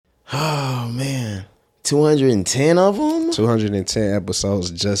Oh, man. 210 of them? 210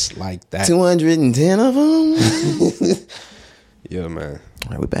 episodes just like that. 210 of them? Yeah, man.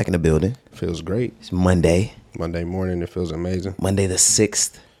 All right, we're back in the building. Feels great. It's Monday. Monday morning, it feels amazing. Monday the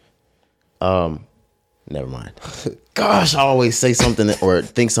 6th. Never mind. Gosh, I always say something or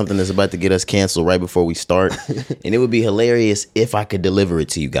think something that's about to get us canceled right before we start. And it would be hilarious if I could deliver it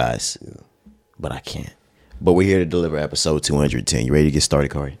to you guys. Yeah. But I can't. But we're here to deliver episode 210. You ready to get started,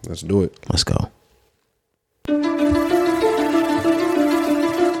 Corey? Let's do it. Let's go.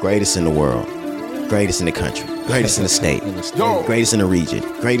 Greatest in the world. Greatest in the country. Greatest in the state. Greatest in the region.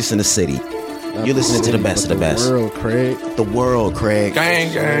 Greatest in the city. You're listening to the best of the best. The world, Craig. The world, Craig.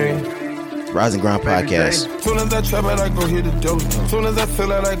 Gang, gang. Rise and Grind Podcast. Soon as I trap it, I go hit the dope. Soon as I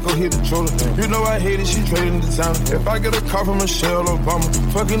feel it, I go hit the shoulder. You know I hate it, she trading the sound. If I get a call from Michelle Obama,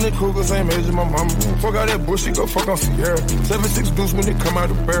 fucking the Cougars, same age as my mama. Fuck out that bullshit, go fuck on Sierra. 7-6 deuce when they come out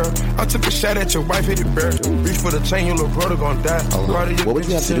the barrel. I took a shot at your wife, hit it bare. Reach for the chain, your little brother gon' die. What would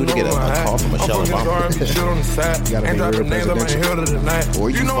you have to do to get a call from Michelle Obama? Shit on the side. Ain't dropping names on my head of the night.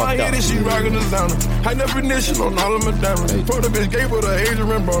 You know I hate it, she rockin' the sound. High definition on all of my diamonds. For the bitch gave her the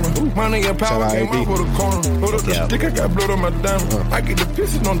Adrian Bonner. Money and power came out for the corner. Hold up the stick, I got blood on my diamond. I get the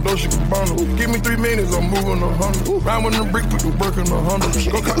pissing on Dolce Gabbana. Give me 3 minutes, I'm moving 100. Ride with the brick, put the work in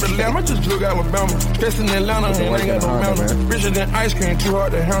 100. Go cut the lamb, I just look Alabama. Testing in Atlanta, and I ain't got no mountain. Richer than ice cream, too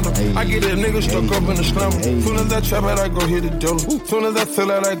hard to handle. I get that nigga stuck up in the slammer. Soon as I trap it, I go hit the dealer. Soon as I feel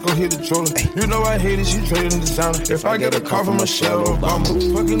it, I go hit the troller. You know I hate it, she trading the sound. If I get a call from Michelle Obama,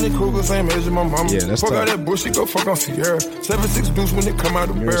 fucking the Cougars, same age as my mama. Fuck out that bullshit, go fuck on Sierra. 7-6 deuce when they come out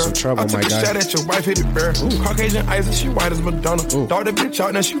the barrel. I took a shot at your wife, hit it bare. Caucasian eyes and she white as Madonna. Dog that bitch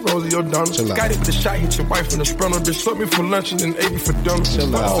out, now she Rosie O'Donnell. Got it with the shot, hit your wife in the sprinter. Bitch swept me for lunch and then ate me for dinner.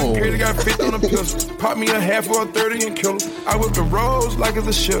 Security got 50 on the pistol. Pop me a half or a 30 and kill her. I whip the rolls like it's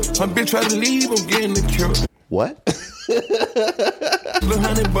a ship. My bitch try to leave, I'm getting the kill. What? Little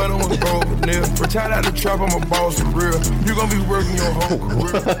honey butter on gold vanilla. Retired out the trap, I'm a boss for real. You gon' be working your whole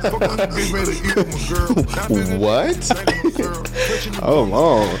career. Fuck on the bitch, made her eat with my girl. What? Oh,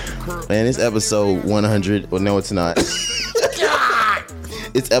 long. Man, it's episode 100. Well, no, it's not.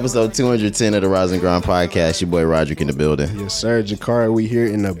 It's episode 210 of the Rise and Grind Podcast. Your boy Roderick in the building. Yes, sir. Jakari, we here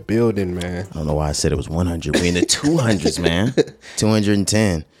in the building, man. I don't know why I said it was 100. We in the 200s, man.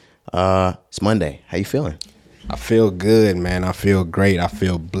 210. It's Monday. How you feeling? I feel good, man. I feel great. I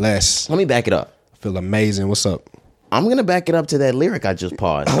feel blessed. Let me back it up. I feel amazing. What's up? I'm going to back it up to that lyric I just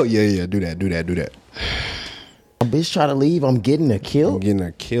paused. Oh, yeah. Do that. A bitch try to leave, I'm getting her killed? I'm getting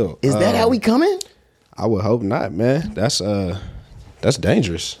her killed. Is that how we coming? I would hope not, man. That's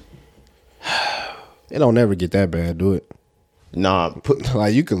dangerous. It don't never get that bad, do it? Nah.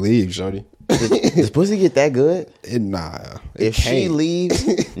 Like, you could leave, shorty. Does pussy get that good? If she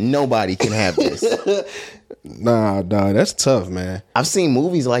leaves, nobody can have this. Nah, dog, that's tough, man. I've seen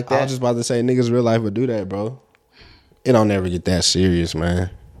movies like that. I was just about to say niggas real life would do that, bro. It don't never get that serious,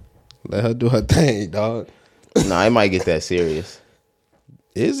 man. Let her do her thing, dog. Nah, it might get that serious.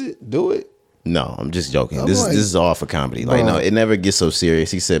 Is it? Do it? No, I'm just joking. This is all for comedy. Like, no, it never gets so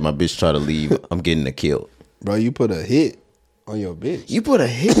serious. He said, my bitch try to leave, I'm getting her killed. Bro, you put a hit on your bitch. You put a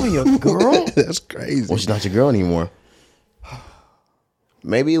hit on your girl? That's crazy. Well, she's not your girl anymore.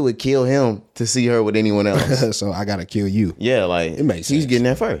 Maybe it would kill him to see her with anyone else. So I gotta kill you. Yeah, like it makes sense. He's getting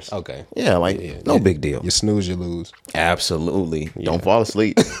there first. Okay. Yeah, like no big deal. You snooze, you lose. Absolutely. Yeah. Don't fall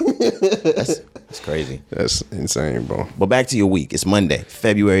asleep. That's crazy. That's insane, bro. But back to your week. It's Monday,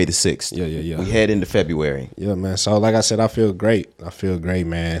 February the 6th. Yeah. We head into February. Yeah, man. So like I said, I feel great.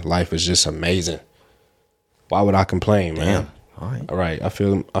 Man. Life is just amazing. Why would I complain, man? Damn. All right. I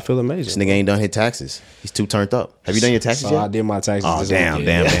feel amazing. This nigga ain't done his taxes. He's too turned up. Have you done your taxes yet? I did my taxes. Oh, damn.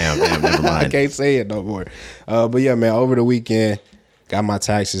 Never mind. I can't say it no more. But yeah, man, over the weekend, got my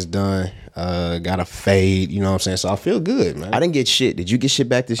taxes done. Got a fade, you know what I'm saying? So I feel good, man. I didn't get shit. Did you get shit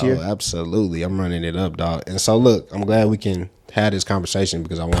back this year? Oh, absolutely. I'm running it up, dog. And so look, I'm glad we can have this conversation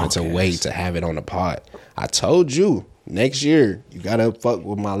because I wanted to wait to have it on the pod. I told you. Next year, you gotta fuck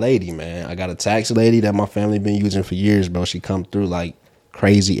with my lady, man. I got a tax lady that my family been using for years, bro. She come through like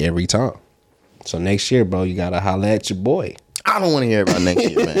crazy every time. So next year, bro, you gotta holla at your boy. I don't want to hear about next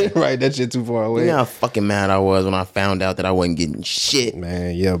year, man. Right, that shit too far away. You know how fucking mad I was when I found out that I wasn't getting shit.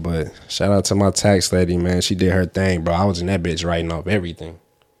 Man, yeah, but shout out to my tax lady, man. She did her thing, bro. I was in that bitch writing off everything.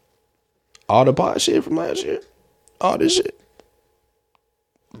 All the pod shit from last year. All this shit.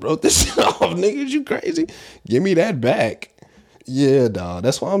 Wrote this shit off, niggas. You crazy? Give me that back. Yeah, dog.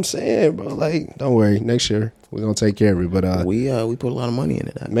 That's what I'm saying, bro. Like, don't worry. Next year we're gonna take care of it. But we put a lot of money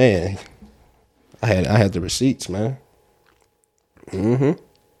into that. Man, I had the receipts, man.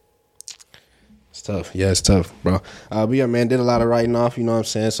 It's tough. Yeah, it's tough, bro. But yeah, man, did a lot of writing off, you know what I'm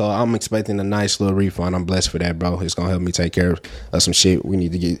saying? So I'm expecting a nice little refund. I'm blessed for that, bro. It's going to help me take care of some shit we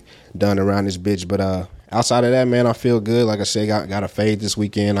need to get done around this bitch. But outside of that, man, I feel good. Like I said, got a fade this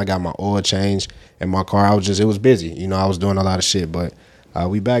weekend. I got my oil change in my car. It was busy. You know, I was doing a lot of shit, but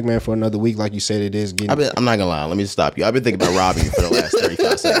we back, man, for another week. Like you said, it is getting... I'm not going to lie. Let me stop you. I've been thinking about robbing you for the last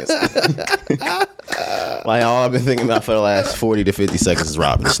 35 seconds. Like, all I've been thinking about for the last 40 to 50 seconds is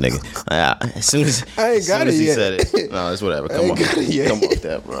robbing this nigga. As soon as he said it. No, it's whatever. Come on off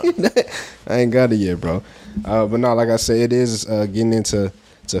that, bro. I ain't got it yet, bro. But no, like I said, it is getting into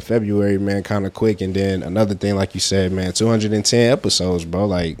February, man, kind of quick. And then another thing, like you said, man, 210 episodes, bro.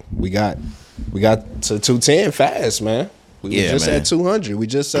 Like, we got to 210 fast, man. We were just at 200. We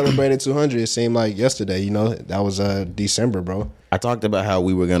just celebrated 200. It seemed like yesterday. You know, that was December, bro. I talked about how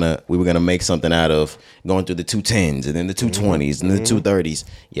we were gonna make something out of going through the 210s and then the 220s and the 230s.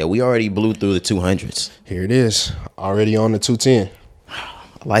 Yeah, we already blew through the 200s. Here it is, already on the 210. I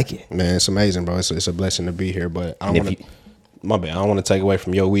like it, man. It's amazing, bro. It's a blessing to be here. But I don't want to. My bad. I don't want to take away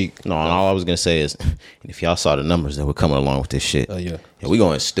from your week. No, all I was gonna say is, if y'all saw the numbers that were coming along with this shit, yeah, we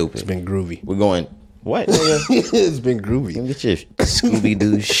going stupid. It's been groovy. We're going. What? It's been groovy. Get your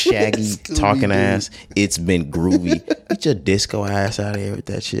Scooby-Doo, Shaggy, talking ass. It's been groovy. Get your disco ass out of here with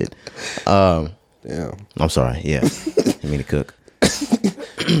that shit. Yeah. I'm sorry. Yeah. I mean to cook.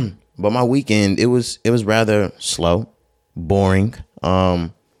 But my weekend, it was rather slow, boring.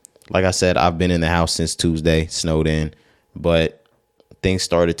 Like I said, I've been in the house since Tuesday, snowed in, but things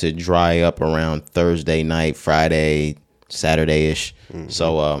started to dry up around Thursday night, Friday, Saturday-ish. Mm-hmm.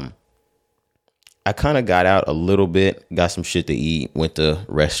 So, I kind of got out a little bit, got some shit to eat, went to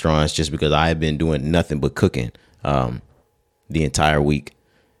restaurants just because I had been doing nothing but cooking the entire week.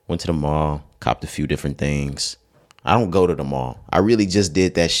 Went to the mall, copped a few different things. I don't go to the mall. I really just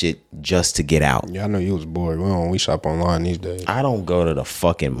did that shit just to get out. Yeah, I know you was bored. We shop online these days. I don't go to the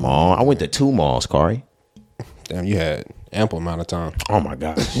fucking mall. I went to 2 malls, Kari. Damn, you had ample amount of time. Oh, my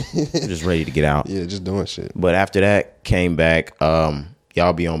gosh. I'm just ready to get out. Yeah, just doing shit. But after that, came back.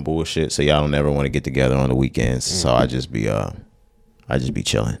 Y'all be on bullshit, so y'all don't ever want to get together on the weekends. Mm-hmm. So I just be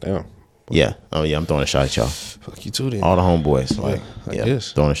chilling. Damn. Yeah. Oh yeah, I'm throwing a shot at y'all. Fuck you too, then. All the homeboys. Like, I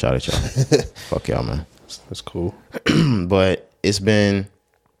guess. Throwing a shot at y'all. Fuck y'all, man. That's cool. But it's been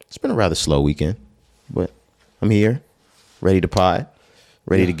a rather slow weekend. But I'm here, ready to pod,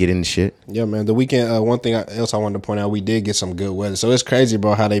 ready to get into shit. Yeah, man. The weekend. One thing else I wanted to point out, we did get some good weather. So it's crazy,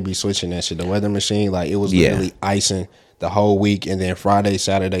 bro, how they be switching that shit. The weather machine, like, it was literally icing the whole week, and then Friday,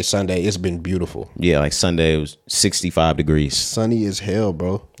 Saturday, Sunday, it's been beautiful. Yeah, like Sunday it was 65 degrees. Sunny as hell,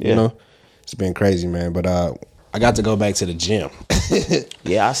 bro. Yeah. You know? It's been crazy, man. But I got to go back to the gym.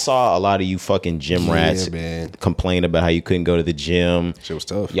 Yeah, I saw a lot of you fucking gym rats complain about how you couldn't go to the gym. Shit was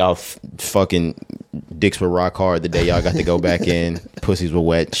tough. Y'all fucking dicks were rock hard the day y'all got to go back in. Pussies were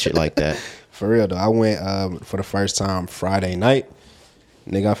wet, shit like that. For real, though. I went for the first time Friday night.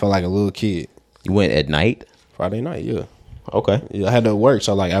 Nigga, I felt like a little kid. You went at night? Friday night, yeah. Okay. Yeah, I had to work,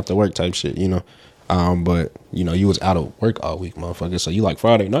 so like after work type shit, you know. But you know, you was out of work all week, motherfucker. So you like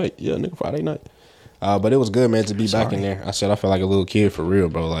Friday night, yeah, nigga, Friday night. But it was good, man, to be back in there. I said I felt like a little kid for real,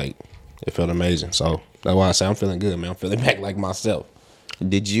 bro. Like it felt amazing. So that's why I say I'm feeling good, man. I'm feeling back like myself.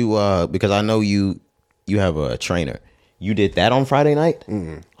 Did you? Because I know you have a trainer. You did that on Friday night?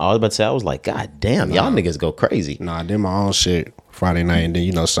 Mm-hmm. I was about to say, I was like, God damn, y'all niggas go crazy. Nah, I did my own shit Friday night, and then,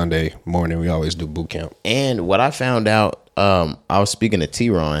 you know, Sunday morning, we always do boot camp. And what I found out, I was speaking to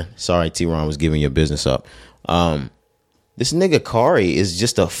T-Ron. Sorry, T-Ron was giving your business up. This nigga Kari is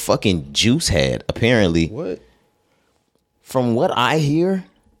just a fucking juice head, apparently. What? From what I hear,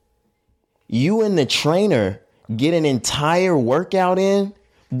 you and the trainer get an entire workout in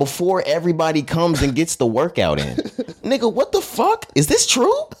before everybody comes and gets the workout in. Nigga, what the fuck? Is this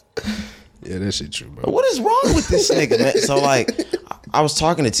true? Yeah, that shit true, bro. What is wrong with this nigga, man? So, like, I was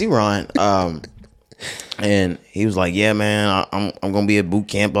talking to T-Ron, and he was like, yeah, man, I'm going to be at boot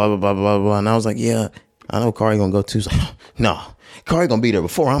camp, blah, blah, blah, blah, blah. And I was like, yeah, I know Kari going to go too. So, no, Kari going to be there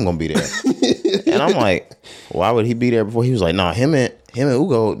before I'm going to be there. And I'm like, why would he be there before? He was like, nah, him and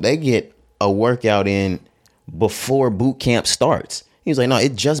Ugo, they get a workout in before boot camp starts. He was like, no,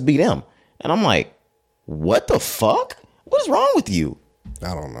 it just be them. And I'm like, what the fuck? What is wrong with you?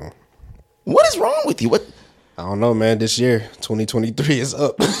 I don't know. What is wrong with you? What? I don't know, man. This year, 2023 is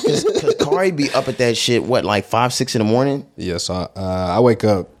up. Cause Kari be up at that shit, what, like 5, 6 in the morning? Yeah, so I wake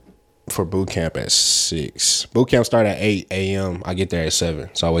up for boot camp at 6. Boot camp start at 8 a.m. I get there at 7.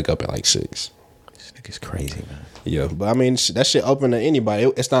 So I wake up at like 6. This nigga's crazy, man. Yeah, but I mean, that shit open to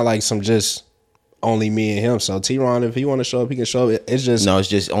anybody. It's not like some just only me and him. So T-Ron, if he want to show up, he can show up. It's just No, it's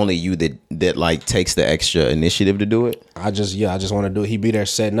just only you that like takes the extra initiative to do it. I just want to do it. He be there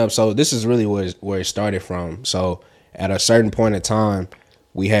setting up. So this is really where it started from. So at a certain point in time,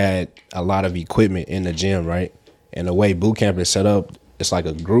 we had a lot of equipment in the gym, right? And the way boot camp is set up, it's like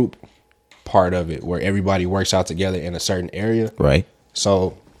a group part of it where everybody works out together in a certain area. Right.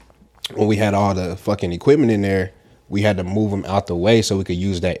 So when we had all the fucking equipment in there, we had to move them out the way so we could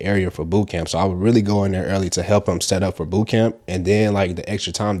use that area for boot camp. So I would really go in there early to help them set up for boot camp. And then like the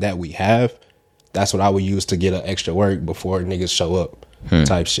extra time that we have, that's what I would use to get an extra work before niggas show up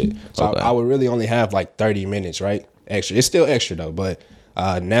type shit. So Okay. I would really only have like 30 minutes, right? Extra. It's still extra though, but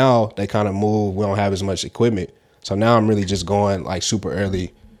now they kind of move. We don't have as much equipment. So now I'm really just going like super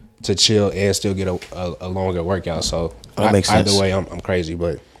early to chill and still get a longer workout. So That makes sense. Either way, I'm crazy,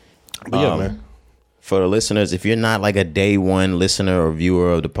 but yeah, man. For the listeners, if you're not like a day one listener or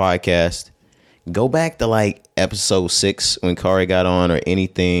viewer of the podcast, go back to like episode 6 when Kari got on, or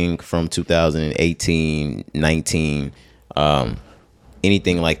anything from 2018, 19,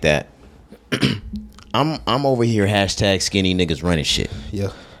 anything like that. I'm over here hashtag skinny niggas running shit.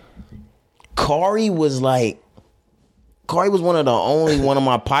 Yeah. Kari was one of the only one of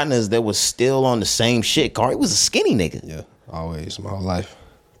my partners that was still on the same shit. Kari was a skinny nigga. Yeah, always, my whole life.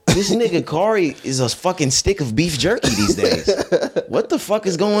 This nigga Kari is a fucking stick of beef jerky these days. What the fuck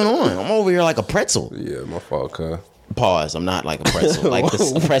is going on? I'm over here like a pretzel. Yeah, my fault, cuz. Pause. I'm not like a pretzel. Like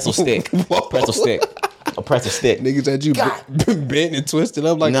a pretzel stick. Pretzel stick. A pretzel stick. Niggas had you bent and twisted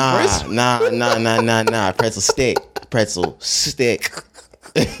up like a pretzel. Nah. Pretzel stick. Pretzel stick.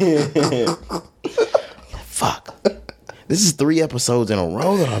 Fuck. This is 3 episodes in a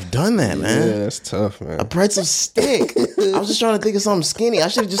row that I've done that, man. Yeah, that's tough, man. A pretzel stick. I was just trying to think of something skinny. I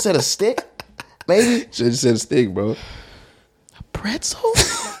should have just said a stick. Maybe. Should have said a stick, bro. Pretzel?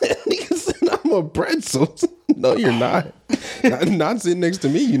 Nigga said I'm a pretzel. No, you're not. Not sitting next to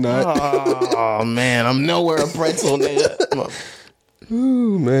me, you're not. Oh, man. I'm nowhere a pretzel, nigga.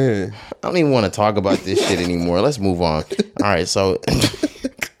 Ooh, man. I don't even want to talk about this shit anymore. Let's move on. All right, so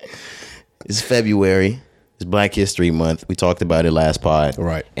it's February. It's Black History Month. We talked about it last pod.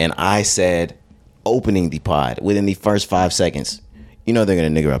 Right. And I said, opening the pod, within the first 5 seconds, you know they're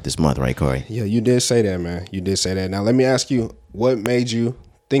going to nigger up this month, right, Corey? Yeah, you did say that, man. You did say that. Now, let me ask you, what made you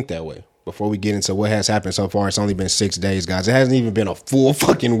think that way? Before we get into what has happened so far, it's only been 6 days, guys. It hasn't even been a full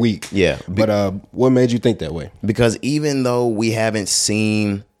fucking week. Yeah. But what made you think that way? Because even though we haven't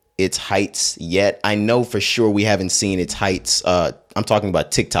seen its heights yet, I know for sure we haven't seen its heights. I'm talking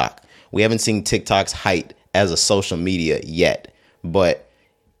about TikTok. We haven't seen TikTok's height as a social media yet. But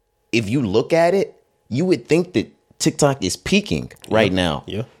if you look at it, you would think that TikTok is peaking right now.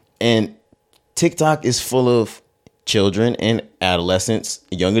 Yeah. And TikTok is full of children and adolescents,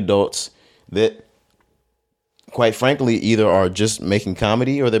 young adults that, quite frankly, either are just making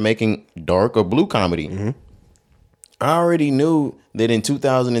comedy or they're making dark or blue comedy. Mm-hmm. I already knew that in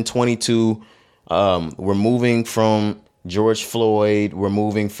 2022, we're moving from George Floyd. We're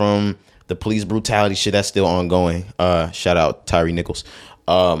moving from the police brutality shit that's still ongoing. Shout out Tyree Nichols.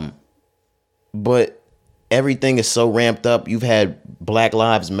 But everything is so ramped up. You've had Black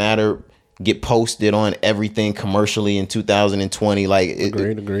Lives Matter get posted on everything commercially in 2020. Like,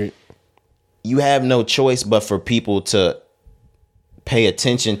 Agreed. You have no choice but for people to pay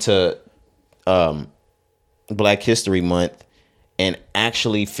attention to Black History Month and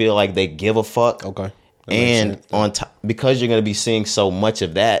actually feel like they give a fuck. Okay. And on top, because you're going to be seeing so much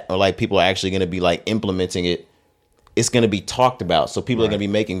of that, or like people are actually going to be like implementing it, it's going to be talked about. So people are going to be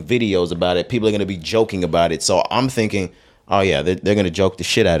making videos about it. People are going to be joking about it. So I'm thinking, oh yeah, they're going to joke the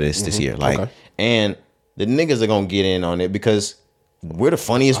shit out of this year. Like, and the niggas are going to get in on it because we're the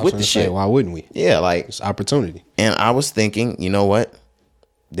funniest with the shit. Why wouldn't we? Yeah, like, It's opportunity. and I was thinking, you know what?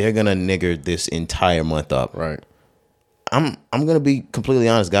 They're going to nigger this entire month up. Right. I'm going to be completely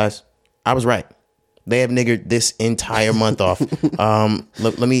honest, guys. I was right. They have niggered this entire month off.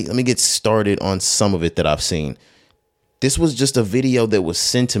 Let me get started on some of it that I've seen. This was just a video that was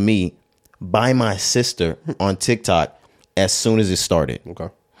sent to me by my sister on TikTok as soon as it started. Okay.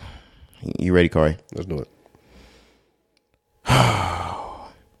 You ready, Corey? Let's do it.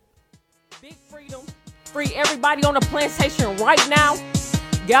 Big freedom. Free everybody on the plantation right now.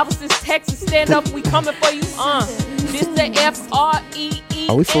 Galveston, Texas, stand up. We coming for you. This the F-R-E-E.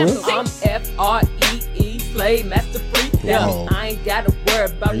 Are we for real? I'm F-R-E-E. Slave master free. Yeah. Whoa. I ain't gotta worry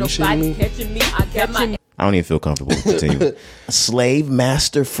about you shitting nobody me? catching me. I got my I don't even feel comfortable. Continue. Slave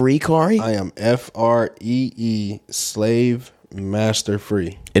master free, Corey? I am F-R-E-E, slave master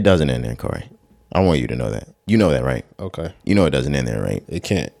free. It doesn't end there, Corey. I want you to know that. You know that, right? Okay. You know it doesn't end there, right? It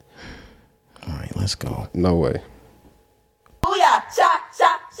can't. All right, let's go. No way. Booyah,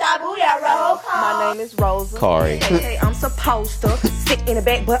 booyah, roll call. My name is Rosa. Kari. Hey, I'm supposed to sit in the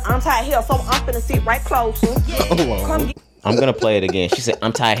back, but I'm tired hell, so I'm finna sit right closer. Come I'm gonna play it again. She said,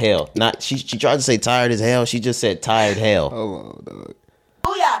 "I'm tired hell." Not she tried to say tired as hell. She just said tired hell. Hold on, dog.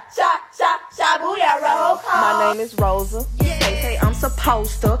 Booyah, booyah, roll call. My name is Rosa. Hey, I'm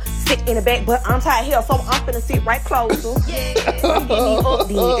supposed to sit in the back, but I'm tired hell, so I'm finna sit right closer. Come get me up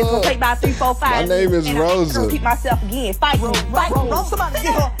then. It's gonna take about 3, 4, 5 My name is and Rosa. I'm gonna keep myself again. Fight me. Somebody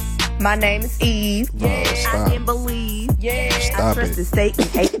get her. My name is Eve. I stop. didn't believe. I Stop trust it. the state.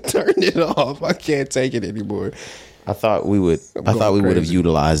 Turn it off. I can't take it anymore. I thought we would have crazy.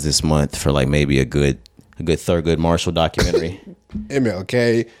 utilized this month for like maybe a good Thurgood Marshall documentary.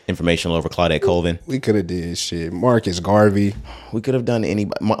 MLK. Informational over Claudette Colvin. We could have did shit. Marcus Garvey. We could have done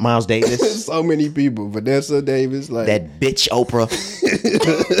anybody. Miles Davis. So many people. Vanessa Davis. Like That bitch Oprah.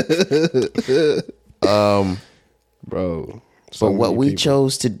 bro. But what we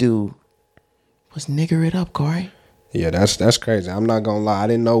chose to do was nigger it up, Corey. Yeah, that's crazy. I'm not gonna lie. I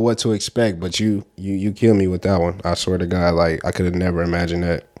didn't know what to expect, but you killed me with that one. I swear to God, like I could have never imagined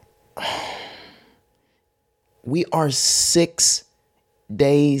that. We are 6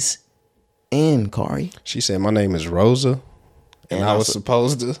 days in, Corey. She said, "My name is Rosa," and I was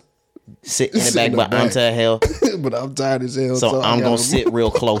supposed to Sit in the Sit back, in the but I'm back. to hell. but I'm tired as hell. So I'm gonna sit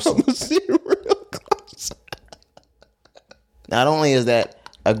real close. I'm gonna sit real close. Not only is that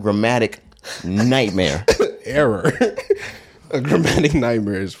a grammatic nightmare, Error. A grammatic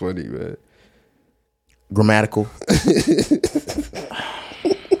nightmare is funny, man. grammatical.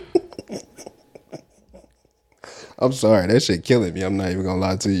 I'm sorry, that shit killing me. I'm not even gonna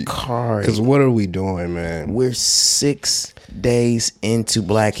lie to you. Corey. Because what are we doing, man? We're 6 days into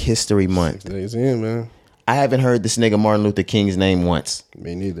Black History Month. Days in, man. I haven't heard this nigga Martin Luther King's name once.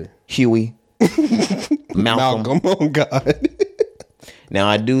 Me neither. Huey. Malcolm. Oh God. Now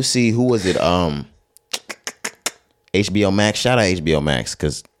I do see, who was it? HBO Max. Shout out HBO Max,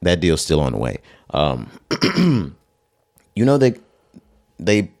 because that deal's still on the way. You know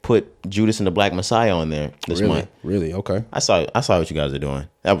they put Judas and the Black Messiah on there this month. Really? Okay. I saw what you guys are doing.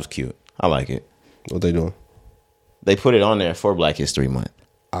 That was cute. I like it. What they doing? They put it on there for Black History Month.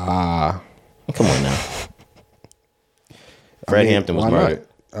 Ah. Come on now. Fred Hampton was why murdered. not?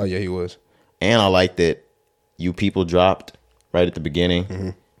 Oh yeah, he was. And I like that You People dropped right at the beginning. Mm-hmm.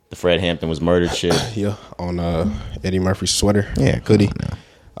 The Fred Hampton was murdered shit. Yeah, on Eddie Murphy's sweater. Yeah, hoodie. come on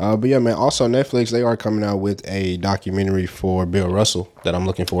now. But yeah, man. Also, Netflix, they are coming out with a documentary for Bill Russell that I'm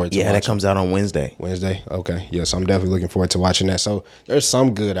looking forward to. Yeah, that watching. comes out on Wednesday. Wednesday. Okay. Yes, I'm definitely looking forward to watching that. So there's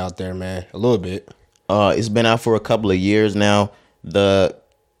some good out there, man. A little bit. It's been out for a couple of years now. The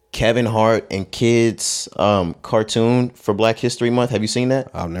Kevin Hart and Kids cartoon for Black History Month. Have you seen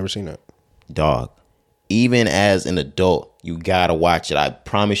that? I've never seen that. Dog. Even as an adult, you gotta watch it. I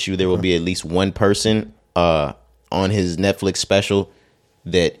promise you there will be at least one person on his Netflix special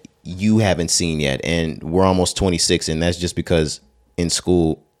that you haven't seen yet. And we're almost 26, and that's just because in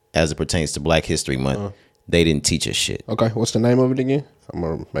school, as it pertains to Black History Month, they didn't teach us shit. Okay. What's the name of it again? I'm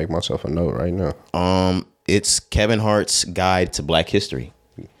gonna make myself a note right now. It's Kevin Hart's Guide to Black History.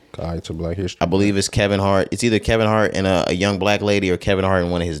 Guide to Black History. I believe it's Kevin Hart. It's either Kevin Hart and a young black lady, or Kevin Hart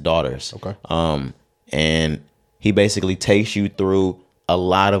and one of his daughters. Okay. And he basically takes you through a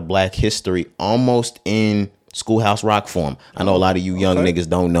lot of Black history, almost in Schoolhouse Rock form. I know a lot of you young niggas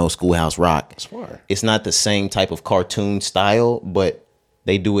don't know Schoolhouse Rock. That's fire. It's not the same type of cartoon style, but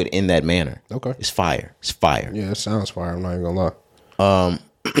they do it in that manner. Okay. It's fire. It's fire. Yeah, it sounds fire. I'm not even gonna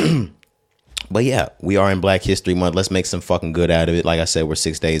lie. But yeah, we are in Black History Month. Let's make some fucking good out of it. Like I said, we're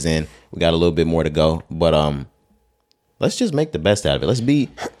 6 days in. We got a little bit more to go. But let's just make the best out of it. Let's be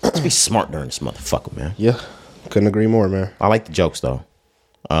smart during this motherfucker, man. Yeah, couldn't agree more, man. I like the jokes though.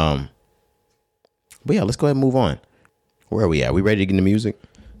 But yeah, let's go ahead and move on. Where are we at? We ready to get into music?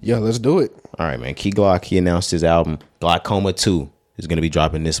 Yeah, let's do it. All right, man. Key Glock, he announced his album Glaucoma 2 is going to be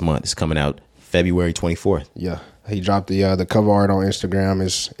dropping this month. It's coming out February 24th. Yeah, he dropped the cover art on Instagram.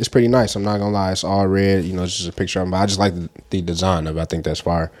 It's pretty nice. I'm not gonna lie. It's all red. You know, it's just a picture of him. But I just like the design of it. I think that's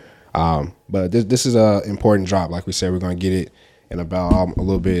fire. But this is a important drop. Like we said, we're gonna get it in about a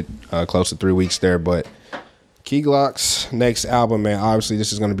little bit close to 3 weeks there. But Key Glock's next album, man. Obviously,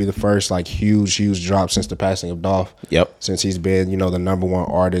 this is gonna be the first like huge drop since the passing of Dolph. Yep. Since he's been, the #1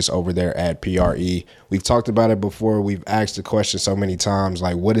 artist over there at PRE. We've talked about it before. We've asked the question so many times,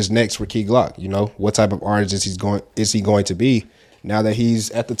 like, what is next for Key Glock? What type of artist is he going to be now that he's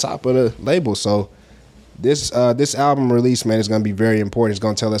at the top of the label? So this album release, man, is gonna be very important. It's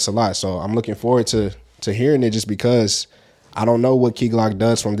gonna tell us a lot. So I'm looking forward to hearing it, just because I don't know what Key Glock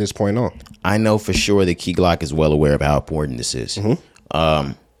does from this point on. I know for sure that Key Glock is well aware of how important this is.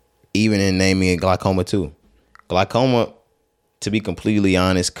 Even in naming it Glaucoma 2. Glaucoma, to be completely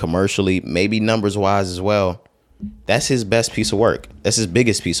honest, commercially, maybe numbers wise as well, that's his best piece of work. That's his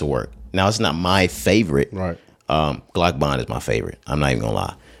biggest piece of work. Now, it's not my favorite. Right. Glock Bond is my favorite. I'm not even gonna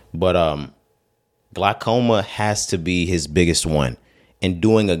lie. But Glaucoma has to be his biggest one. And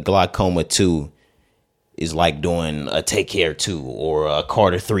doing a Glaucoma 2 is like doing a Take Care 2 or a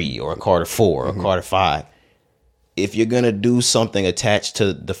Carter 3 or a Carter 4 or a Carter 5. If you're going to do something attached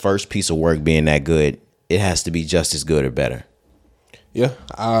to the first piece of work being that good, it has to be just as good or better. Yeah.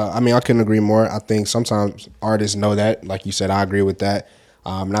 I mean, I couldn't agree more. I think sometimes artists know that. Like you said, I agree with that.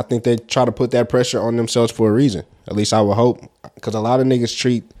 And I think they try to put that pressure on themselves for a reason. At least I would hope. Because a lot of niggas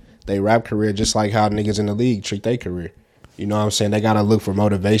treat their rap career just like how niggas in the league treat their career. You know what I'm saying? They got to look for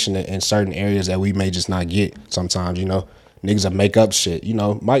motivation in certain areas that we may just not get sometimes, you know? Niggas that make up shit. You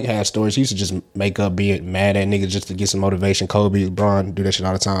know, Mike has stories. He used to just make up being mad at niggas just to get some motivation. Kobe, LeBron do that shit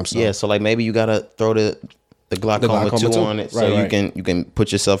all the time. So. Yeah, so like maybe you gotta throw the Glaucoma 2 on it, so right. you can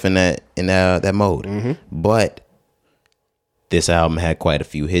put yourself in that mode. But this album had quite a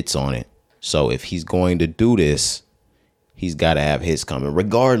few hits on it. So if he's going to do this, he's got to have hits coming.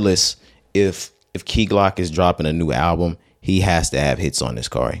 Regardless, if Key Glock is dropping a new album, he has to have hits on this,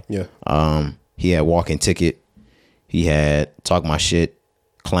 Kari. Yeah. He had Walking Ticket. He had Talk My Shit,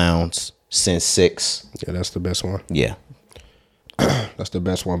 Clowns, Since 6. Yeah, that's the best one. Yeah. That's the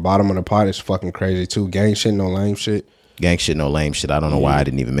best one. Bottom of the Pot is fucking crazy too. Gang Shit, No Lame Shit. Gang Shit, No Lame Shit. I don't know why I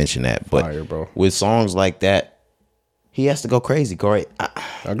didn't even mention that. But Fire, bro. With songs like that, he has to go crazy, Corey. I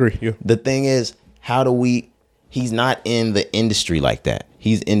agree. Yeah. The thing is, he's not in the industry like that.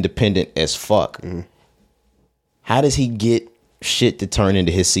 He's independent as fuck. How does he get shit to turn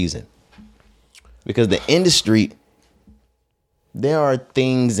into his season? Because the industry, there are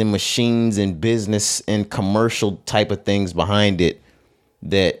things and machines and business and commercial type of things behind it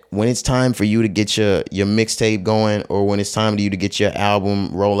that when it's time for you to get your mixtape going, or when it's time for you to get your album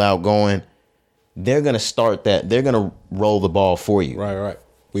rollout going, they're going to start that. They're going to roll the ball for you. Right.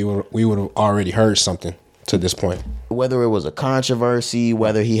 We would have already heard something to this point. Whether it was a controversy,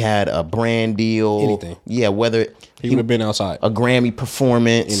 whether he had a brand deal. Anything. Yeah, whether He would have been outside. a Grammy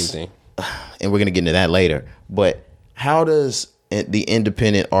performance. Anything. And we're going to get into that later. But how does the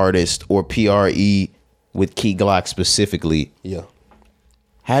independent artist or PRE with Key Glock specifically, Yeah.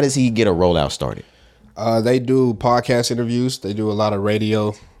 how does he get a rollout started? They do podcast interviews. They do a lot of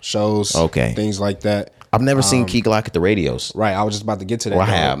radio shows. Okay. Things like that. I've never seen Key Glock at the radios. Right. I was just about to get to that. Or I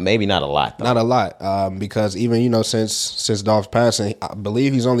have. Maybe not a lot, though. Not a lot, because even, you know, since Dolph's passing, I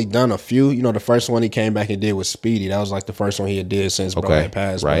believe he's only done a few. You know, the first one he came back and did was Speedy. That was like the first one he had did since bro had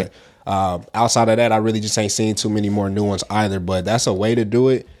passed. Right. But, outside of that, I really just ain't seen too many more new ones either. But that's a way to do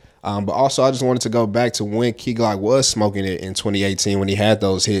it. But also, I just wanted to go back to when Key Glock was smoking it in 2018 when he had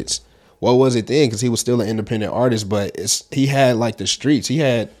those hits. What was it then? Because he was still an independent artist, but he had like the streets. He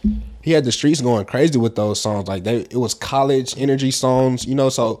had the streets going crazy with those songs. Like it was college energy songs, you know.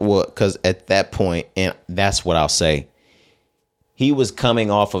 So Well, because at that point, and that's what I'll say, he was coming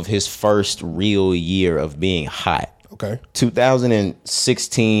off of his first real year of being hot. okay,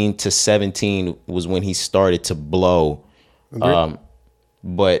 2016 to 17 was when he started to blow.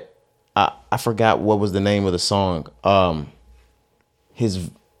 But I forgot what was the name of the song.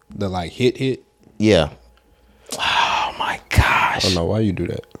 the like hit. Yeah. Oh my gosh. I don't know why you do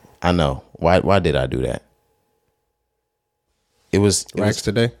that. I know. Why did I do that? It was Racks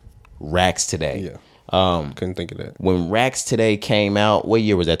Today. Racks Today. Yeah. Couldn't think of that. When Racks Today came out, what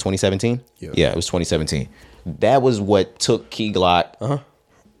year was that? 2017? Yeah. It was 2017. That was what took Key Glock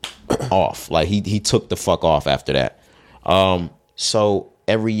off. Like he took the fuck off after that. So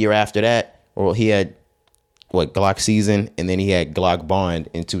every year after that, well, he had Glock Season, and then he had Glock Bond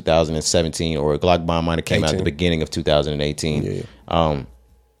in 2017, or Glock Bond might have came out at the beginning of 2018. Yeah.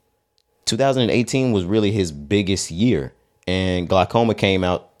 2018 was really his biggest year, and Glaucoma came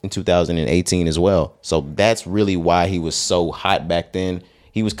out in 2018 as well. So that's really why he was so hot back then.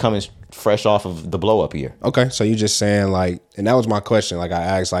 He was coming fresh off of the blow up year. Okay, so you just saying like, and that was my question. Like I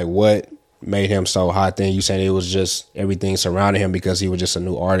asked, like what made him so hot then? You saying it was just everything surrounding him because he was just a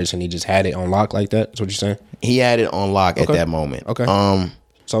new artist and he just had it on lock like that? That's what you're saying? He had it on lock at that moment. Okay.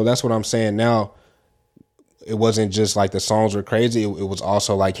 So that's what I'm saying now. It wasn't just like the songs were crazy. It was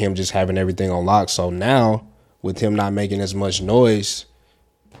also like him just having everything on lock. So now with him not making as much noise,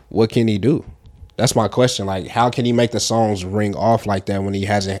 what can he do? That's my question. Like, how can he make the songs ring off like that when he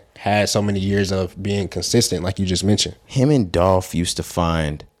hasn't had so many years of being consistent, like you just mentioned? Him and Dolph used to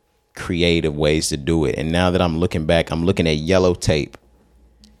find creative ways to do it. And now that I'm looking back, I'm looking at Yellow Tape.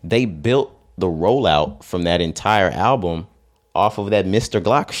 They built the rollout from that entire album off of that Mr.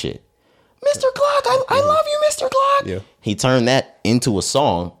 Glock shit. Mr. Glock, I love you, Mr. Glock. Yeah. He turned that into a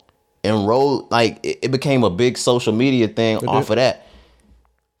song and rolled, like, it became a big social media thing off of that.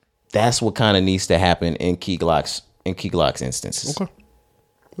 That's what kind of needs to happen in Key Glock's instances. Okay.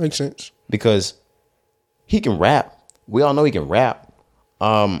 Makes sense. Because he can rap. We all know he can rap.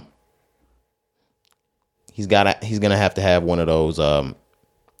 He's gonna have to have one of those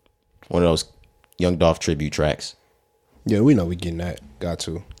Young Dolph tribute tracks. Yeah, we know we getting that. Got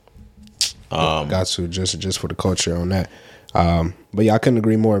to just for the culture on that. But yeah, I couldn't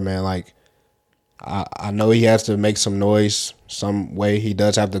agree more, man. Like, I know he has to make some noise some way. He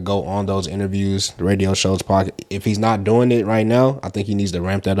does have to go on those interviews, the radio shows, podcast. If he's not doing it right now, I think he needs to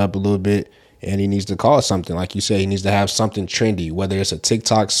ramp that up a little bit, and he needs to call something. Like you say, he needs to have something trendy, whether it's a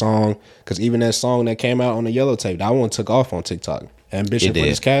TikTok song, because even that song that came out on the Yellow Tape, that one took off on TikTok. Ambition for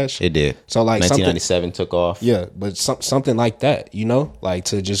This Cash. It did. So like 1997 took off. Yeah, but something like that, you know, like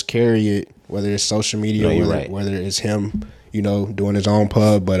to just carry it, whether it's social media, whether it's him, you know, doing his own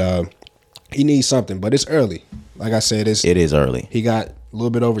pub, but he needs something. But it's early. Like I said, it is early. He got a little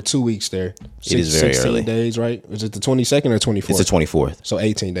bit over 2 weeks there. It is very 16 early. days, right? Is it the 22nd or 24th? It's the 24th. So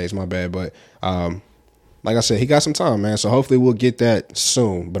 18 days, my bad. But like I said, he got some time, man. So hopefully we'll get that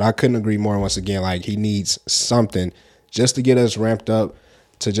soon. But I couldn't agree more once again. Like, he needs something just to get us ramped up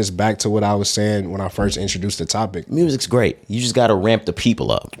to just back to what I was saying when I first introduced the topic. Music's great. You just got to ramp the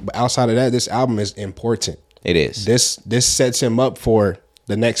people up. But outside of that, this album is important. It is. This sets him up for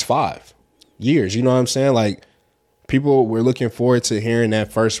the next 5 years. You know what I'm saying? Like, people were looking forward to hearing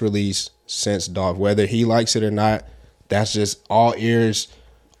that first release since Dolph. Whether he likes it or not, that's just all ears,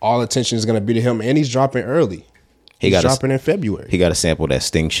 all attention is going to be to him. And he's dropping early. He's dropping in February. He got to sample that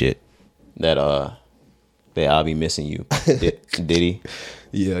Sting shit. That I'll Be Missing You. Did he?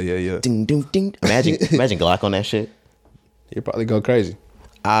 Yeah. Ding, ding, ding. Imagine Glock on that shit. He'll probably go crazy.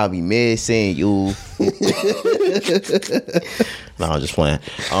 I'll be missing you. No, I'm just playing.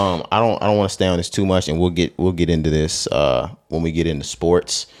 I don't want to stay on this too much, and we'll get into this when we get into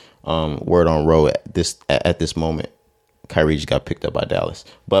sports. Word on road at this moment, Kyrie just got picked up by Dallas,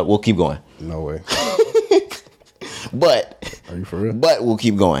 but we'll keep going. No way. But are you for real? But we'll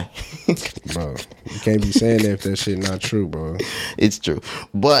keep going. Bro, you can't be saying that if that shit not true, bro. It's true,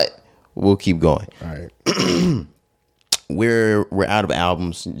 but we'll keep going. All right. We're out of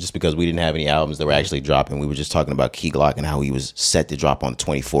albums just because we didn't have any albums that were actually dropping. We were just talking about Key Glock and how he was set to drop on the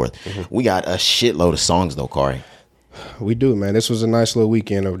 24th. Mm-hmm. We got a shitload of songs though, Kari. We do, man. This was a nice little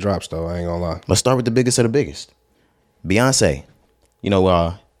weekend of drops though. I ain't gonna lie. Let's start with the biggest of the biggest. Beyonce. You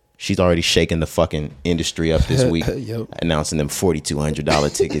know, she's already shaking the fucking industry up this week, Yep. announcing them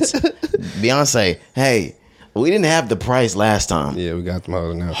 $4,200 tickets. Beyonce, hey, we didn't have the price last time. Yeah, we got them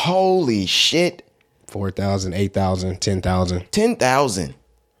all now. Holy shit. 4,000, 8,000, 10,000. 10,000.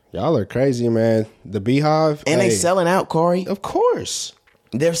 Y'all are crazy, man. The Beehive. And they selling out, Kari. Of course.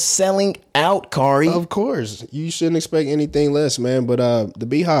 They're selling out, Kari. Of course. You shouldn't expect anything less, man. But the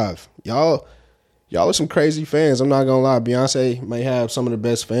Beehive, y'all are some crazy fans. I'm not gonna lie. Beyonce may have some of the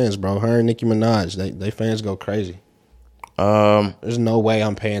best fans, bro. Her and Nicki Minaj, they fans go crazy. There's no way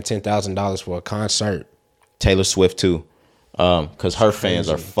I'm paying $10,000 for a concert. Taylor Swift too. Because her fans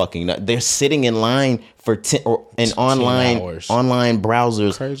are fucking nuts. They're sitting in line for online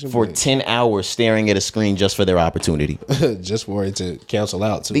browsers for 10 hours staring at a screen just for their opportunity. Just for it to cancel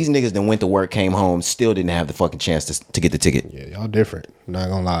out too. These niggas that went to work, came home, still didn't have the fucking chance to get the ticket. Yeah, y'all different. Not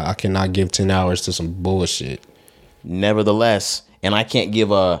gonna lie. I cannot give 10 hours to some bullshit. Nevertheless, and I can't give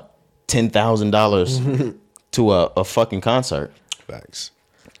 $10,000 to a fucking concert. Facts.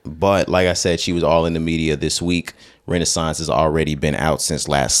 But like I said, she was all in the media this week. Renaissance has already been out since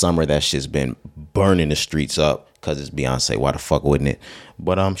last summer. That shit's been burning the streets up because it's Beyonce. Why the fuck wouldn't it?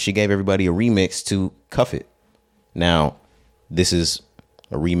 But she gave everybody a remix to Cuff It. Now, this is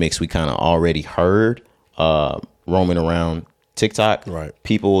a remix we kind of already heard roaming around TikTok. Right.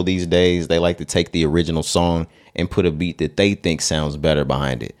 People these days, they like to take the original song and put a beat that they think sounds better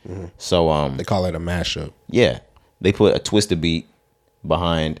behind it. Mm-hmm. So they call it a mashup. Yeah. They put a twisted beat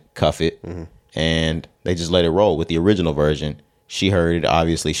behind Cuff It. Mm-hmm. And they just let it roll with the original version. She heard it.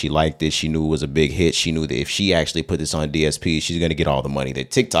 Obviously, she liked it. She knew it was a big hit. She knew that if she actually put this on DSP, she's going to get all the money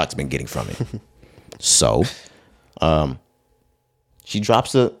that TikTok's been getting from it. So, she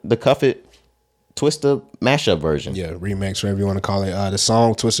drops the Cuff It Twista mashup version. Yeah, remix, whatever you want to call it. The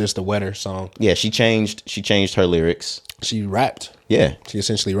song Twista is the Wetter song. Yeah, she changed her lyrics. She rapped. Yeah. She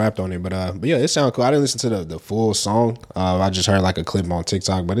essentially rapped on it. But yeah, it sounded cool. I didn't listen to the full song. I just heard like a clip on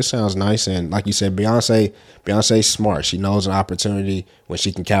TikTok, but it sounds nice. And like you said, Beyonce's smart. She knows an opportunity when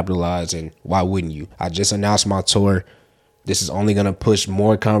she can capitalize, and why wouldn't you? I just announced my tour. This is only gonna push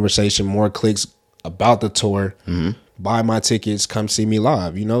more conversation, more clicks about the tour. Buy my tickets, come see me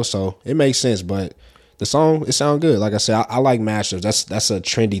live, so it makes sense. But the song, it sounds good. Like I said, I like mashups. That's a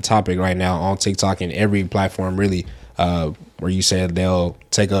trendy topic right now on TikTok and every platform, really, where you said they'll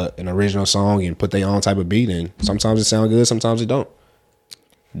take an original song and put their own type of beat in. Sometimes it sounds good, sometimes it don't.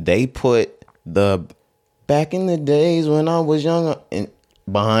 They put the back in the days when I was younger and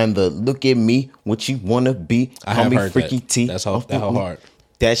behind the look at me, what you wanna be. I have heard Freaky that. T. That whole hard.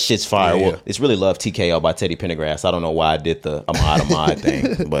 That shit's fire. Yeah. Well, it's really Love TKO by Teddy Pendergrass. I don't know why I did the Ahmad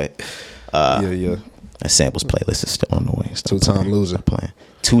thing, but Yeah. that samples playlist is still on the way. It's Two-time loser. playing.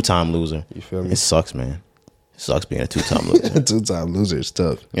 Two-time loser. You feel me? It sucks, man. It sucks being a two-time loser. Two-time loser is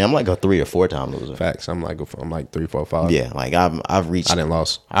tough. Yeah, I'm like a 3 or 4-time loser. Facts. I'm like 3, 4, 5. Yeah, like I've reached. I didn't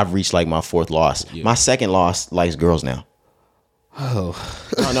lost. I've reached like my 4th loss. Yeah. My 2nd loss likes girls now. Oh,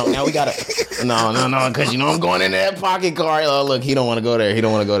 No, now we gotta. No, because I'm going in that pocket car. Oh, look, he don't want to go there. He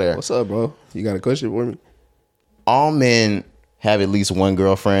don't want to go there. what's up, bro? You got a question for me? All men have at least one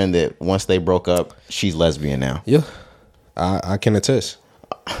girlfriend that once they broke up, she's lesbian now. Yeah, I can attest.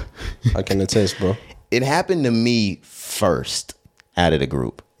 I can attest, bro. It happened to me first out of the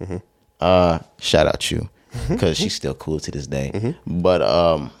group. Shout out you, because she's still cool to this day. But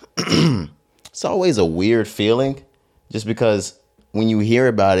it's always a weird feeling, just because when you hear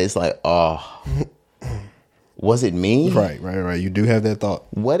about it, it's like, oh, was it me? Right. You do have that thought.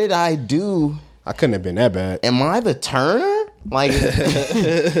 What did I do? I couldn't have been that bad. Am I the Turner? Like,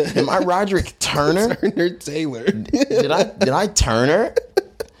 am I Roderick Turner? Turner Taylor. Did I Turner?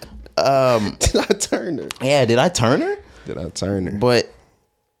 Did I turn her? Yeah, did I Turner? Did I turn her? But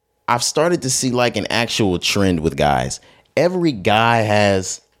I've started to see like an actual trend with guys. Every guy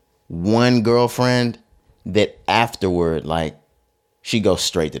has one girlfriend that afterward, like, she goes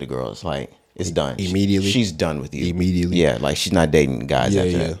straight to the girls. Like, it's done. Immediately? She's done with you. Immediately? Yeah, like she's not dating guys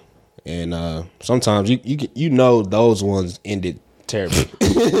after that. And sometimes you know those ones ended terribly.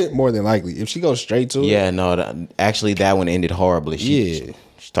 More than likely, if she goes straight to it. Yeah, no, actually that one ended horribly. She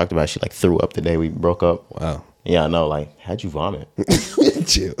talked about she like threw up the day we broke up. Wow. Yeah, I know. Like, how'd you vomit?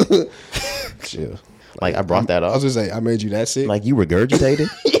 Chill. Like, I brought that I up. was gonna say, I made you that sick. Like, you regurgitated?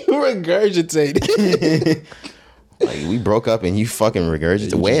 You regurgitated. Like, we broke up and you fucking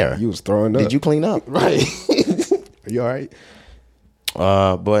regurgitated. Where? You was throwing up. Did you clean up? Right. Are you all right?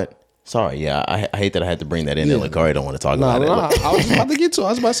 But sorry, yeah, I hate that I had to bring that in there. Like, Corey don't want to talk about it. I was about to get to it. I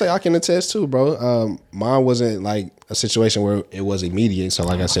was about to say, I can attest too, bro. Mine wasn't like a situation where it was immediate. So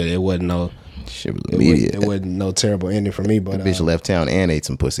like I said, it wasn't no Shit was immediate. It wasn't no terrible ending for me. But Bitch left town and ate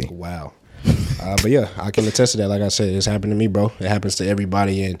some pussy. wow. But yeah, I can attest to that. Like I said, it's happened to me, bro. It happens to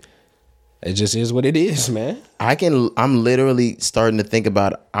everybody, and it just is what it is, man. I'm literally starting to think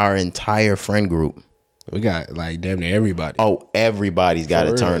about our entire friend group. We got like damn near everybody. Oh, everybody's got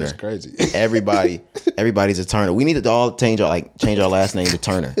a Turner. It's crazy. Everybody's a Turner. We need to all change our last name to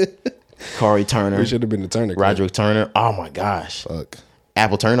Turner. Corey Turner. We should have been the Turner. Roderick Turner. Oh my gosh. Fuck.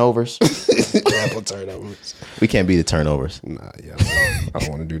 Apple turnovers. Apple turnovers. We can't be the turnovers. Nah, yeah. I don't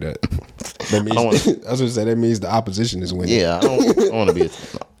want to do that. That means, I was gonna say that means the opposition is winning. Yeah, I don't want to be.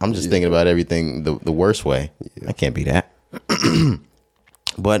 I'm just thinking about everything the worst way. Yeah. I can't be that.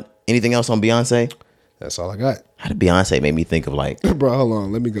 But anything else on Beyonce? That's all I got. How did Beyonce make me think of like? Bro, hold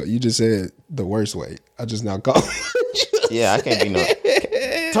on. Let me go. You just said the worst way. I just now called. Yeah, I can't be no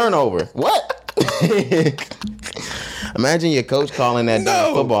turnover. What? Imagine your coach calling that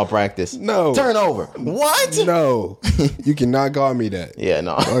during football practice. No. Turnover. What? No. You cannot call me that. Yeah,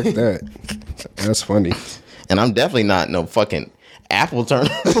 no. Fuck that. That's funny. And I'm definitely not no fucking Apple turnover.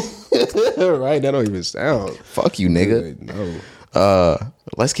 Right? That don't even sound. Fuck you, nigga. Good. No.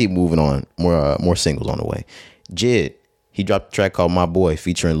 Let's keep moving on. More singles on the way. Jid, he dropped a track called My Boy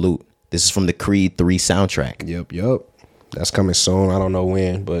featuring Lute. This is from the Creed 3 soundtrack. Yep. That's coming soon. I don't know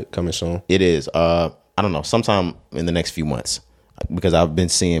when, but coming soon. It is. I don't know, sometime in the next few months. Because I've been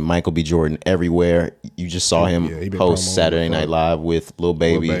seeing Michael B. Jordan everywhere. You just saw him host Saturday Night Live with Lil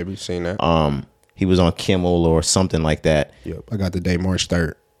Baby. Lil Baby, seen that. He was on Kimmel or something like that. Yep. I got the date March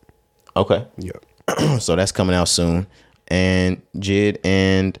 3rd. Okay. Yep. So that's coming out soon. And Jid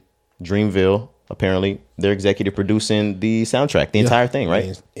and Dreamville, apparently, they're executive producing the soundtrack, the entire thing,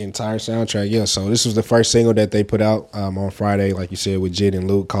 right? The entire soundtrack, yeah. So this was the first single that they put out on Friday, like you said, with Jid and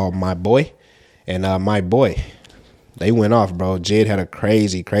Luke, called My Boy. And My Boy, they went off, bro. Jid had a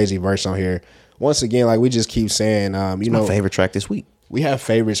crazy verse on here once again, like we just keep saying, you know, My favorite track this week. we have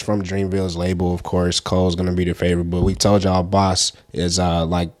favorites from Dreamville's label, of course. Cole's gonna be the favorite, but we told y'all Boss is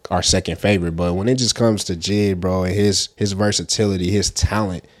like our second favorite. But when it just comes to Jid, bro, and his versatility, his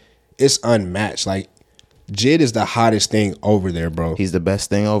talent, it's unmatched. Like Jid is the hottest thing over there, bro. He's the best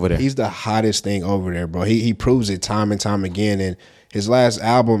thing over there. He's the hottest thing over there, bro. He proves it time and time again. And his last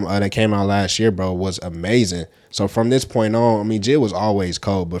album that came out last year, bro, was amazing. So from this point on, I mean, Jid was always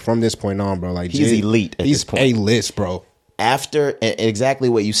cold, but from this point on, bro, like He's Jid, elite at he's this point. A-list, bro. After exactly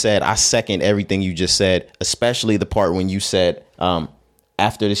what you said, I second everything you just said, especially the part when you said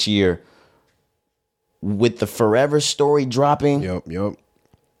after this year with the Forever Story dropping. Yep.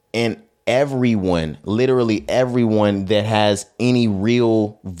 And everyone, literally everyone that has any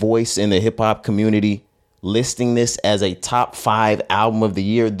real voice in the hip hop community listing this as a top 5 album of the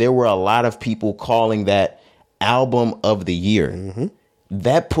year, there were a lot of people calling that album of the year.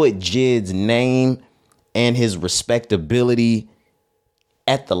 That put Jid's name and his respectability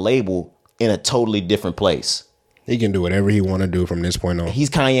at the label in a totally different place. He can do whatever he want to do from this point on. He's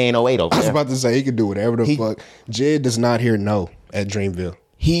Kanye in 08 over I was there. about to say he can do whatever the fuck. Jid does not hear no at Dreamville.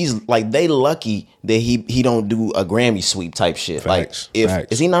 He's like, they lucky that he don't do a Grammy sweep type shit. Facts, Like,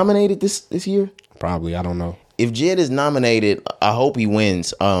 facts. is he nominated this year? Probably, I don't know. If Jid is nominated, I hope he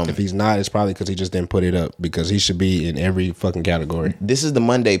wins. If he's not, it's probably because he just didn't put it up, because he should be in every fucking category. This is the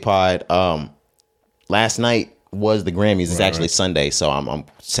Monday pod. Last night was the Grammys. It's actually Sunday, so I'm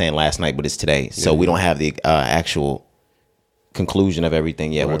saying last night, but it's today. So we don't have the actual conclusion of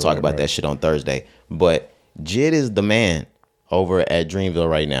everything yet. We'll talk about that shit on Thursday. But Jid is the man over at Dreamville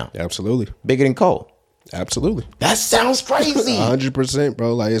right now. Absolutely. Bigger than Cole. Absolutely. That sounds crazy. 100%,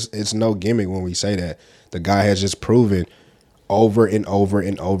 bro. Like it's no gimmick when we say that. The guy has just proven over and over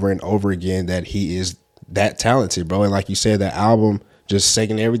and over and over again that he is that talented, bro. And like you said, that album, just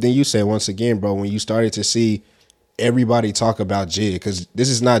second everything you said once again, bro, when you started to see everybody talk about Jid, because this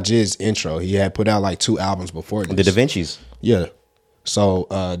is not Jid's intro. He had put out like 2 albums before this. The Da Vinci's. Yeah. So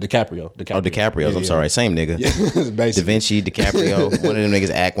DiCaprio. Oh, DiCaprio's. I'm sorry. Same nigga. Da Basically. Vinci, DiCaprio. One of them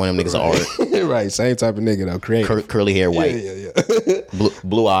niggas act, one of them niggas art. Right. Same type of nigga though. Creative. Curly hair, white. Yeah.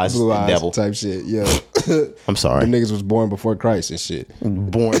 Blue eyes, Blue eyes devil. type shit. Yeah. I'm sorry. Them niggas was born before Christ and shit.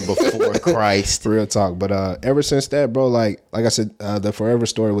 Born before Christ. Real talk. But ever since that, bro, like I said, the Forever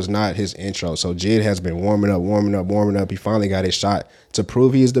Story was not his intro. So Jid has been warming up. He finally got his shot to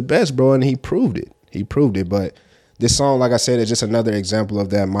prove he is the best, bro, and he proved it. But this song, like I said, is just another example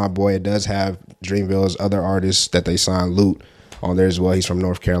of that. My boy, it does have Dreamville's other artists that they signed, Lute, on there as well. He's from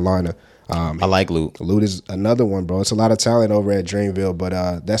North Carolina. I like Luke. Lute is another one, bro. It's a lot of talent over at Dreamville, but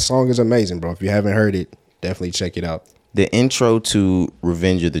that song is amazing, bro. If you haven't heard it, definitely check it out. The intro to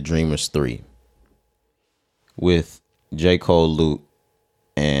Revenge of the Dreamers 3 with J. Cole, Luke,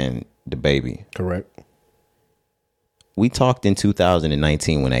 and DaBaby. Correct. We talked in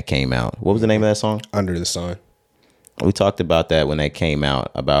 2019 when that came out. What was the name of that song? Under the Sun. We talked about that when that came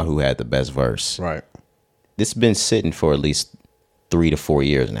out, about who had the best verse. Right. This has been sitting for at least 3 to 4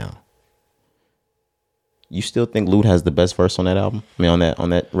 years now. You still think Lute has the best verse on that album? I mean, on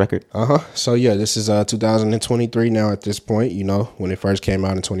that record? So yeah, this is 2023 now at this point. You know, when it first came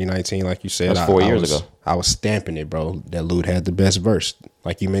out in 2019, like you said, That's 4 years ago. I was stamping it, bro. That Lute had the best verse.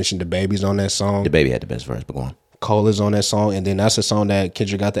 Like you mentioned, DaBaby's on that song. DaBaby had the best verse, but go on. Cole is on that song, and then that's a song that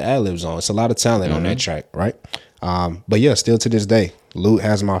Kendrick got the ad-libs on. It's a lot of talent on that track, right? But yeah, still to this day, Lute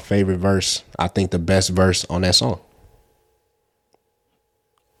has my favorite verse. I think the best verse on that song.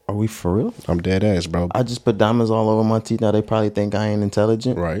 Are we for real? I'm dead ass, bro. I just put diamonds all over my teeth. Now they probably think I ain't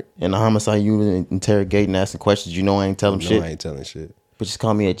intelligent. Right. In the homicide unit, interrogating, asking questions. You know I ain't telling No, shit. I ain't telling shit. But just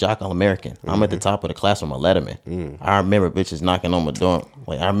call me a jock all-American. I'm at the top of the class with my Letterman. I remember bitches knocking on my dorm.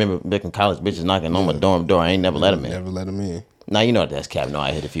 Like I remember back in college, bitches knocking on my dorm door. I ain't never let them in. Never let him in. Now you know that's cap. No,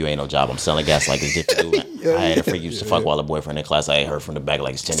 I hit if you ain't no job. I'm selling gas like it's different dude. I had a freak used to fuck while a boyfriend in class. I ain't heard from the back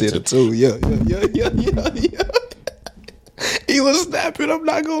like it's 10 to 2. Yeah. He was snapping, I'm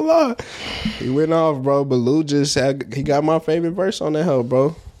not gonna lie. He went off, bro. But Lou he got my favorite verse on that hell,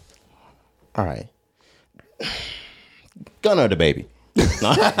 bro. All right. Gunna or DaBaby?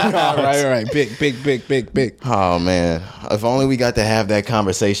 All right. Big. Oh man, if only we got to have that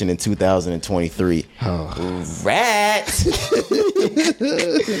conversation in 2023. Rat.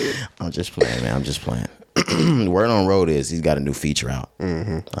 I'm just playing, man. I'm just playing. Word on road is he's got a new feature out.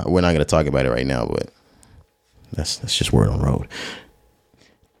 We're not gonna talk about it right now, but that's just word on road.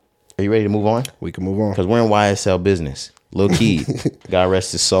 Are you ready to move on? We can move on. Because we're in YSL business. Lil Key, God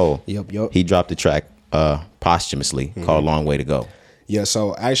rest his soul. Yep. He dropped the track posthumously called "Long Way to Go." Yeah,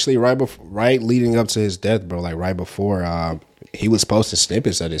 so actually right leading up to his death, bro, like right before, he was posting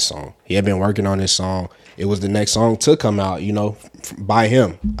snippets of this song. He had been working on this song. It was the next song to come out, you know, by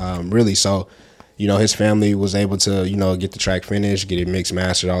him, really. So, you know, his family was able to, you know, get the track finished, get it mixed,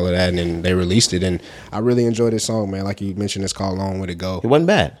 mastered, all of that, and then they released it. And I really enjoyed this song, man. Like you mentioned, it's called Long Way to Go. It wasn't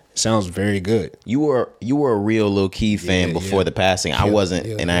bad. Sounds very good. You were a real Lil Keed fan before the passing. I wasn't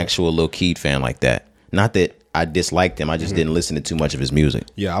an actual Lil Keed fan like that. Not that I disliked him. I just didn't listen to too much of his music.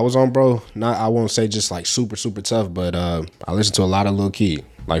 Yeah, I was on, bro. Not, I won't say just like super, super tough, but I listened to a lot of Lil Keed,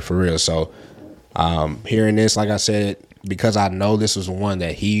 like for real. So hearing this, like I said, because I know this was one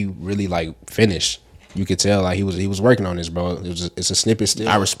that he really like finished. You could tell like he was working on this, bro. It's a snippet still.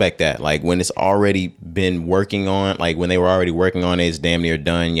 I respect that. Like when it's already been working on, like when they were already working on it, it's damn near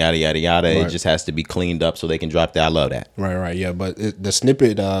done. Yada yada yada. Right. It just has to be cleaned up so they can drop that. I love that. Right. Yeah, but the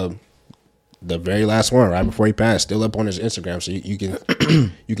snippet, the very last one, right before he passed, still up on his Instagram, so you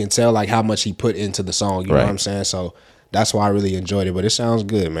can you can tell like how much he put into the song. You know what I'm saying? So that's why I really enjoyed it. But it sounds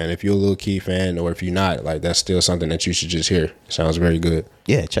good, man. If you're a Lil Keed fan, or if you're not, like that's still something that you should just hear. It sounds very good.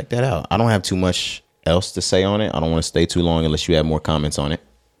 Yeah, check that out. I don't have too much else to say on it. I don't want to stay too long unless you have more comments on it.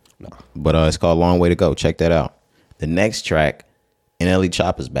 No. But it's called Long Way to Go. Check that out. The next track, NLE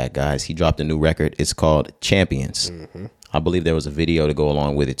Choppa's back, guys. He dropped a new record. It's called Champions. Mm-hmm. I believe there was a video to go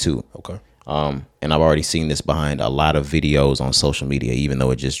along with it too. Okay. And I've already seen this behind a lot of videos on social media, even though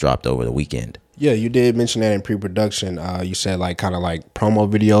it just dropped over the weekend. Yeah, you did mention that in pre-production. You said like kind of like promo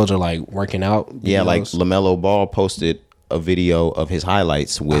videos or like working out videos. Yeah, like LaMelo Ball posted a video of his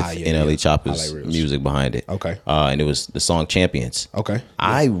highlights with NLE Choppa's music behind it. Okay. And it was the song Champions. Okay.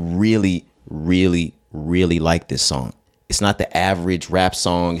 I really, really, really like this song. It's not the average rap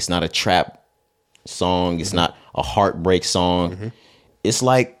song. It's not a trap song. It's not a heartbreak song. Mm-hmm. It's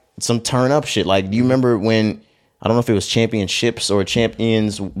like some turn up shit. Like, do you remember when, I don't know if it was Championships or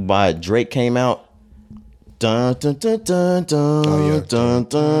Champions by Drake came out? Dun, dun, dun, dun, dun, dun,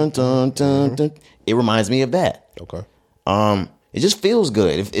 dun, dun, dun, dun. It reminds me of that. Okay. It just feels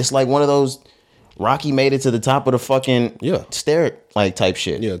good. It's like one of those Rocky made it to the top of the fucking stair like type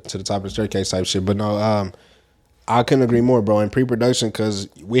shit. Yeah, to the top of the staircase type shit. But no, I couldn't agree more, bro. In pre-production, because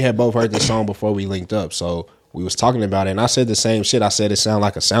we had both heard this song before we linked up, so we was talking about it, and I said the same shit. I said it sounded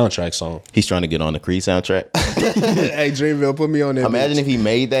like a soundtrack song. He's trying to get on the Creed soundtrack. Hey, Dreamville, put me on there. Imagine if he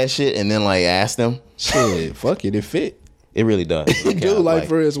made that shit and then like asked them. Shit, fuck it fit. It really does. Dude, like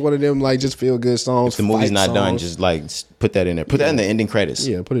for it's one of them like just feel good songs. If the movie's not done, just like put that in there. Put that in the ending credits.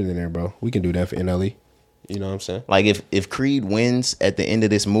 Yeah, put it in there, bro. We can do that for NLE. You know what I'm saying? Like if Creed wins at the end of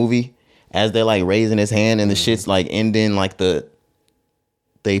this movie, as they're like raising his hand and the shit's like ending, like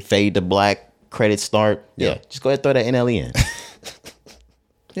they fade to black, credits start. Yeah, just go ahead and throw that NLE in.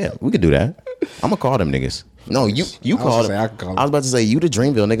 Yeah, we could do that. I'm gonna call them niggas. No, you call them. I was about to say you the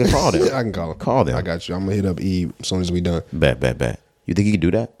Dreamville nigga. Call them. I can call them. Call them. I got you. I'm gonna hit up Eve as soon as we done. Bet. You think you can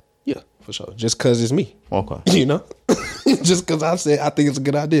do that? Yeah, for sure. Just cause it's me. Okay. You know, just cause I said I think it's a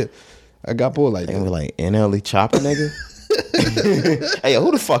good idea. I got pulled like that. And we're like NLE Choppa nigga. Hey,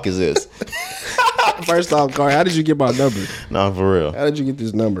 who the fuck is this? First off, Car, how did you get my number? Nah, for real. How did you get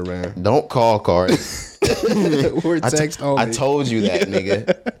this number, man? Don't call, Car. We're text only. I told you that,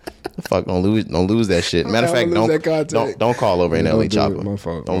 nigga. Fuck, don't lose that shit. Matter of fact, don't call over NLE Choppa. My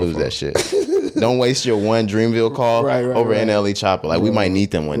fault. Don't lose that shit. Don't waste your one Dreamville call over NLE Choppa. Like we might need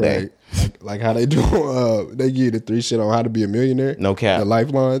them one day. Like how they do, they give you the 3 shit on how to be a millionaire. No cap. The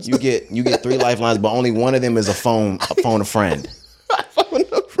lifelines. You get 3 lifelines, but only one of them is a phone a friend.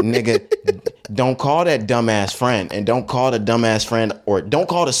 Nigga, don't call that dumbass friend, and don't call the dumbass friend, or don't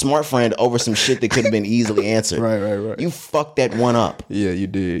call the smart friend over some shit that could have been easily answered. Right. You fucked that one up. Yeah, you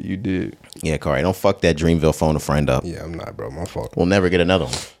did. Yeah, Corey, don't fuck that Dreamville phone a friend up. Yeah, I'm not, bro. My fault. We'll never get another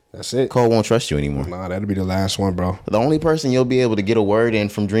one. That's it. Cole won't trust you anymore. Nah, that'll be the last one, bro. The only person you'll be able to get a word in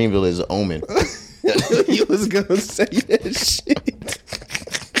from Dreamville is Omen. You was gonna say that shit.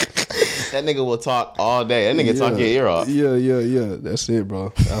 That nigga will talk all day. That nigga talk your ear off. Yeah. That's it,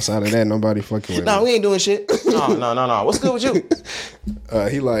 bro. Outside of that, nobody fucking with me. We ain't doing shit. No. What's good with you?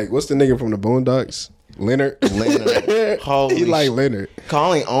 He like, what's the nigga from the Boondocks? Leonard. Holy he like Leonard.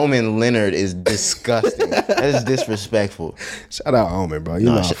 Calling Omen Leonard is disgusting. That is disrespectful. Shout out Omen, bro. You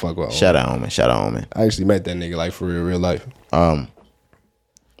know I fuck with Omen. Shout out Omen. I actually met that nigga like for real life.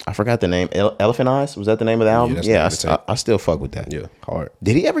 I forgot the name. Elephant Eyes? Was that the name of the album? Yeah, I still fuck with that. Yeah, hard.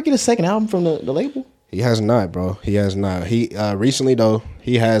 Did he ever get a second album from the label? He has not, bro. He has not. He recently though,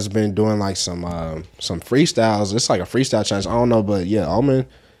 he has been doing like some freestyles. It's like a freestyle challenge. I don't know, but yeah, Omen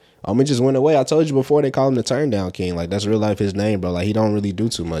just went away. I told you before, they call him the Turn Down King. Like that's real life his name, bro. Like he don't really do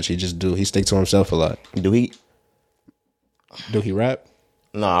too much. He stick to himself a lot. Do he rap?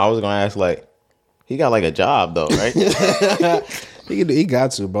 No, I was gonna ask like He got like a job though, right? He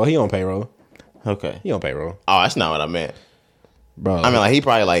got to, bro. He on payroll. Okay. He on payroll, Oh, that's not what I meant. bro. I mean, like he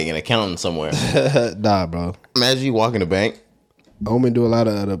probably like an accountant somewhere. nah, bro. Imagine you walk in the bank, Omen do a lot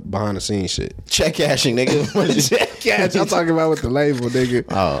of the behind the scenes shit. check cashing, nigga. What is check cash? I'm talking about with the label, nigga.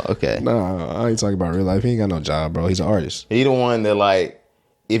 Oh, okay. Nah, I ain't talking about real life. He ain't got no job, bro. He's an artist. He the one that like,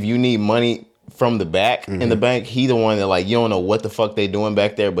 if you need money from the back in the bank, he the one that like you don't know what the fuck they doing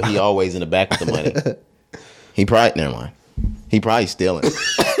back there, but he always in the back with the money. He probably never mind. He probably stealing.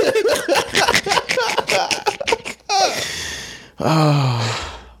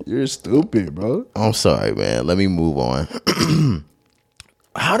 You're stupid, bro. I'm sorry, man. Let me move on.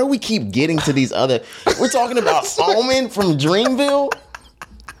 How do we keep getting to these other? We're talking about Omen from Dreamville.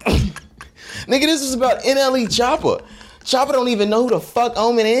 Nigga, this is about NLE Chopper. Chopper don't even know who the fuck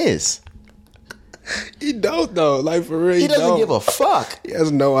Omen is. He don't though. Like for real, He doesn't don't. give a fuck. He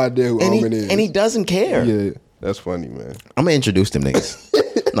has no idea who And Omen is. he doesn't care. Yeah, that's funny, man. I'm gonna introduce them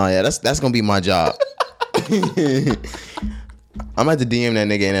niggas. No, yeah, that's gonna be my job. I'm at the DM that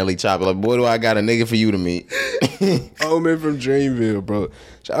nigga NLE Chopper. Like, boy, do I got a nigga for you to meet. Omen from Dreamville, bro.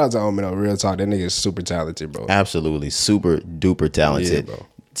 Shout out to Omen on Real Talk. That nigga is super talented, bro. Absolutely, super duper talented. Yeah, bro.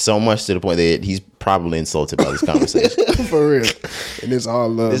 So much to the point that he's probably insulted by this conversation. For real. And it's all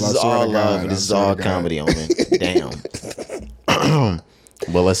love. This I is swear all to God. love. I This is swear all to God. comedy on me. Damn.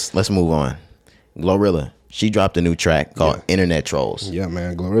 Well, let's move on. Glorilla, she dropped a new track called Internet Trolls. Yeah,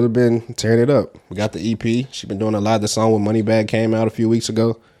 man. Glorilla been tearing it up. We got the EP. She been doing a lot. The song with Moneybag came out a few weeks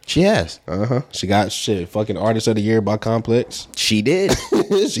ago. She has. She got fucking Artist of the Year by Complex. She did.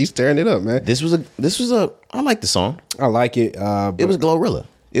 She's tearing it up, man. This was a. I like the song. I like it. It was Glorilla.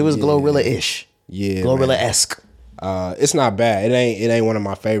 It was Glorilla-ish. Yeah, Glorilla-esque. It's not bad. It ain't one of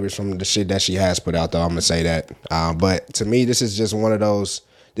my favorites from the shit that she has put out though. I'm gonna say that. But to me, this is just one of those.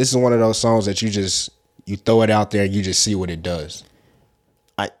 This is one of those songs that you throw it out there, you just see what it does.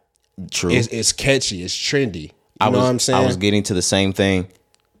 True. It's catchy. It's trendy. You know what I'm saying? I was getting to the same thing.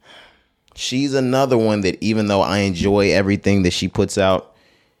 She's another one that even though I enjoy everything that she puts out,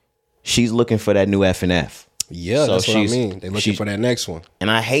 she's looking for that new F&F. Yeah, So that's what I she's- mean. They looking for that next one. And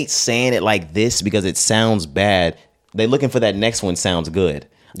I hate saying it like this because it sounds bad. They looking for that next one sounds good.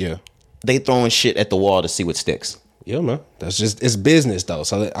 Yeah. They throwing shit at the wall to see what sticks. Yeah, man. That's just it's business though.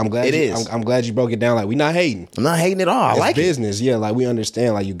 So I'm glad It is. I'm glad you broke it down. Like we not hating. I'm not hating at all. I It's like it. business. Yeah, like we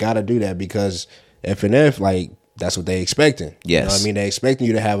understand. Like you got to do that because F&F, like that's what they expecting. You know Yes. what I mean? They expecting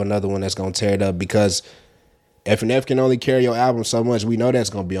you to have another one that's gonna tear it up because F&F can only carry your album so much. We know that's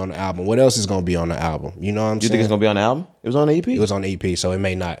gonna be on the album. What else is gonna be on the album? You know what I'm You saying? think it's gonna be on the album? It was on the EP. It was on the EP, so it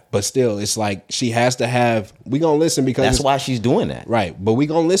may not. But still, it's like she has to have. We gonna listen because That's it's- why she's doing that. right. But we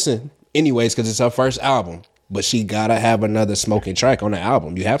gonna listen anyways because it's her first album. But she gotta have another smoking track on the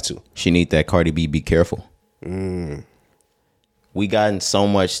album. You have to. She need that Cardi B. Be careful. We gotten so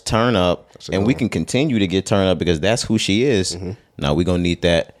much turn up, and we can continue to get turn up because that's who she is. Now we gonna need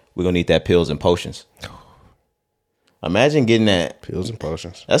that. We're gonna need that pills and potions. Imagine getting that. Pills and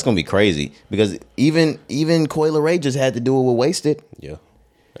potions. That's gonna be crazy because even Coi Leray just had to do it with Wasted. Yeah,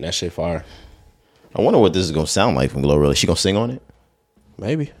 and that shit fire. I wonder what this is gonna sound like from Glorilla. She gonna sing on it?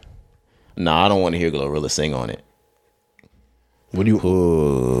 Maybe. Nah, I don't want to hear Glorilla sing on it. What do you?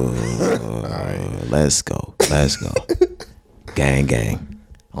 Let's go. Gang, gang,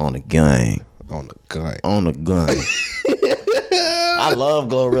 on the gang, On the gun. on the gun. I love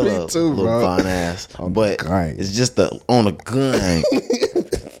Glorilla, Me too, little bro. fine ass, On the but gang. it's just the on the gun.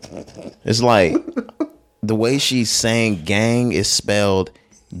 It's like the way she's saying "gang" is spelled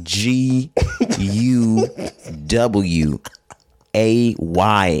GUWAYNG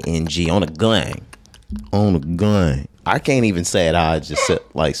on a gun, on a gun. I can't even say it how I just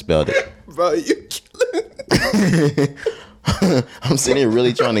like spelled it. Bro, you I'm sitting here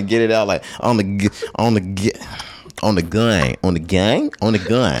really trying to get it out, like on the gun.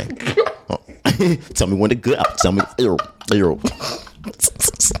 Tell me when to go. Tell me.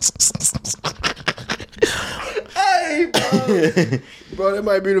 bro, that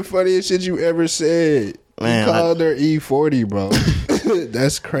might be the funniest shit you ever said. Man, you called her E40, bro.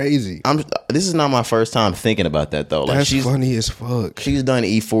 That's crazy. This is not my first time thinking about that though. Like That's she's funny as fuck. she's done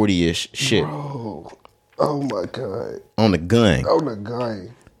E40-ish shit Bro. Oh my god. on the gun. On the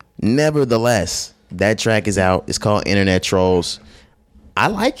gun. Nevertheless, that track is out. It's called Internet Trolls. I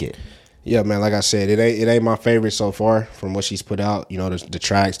like it. Yeah, man. Like I said, it ain't my favorite so far from what she's put out. You know, the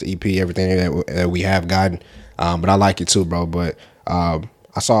tracks, the EP, everything that we have gotten. But I like it too, bro. But I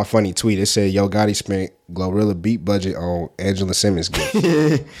saw a funny tweet. It said, "Yo Gotti spent Glorilla beat budget on Angela Simmons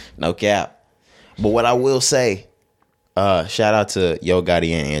gift." No cap. But what I will say, shout out to Yo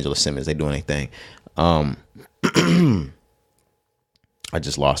Gotti and Angela Simmons. They doing their thing. I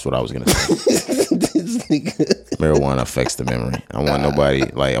just lost what I was gonna say. Marijuana affects the memory. I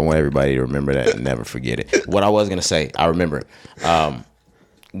want everybody to remember that and never forget it. What I was gonna say, I remember it.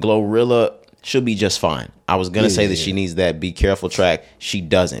 Glorilla should be just fine. I was gonna say that she needs that Be Careful track. She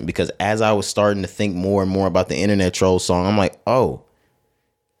doesn't, because as I was starting to think more and more about the Internet Troll song, I'm like, oh,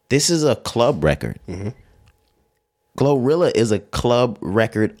 this is a club record. Mm-hmm. Glorilla is a club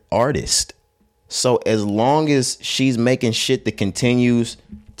record artist. So as long as she's making shit that continues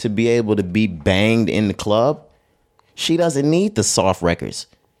to be able to be banged in the club, she doesn't need the soft records.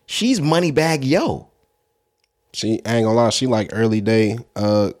 She's Moneybagg Yo. She ain't gonna lie, she like early day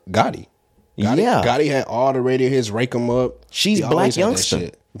Gotti. Gotti had all the radio hits, Rake 'em Up. She's Black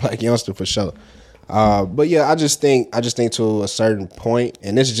Youngster. Black Youngster for sure. But yeah, I just think to a certain point,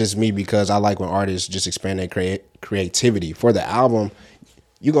 and this is just me because I like when artists just expand their creativity. For the album,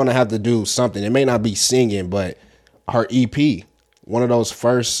 you're gonna have to do something. It may not be singing, but her EP, one of those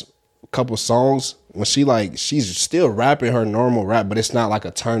first couple songs, when she's still rapping her normal rap, but it's not like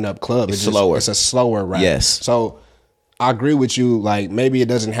a turn up club. It's slower. It's a slower rap. Yes. So I agree with you. Like, maybe it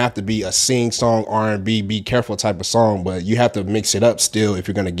doesn't have to be a sing song, R&B, Be Careful type of song, but you have to mix it up still if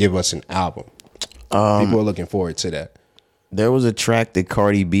you're gonna give us an album. People are looking forward to that. There was a track that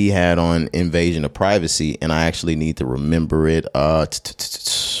Cardi B had on Invasion of Privacy, and I actually need to remember it.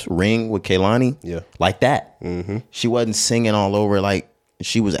 Ring with Kehlani. Yeah. Like that. Mm-hmm. She wasn't singing all over. Like,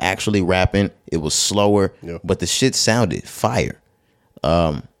 she was actually rapping. It was slower, but the shit sounded fire.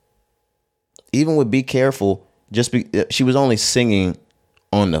 Even with Be Careful, she was only singing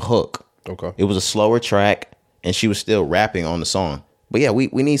on the hook. Okay. It was a slower track, and she was still rapping on the song. But yeah, we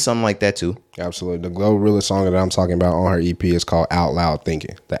need something like that too. Absolutely. The Glorilla song that I'm talking about on her EP is called Out Loud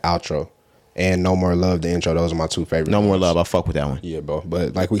Thinking, the outro. And No More Love, the intro. Those are my two favorite. No More Love, I fuck with that one. Yeah, bro.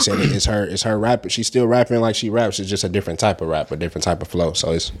 But like we said, it's her rap. She's still rapping like she raps. It's just a different type of rap, a different type of flow.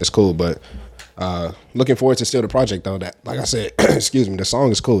 So it's cool. But looking forward to still the project though. That, like I said, excuse me, the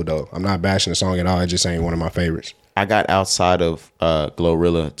song is cool though. I'm not bashing the song at all. It just ain't one of my favorites. I got outside of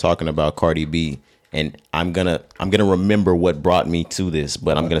Glorilla talking about Cardi B. And I'm gonna remember what brought me to this,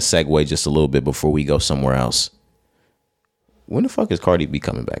 but I'm gonna segue just a little bit before we go somewhere else. When the fuck is Cardi B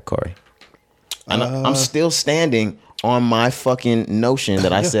coming back, Corey? I'm still standing on my fucking notion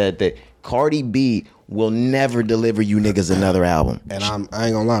that I said that Cardi B will never deliver you niggas another album. And I ain't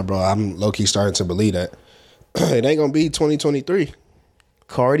gonna lie, bro. I'm low key starting to believe that it ain't gonna be 2023.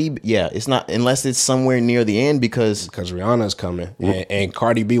 Cardi, yeah, it's not unless it's somewhere near the end because Rihanna's coming and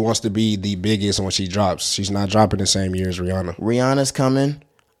Cardi B wants to be the biggest when she drops. She's not dropping the same year as Rihanna. Rihanna's coming.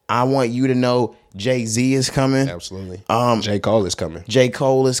 I want you to know Jay-Z is coming. Absolutely. J. Cole is coming. J.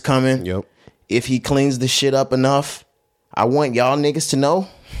 Cole is coming. Yep. If he cleans the shit up enough, I want y'all niggas to know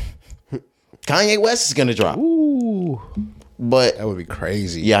Kanye West is gonna drop. Ooh. But that would be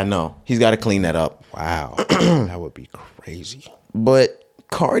crazy. Yeah, I know. He's got to clean that up. Wow. That would be crazy. But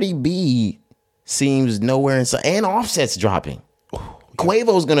Cardi B seems nowhere inside. And Offset's dropping. Ooh, yeah.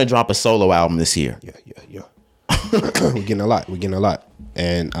 Quavo's going to drop a solo album this year. Yeah. We're getting a lot.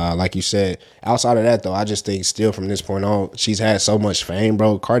 And like you said, outside of that, though, I just think still from this point on, she's had so much fame,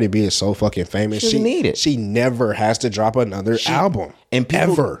 bro. Cardi B is so fucking famous. She doesn't need it. She never has to drop another album. And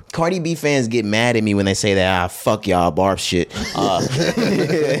people, ever. Cardi B fans get mad at me when they say that, fuck y'all, Barb shit.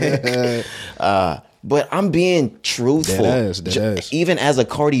 But I'm being truthful. That is. Even as a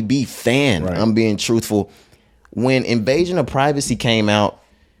Cardi B fan, right. I'm being truthful. When Invasion of Privacy came out,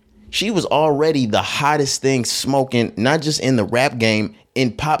 she was already the hottest thing smoking, not just in the rap game,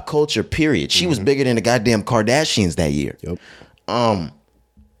 in pop culture, period. She was bigger than the goddamn Kardashians that year. Yep.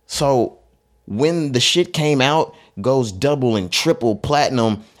 So when the shit came out, goes double and triple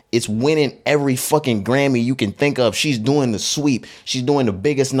platinum, it's winning every fucking Grammy you can think of. She's doing the sweep. She's doing the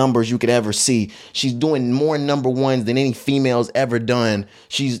biggest numbers you could ever see. She's doing more number ones than any female's ever done.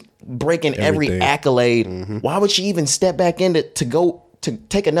 She's breaking every accolade. Mm-hmm. Why would she even step back in to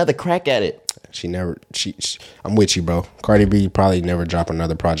take another crack at it? I'm with you, bro. Cardi B probably never drop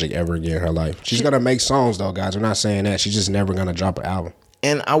another project ever again in her life. She's gonna make songs though, guys. We're not saying that. She's just never gonna drop an album.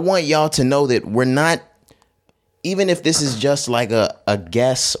 And I want y'all to know that we're not, even if this is just like a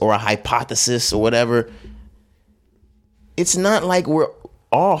guess or a hypothesis or whatever, it's not like we're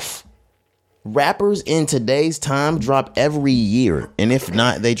off. Rappers in today's time drop every year. And if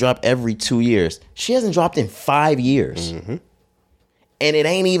not, they drop every 2 years. She hasn't dropped in 5 years. Mm-hmm. And it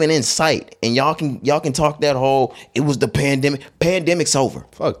ain't even in sight. And y'all can talk that whole, it was the pandemic. Pandemic's over.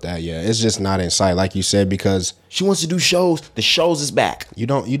 Fuck that, yeah. It's just not in sight, like you said, because she wants to do shows. The shows is back. You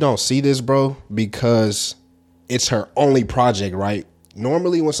don't see this, bro, because it's her only project, right?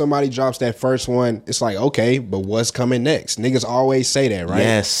 normally when somebody drops that first one, it's like, okay, but what's coming next? Niggas always say that, right?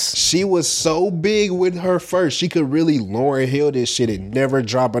 Yes. She was so big with her first. She could really Lauryn Hill this shit and never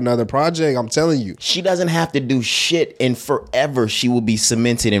drop another project. I'm telling you. She doesn't have to do shit, and forever she will be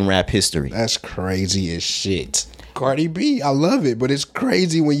cemented in rap history. That's crazy as shit. Cardi B, I love it, but it's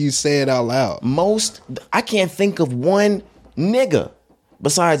crazy when you say it out loud. I can't think of one nigga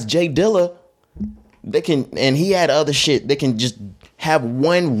besides Jay Dilla. They can, and he had other shit. They can just have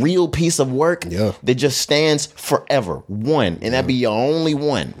one real piece of work that just stands forever. One, and that'd be your only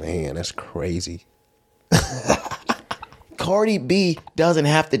one. Man, that's crazy. Cardi B doesn't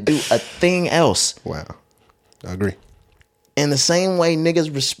have to do a thing else. Wow, I agree. In the same way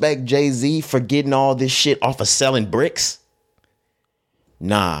niggas respect Jay-Z for getting all this shit off of selling bricks.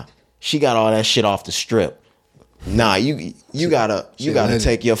 Nah, she got all that shit off the strip. Nah, you gotta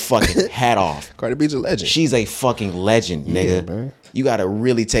take your fucking hat off. Cardi B's a legend. She's a fucking legend, nigga. Man. You gotta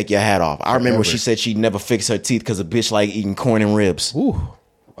really take your hat off. I remember she said she'd never fix her teeth because a bitch like eating corn and ribs. Ooh,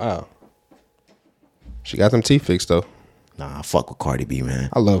 wow. She got them teeth fixed though. Nah, I fuck with Cardi B, man.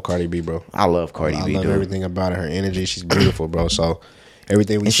 I love Cardi B, bro. I love Cardi B, I love dude. everything about her energy. She's beautiful, bro. So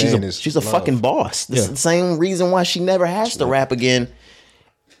everything we saying is she's a fucking boss. This is the same reason why she never has to rap again.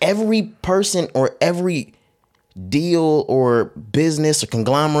 Every person or every deal or business or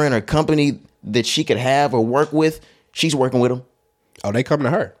conglomerate or company that she could have or work with, she's working with them. Oh, they come to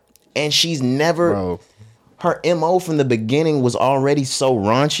her. And she's never... Bro. Her MO from the beginning was already so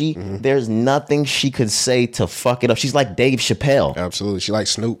raunchy. Mm-hmm. There's nothing she could say to fuck it up. She's like Dave Chappelle. Absolutely. She like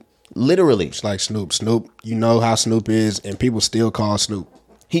Snoop. Literally. She's like Snoop. Snoop, you know how Snoop is, and people still call Snoop.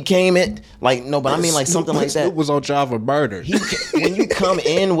 He came in, like, no, but I mean like something like that. Snoop was on trial for murder. When you come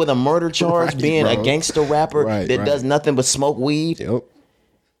in with a murder charge, Right, being bro. a gangster rapper that does nothing but smoke weed, Yep.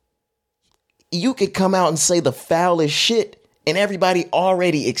 you could come out and say the foulest shit and everybody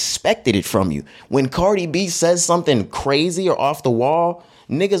already expected it from you. When Cardi B says something crazy or off the wall,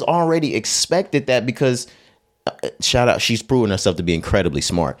 niggas already expected that because, shout out, she's proven herself to be incredibly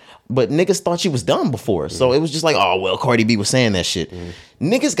smart. But niggas thought she was dumb before. So it was just like, oh, well, Cardi B was saying that shit.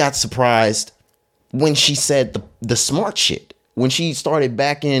 Niggas got surprised when she said the smart shit. When she started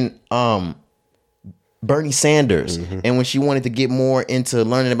backing Bernie Sanders, and when she wanted to get more into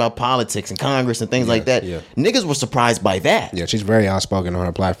learning about politics and Congress and things like that, niggas were surprised by that. Yeah, she's very outspoken on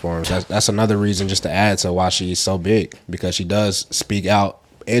her platforms. That's another reason just to add to why she's so big, because she does speak out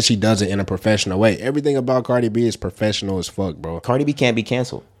and she does it in a professional way. Everything about Cardi B is professional as fuck, bro. Cardi B can't be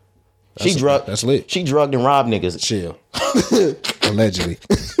canceled. That's lit. She drugged and robbed niggas. Chill. Allegedly.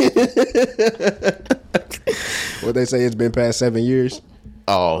 What they say, it's been past 7 years.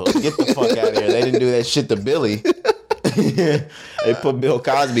 Oh, get the fuck out of here. They didn't do that shit to Billy. They put Bill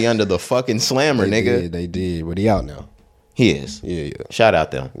Cosby under the fucking slammer, nigga. They did, but he out now. He is. Yeah. Shout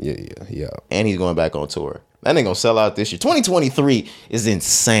out them. Yeah. And he's going back on tour. That ain't gonna sell out this year. 2023 is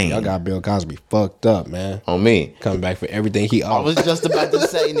insane. Y'all got Bill Cosby fucked up, man. On me. Coming back for everything he owed. I was just about to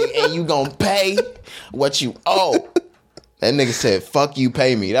say, nigga, and you gonna pay what you owe. That nigga said, fuck you,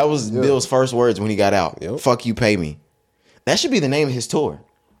 pay me. That was Bill's first words when he got out. Yep. Fuck you, pay me. That should be the name of his tour.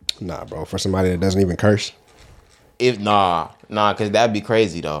 Nah, bro. For somebody that doesn't even curse. Nah, because that'd be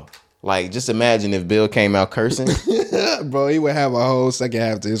crazy, though. Like, just imagine if Bill came out cursing. Bro, he would have a whole second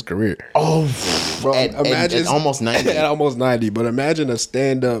half to his career. Oh, Bro, imagine at almost 90. At almost 90. But imagine a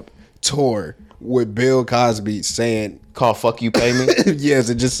stand-up tour with Bill Cosby saying... Call fuck you, pay me? Yes,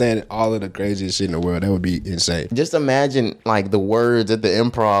 and just saying all of the craziest shit in the world. That would be insane. Just imagine, like, the words at the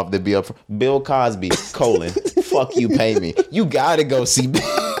Improv that be up for Bill Cosby, fuck you, pay me. You gotta go see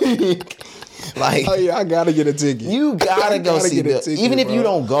like, oh yeah, I gotta get a ticket. You gotta go see Bill. Ticket, even if bro. you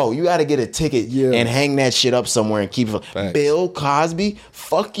don't go, you gotta get a ticket and hang that shit up somewhere and keep it. Facts. Bill Cosby,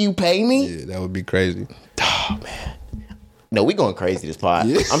 fuck you, pay me. Yeah, that would be crazy. Oh man. No, we going crazy this pod.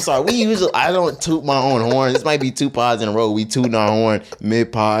 Yeah. I'm sorry. I don't toot my own horn. This might be 2 pods in a row. We tooting our horn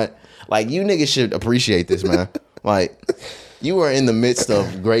mid pod. Like, you niggas should appreciate this, man. Like, you are in the midst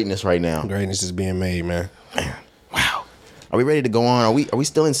of greatness right now. Greatness is being made, man. Wow. Are we ready to go on? Are we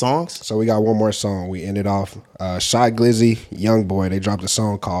still in songs? So we got one more song. We ended off Shy Glizzy, Young Boy. They dropped a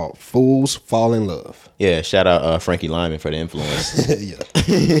song called Fools Fall in Love. Yeah, shout out Frankie Lyman for the influence.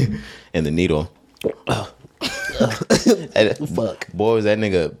 Yeah. And the needle. Fuck. Boy, was that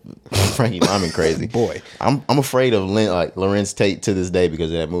nigga Frankie Lyman crazy. Boy. I'm afraid of Lorenz Tate to this day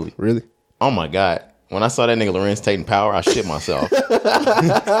because of that movie. Really? Oh my God. When I saw that nigga Lorenz Tate in Power, I shit myself.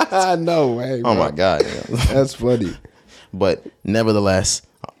 No way, bro. Oh my God. That's funny. But nevertheless,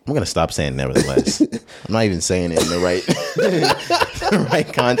 I'm gonna stop saying nevertheless. I'm not even saying it in the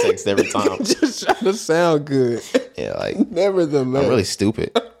right context every time. Just trying to sound good. Yeah, like Nevertheless. I'm really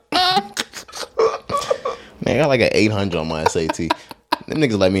stupid. Man, I got like an 800 on my SAT. Them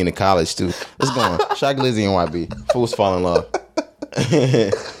niggas let me into college too. Let's go on. Shy Glizzy and YB. Fools fall in love.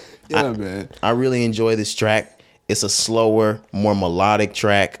 Yeah, man. I really enjoy this track. It's a slower, more melodic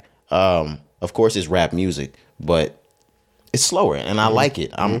track. Of course, it's rap music, but it's slower, and I like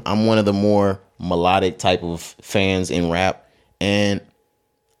it. I'm one of the more melodic type of fans in rap, and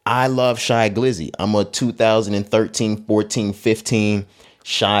I love Shy Glizzy. I'm a 2013, 14, 15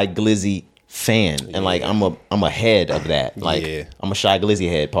 Shy Glizzy fan, and like I'm a head of that. Like I'm a Shy Glizzy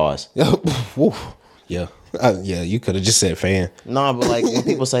head. Pause. Yeah. Yeah, you could have just said fan. No, but like when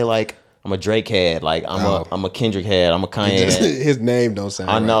people say like I'm a Drake head, like I'm a Kendrick head, I'm a Kanye head. His name don't sound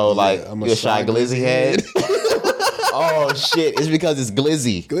I know, right. like I'm you're a Shy Glizzy head. Oh shit! It's because it's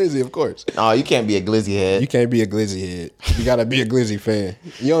Glizzy. Glizzy, of course. Oh, you can't be a Glizzy head. You can't be a Glizzy head. You gotta be a Glizzy fan.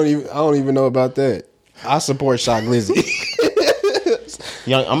 I don't even know about that. I support Shy Glizzy.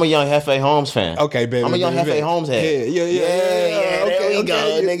 I'm a young Hefe Holmes fan. Okay, baby. I'm a young Hefe Holmes head. Yeah. There we go.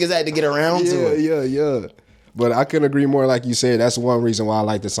 Okay. Niggas had to get around to it. Yeah. But I couldn't agree more. Like you said, that's one reason why I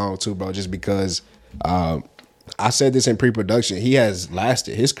like the song too, bro. Just because I said this in pre-production. He has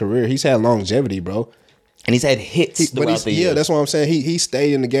lasted his career. He's had longevity, bro. And he's had hits throughout the years. Yeah, that's what I'm saying. He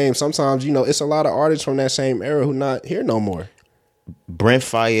stayed in the game. Sometimes, it's a lot of artists from that same era who not here no more. Brent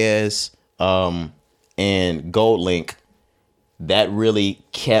Faiyaz and Gold Link, that really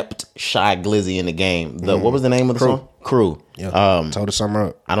kept Shy Glizzy in the game. What was the name of the song? Crew. Yeah. Tore the summer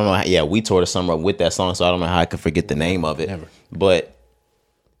up. I don't know. Yeah, we tore the summer up with that song, so I don't know how I could forget the name of it. Never. But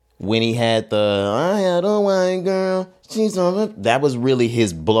when he had I had a white girl, she's on that was really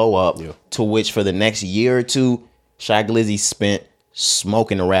his blow up. Yeah. To which for the next year or two, Shy Glizzy spent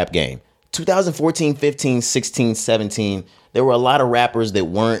smoking the rap game. 2014, 15, 16, 17, there were a lot of rappers that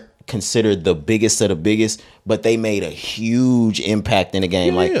weren't considered the biggest of the biggest, but they made a huge impact in the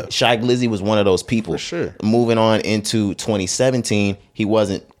game. Yeah. Shy Glizzy was one of those people. For sure. Moving on into 2017, he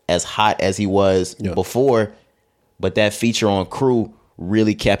wasn't as hot as he was before, but that feature on Crew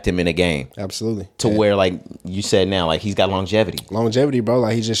really kept him in the game. Absolutely. To where, like you said now, like he's got longevity. Longevity, bro.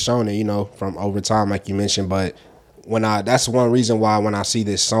 Like he's just shown it, from over time, like you mentioned. But that's one reason why when I see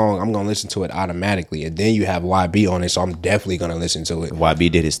this song, I'm gonna listen to it automatically. And then you have YB on it, so I'm definitely gonna listen to it.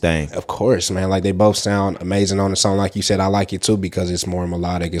 YB did his thing. Of course, man. Like they both sound amazing on the song. Like you said, I like it too because it's more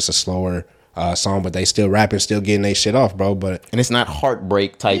melodic. It's a slower song, but they still rapping, still getting their shit off, bro. And it's not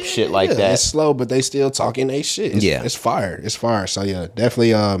heartbreak type shit like that. It's slow, but they still talking their shit. It's fire. It's fire. So yeah,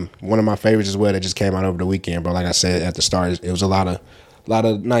 definitely one of my favorites as well that just came out over the weekend, bro. Like I said at the start, it was a lot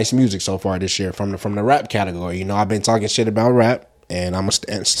of nice music so far this year from the rap category. I've been talking shit about rap, and I'm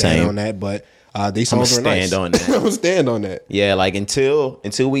gonna stand on that. But these songs are nice. I'm gonna stand on that. Yeah, like until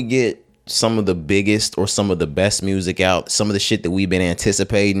we get some of the biggest or some of the best music out, some of the shit that we've been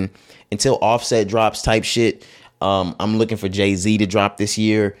anticipating, until Offset drops type shit. I'm looking for Jay-Z to drop this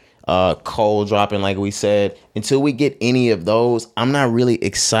year. Cole dropping, like we said. Until we get any of those, I'm not really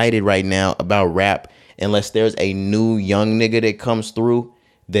excited right now about rap unless there's a new young nigga that comes through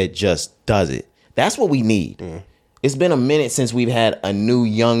that just does it. That's what we need. It's been a minute since we've had a new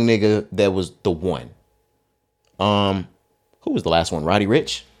young nigga that was the one. Who was the last one? Roddy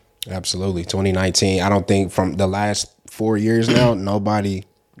Ricch? Absolutely. 2019. I don't think from the last 4 years now, nobody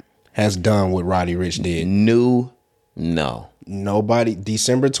has done what Roddy Ricch did. No. Nobody.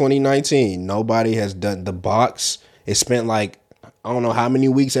 December 2019. Nobody has done the box. It spent like I don't know how many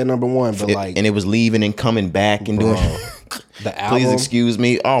weeks at number one, but and it was leaving and coming back and doing. The album, please excuse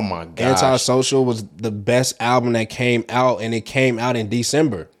me. Oh my god, Antisocial was the best album that came out, and it came out in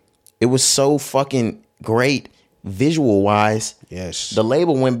December. It was so fucking great visual wise. Yes, the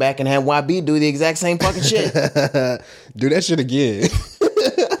label went back and had YB do the exact same fucking shit. Do that shit again.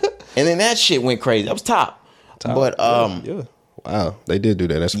 And then that shit went crazy. That was top. But yeah. Wow, they did do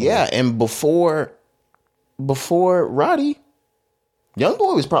that. That's funny. Yeah, and before Roddy, Young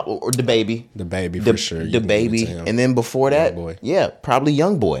Boy was probably, or the baby for sure. The baby, and then before that, probably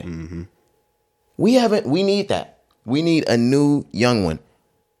Young Boy. Mm-hmm. We need that. We need a new young one.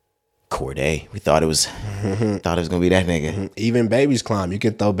 Corday, we thought it was gonna be that nigga. Even Baby's Climb, you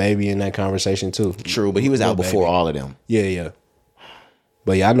could throw Baby in that conversation too. True, but he was out before all of them. Yeah.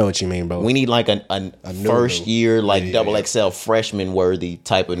 But yeah, I know what you mean, bro. We need like a first year, like double XL freshman worthy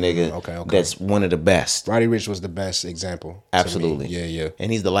type of nigga. Okay. That's one of the best. Roddy Ricch was the best example. Absolutely. Yeah.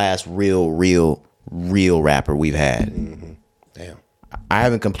 And he's the last real rapper we've had. Mm-hmm. Damn. I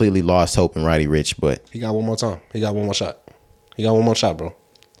haven't completely lost hope in Roddy Ricch, but he got one more time. He got one more shot. Bro.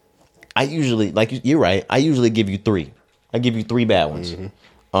 I usually, like you're right. I usually give you 3. I give you 3 bad ones.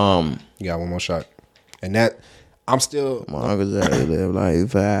 Mm-hmm. You got one more shot, and that I'm still Marcus live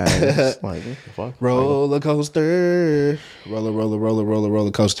life fast. Like, what the fuck? roller coaster,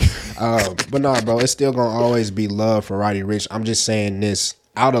 roller coaster. But nah, bro, it's still gonna always be love for Roddy Ricch. I'm just saying this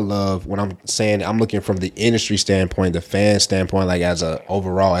out of love when I'm saying I'm looking from the industry standpoint, the fan standpoint, like as a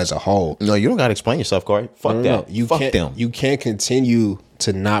overall as a whole. No, you don't gotta explain yourself, Corey. Fuck that. You Fuck can't, them. You can't continue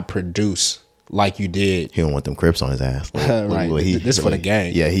to not produce like you did. He don't want them Crips on his ass. Right. This for the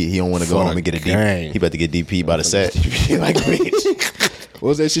gang. Yeah, he don't want to go For home the and get a gang. DP. He about to get DP by the set. Like, bitch. What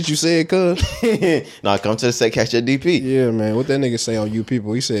was that shit you said, cuz? Nah, come to the set, catch your DP. Yeah, man. What that nigga say on you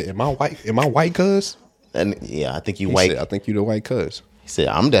people? He said, "Am I white? Am I white, cuz?" And yeah, I think you He white. said, I think you the white cuz. He said,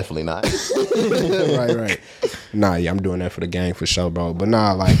 I'm definitely not. Right. Nah, yeah, I'm doing that for the gang for sure, bro. But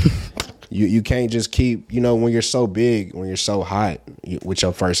nah, like you can't just keep, when you're so big, when you're so hot with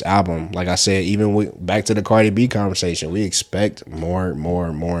your first album. Like I said, even back to the Cardi B conversation, we expect more,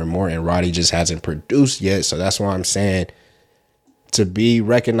 and Roddy just hasn't produced yet. So that's why I'm saying to be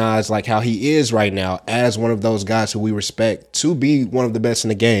recognized like how he is right now as one of those guys who we respect to be one of the best in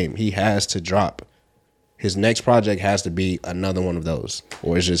the game, he has to drop. His next project has to be another one of those,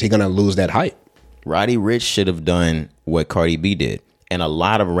 or is he gonna lose that hype? Roddy Ricch should have done what Cardi B did. And a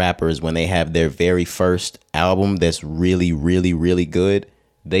lot of rappers, when they have their very first album that's really, really, really good,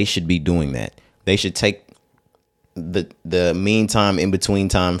 they should be doing that. They should take the meantime, in between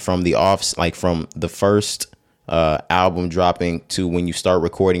time from the offs, like from the first album dropping to when you start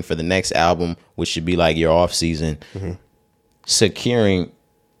recording for the next album, which should be like your off season, securing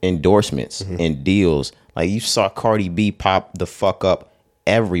endorsements and deals. Like, you saw Cardi B pop the fuck up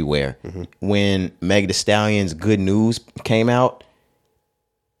everywhere when Meg Thee Stallion's Good News came out.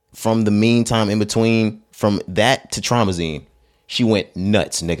 From the meantime, in between, from that to Traumazine, she went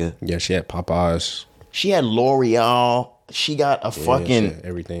nuts, nigga. Yeah, she had Popeyes. She had L'Oreal. She got a fucking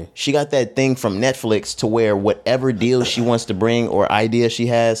everything. She got that thing from Netflix to where whatever deal she wants to bring or idea she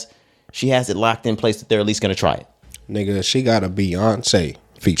has it locked in place that they're at least gonna try it. Nigga, she got a Beyonce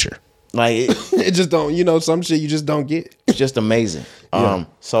feature. Like, it just don't, some shit you just don't get. it's just amazing. Yeah,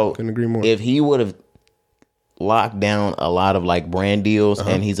 So couldn't agree more. If he would have locked down a lot of like brand deals,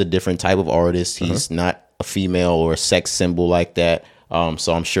 and he's a different type of artist, he's not a female or a sex symbol like that.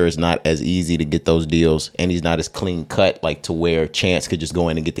 So I'm sure it's not as easy to get those deals, and he's not as clean cut like to where Chance could just go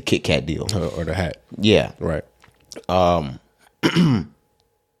in and get the Kit Kat deal or the hat. Yeah, Right.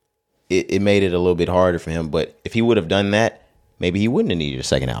 it made it a little bit harder for him. But if he would have done that, maybe he wouldn't have needed a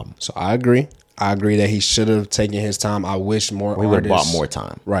second album. So I agree. I agree that he should have taken his time. I wish more He would have artists bought more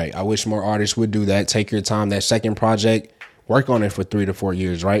time. Right. I wish more artists would do that. Take your time. That second project, work on it for 3 to 4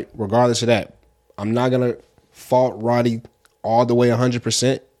 years, right? Regardless of that, I'm not going to fault Roddy all the way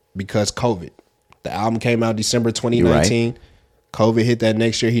 100% because COVID. The album came out December 2019. Right. COVID hit that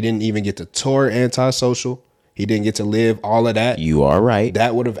next year. He didn't even get to tour Antisocial. He didn't get to live all of that. You are right.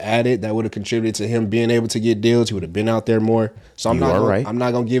 That would have contributed to him being able to get deals. He would have been out there more. So I'm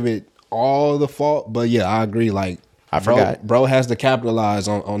not gonna give it all the fault, but yeah, I agree. Like, I forgot. Bro has to capitalize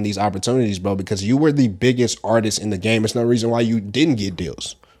on these opportunities, bro, because you were the biggest artist in the game. It's no reason why you didn't get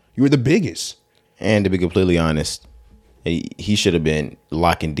deals. You were the biggest. And to be completely honest, he should have been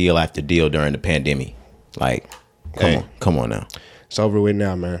locking deal after deal during the pandemic. Like, come on now. It's over with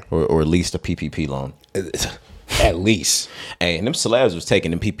now, man. Or at least a PPP loan. At least. Hey, and them celebs was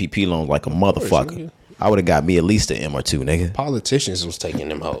taking them PPP loans like a motherfucker. I would have got me at least an M or two, nigga. Politicians was taking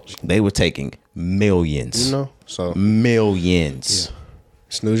them hoes. They were taking millions. So millions. Yeah.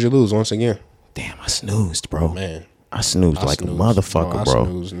 Snooze, you lose once again. Damn, I snoozed, bro. Oh, man. I snoozed like a motherfucker, bro.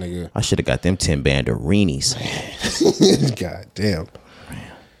 Snoozed, nigga. I should have got them 10 banderinis. God damn.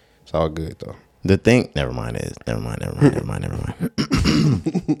 It's all good though. The thing, never mind.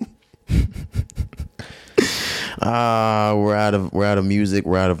 We're out of music,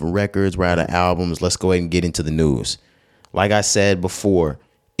 we're out of records, we're out of albums. Let's go ahead and get into the news. Like I said before,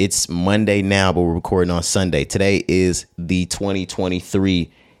 it's Monday now, but we're recording on Sunday. Today is the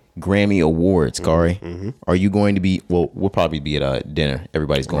 2023 Grammy Awards, Kari. Are you going to be, we'll probably be at dinner.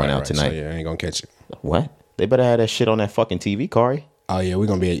 Everybody's going out tonight. So yeah, I ain't gonna catch it. What? They better have that shit on that fucking TV, Kari. Oh yeah, we're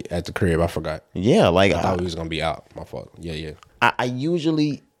gonna be at the crib. I forgot. Yeah, like I thought we was gonna be out. My fault. Yeah. I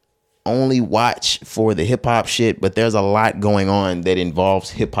usually only watch for the hip hop shit, but there's a lot going on that involves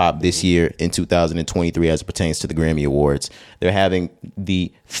hip hop this year in 2023 as it pertains to the Grammy Awards. They're having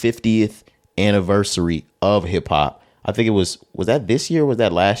the 50th anniversary of hip hop. I think it was that this year or was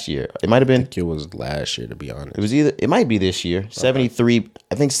that last year? It might have been. I think it was last year, to be honest. It might be this year. 73.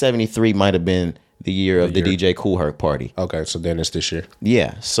 I think 73 might have been the year of the DJ Kool Herc party. Okay, so then it's this year.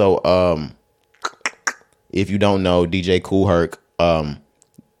 Yeah. So if you don't know, DJ Kool Herc,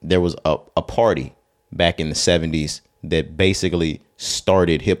 there was a party back in the 70s that basically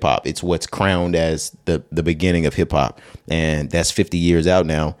started hip hop. It's what's crowned as the beginning of hip hop. And that's 50 years out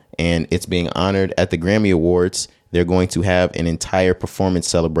now. And it's being honored at the Grammy Awards. They're going to have an entire performance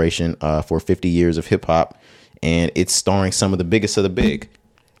celebration for 50 years of hip hop. And it's starring some of the biggest of the big.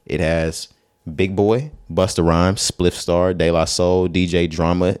 It has Big Boy, Busta Rhymes, Spliff Star, De La Soul, DJ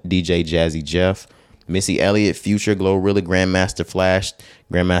Drama, DJ Jazzy Jeff, Missy Elliott, Future, Glorilla, Grandmaster Flash,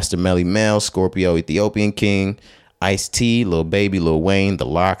 Grandmaster Melly Mel, Scorpio, Ethiopian King, Ice-T, Lil Baby, Lil Wayne, The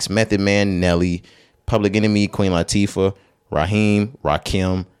Lox, Method Man, Nelly, Public Enemy, Queen Latifah, Raheem,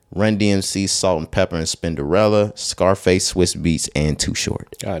 Rakim, Run DMC, Salt and Pepper and Spinderella, Scarface, Swiss Beats, and Too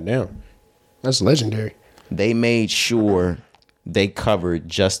Short. God damn. That's legendary. They made sure they covered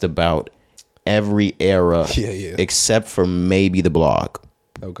just about every era except for maybe the blog.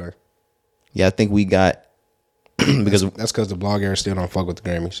 Okay. Yeah, I think we got because that's because the blog era still don't fuck with the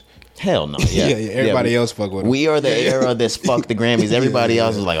Grammys. Hell no. Yeah, everybody else fuck with them. We are the era that's fucked the Grammys. Everybody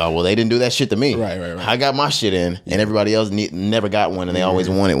else is like, oh well, they didn't do that shit to me. Right. I got my shit in, and everybody else never got one, and they always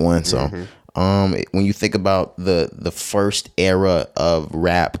wanted one. So, when you think about the first era of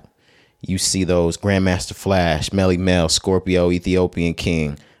rap, you see those Grandmaster Flash, Melly Mel, Scorpio, Ethiopian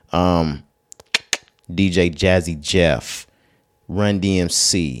King, DJ Jazzy Jeff, Run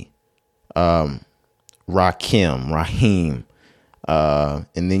DMC, Raheem, and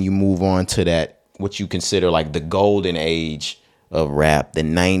then you move on to that what you consider like the golden age of rap, the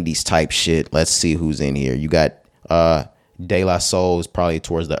 90s type shit. Let's see who's in here. You got De La Soul is probably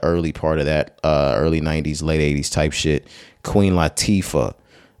towards the early part of that, early 90s, late 80s type shit. Queen Latifah.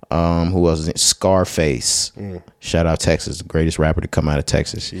 Who else is in? Scarface. Shout out Texas, the greatest rapper to come out of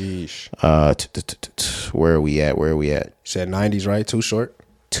Texas. Sheesh. Where are we at? You said 90s, right? Too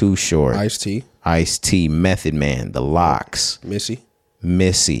Short. Ice-T, Method Man, The Lox,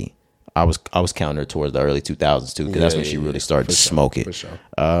 Missy. I was counting her towards the early 2000s too, because that's when she really started to smoke it. For sure.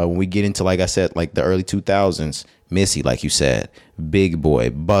 When we get into, like I said, like the early 2000s, Missy, like you said, Big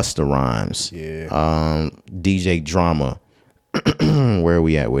Boy, Busta Rhymes, DJ Drama. Where are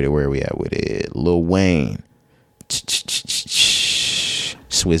we at with it? Lil Wayne,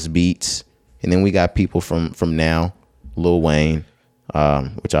 Swiss Beats, and then we got people from now, Lil Wayne,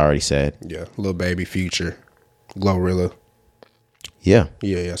 which I already said. Yeah, Lil Baby, Future, Glorilla. Yeah.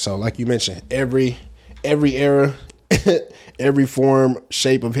 So like you mentioned, every era, every form,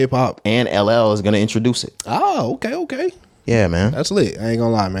 shape of hip hop, and LL is gonna introduce it. Oh, okay. Yeah, man, that's lit. I ain't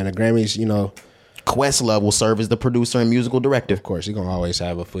gonna lie, man. The Grammys, Questlove will serve as the producer and musical director. Of course, he's gonna always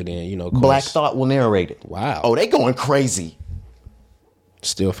have a foot in. Black Thought will narrate it. Wow. Oh, they going crazy.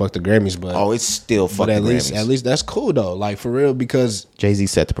 Still fuck the Grammys, but it's still fuck the Grammys. At least that's cool though, like for real, because Jay-Z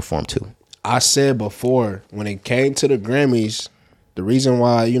set to perform too. I said before, when it came to the Grammys, the reason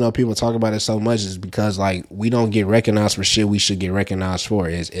why people talk about it so much is because like we don't get recognized for shit we should get recognized for.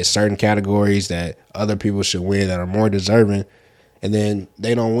 It's certain categories that other people should win that are more deserving, and then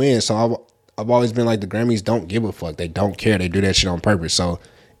they don't win. So I've always been like, the Grammys don't give a fuck. They don't care. They do that shit on purpose. So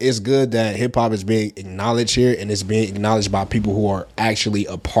it's good that hip hop is being acknowledged here, and it's being acknowledged by people who are actually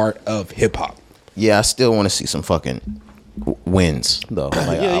a part of hip hop. Yeah, I still want to see some fucking wins though.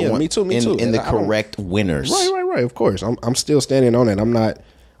 Like, me too. In the correct winners. Right. Of course, I'm still standing on it. I'm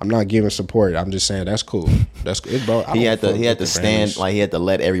not giving support. I'm just saying that's cool. That's good, bro. He had to stand, like he had to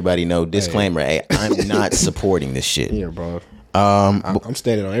let everybody know. Disclaimer: Hey, I'm not supporting this shit. Yeah, bro. I'm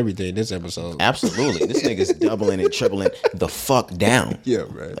standing on everything this episode. Absolutely. This nigga's doubling and tripling the fuck down. Yeah,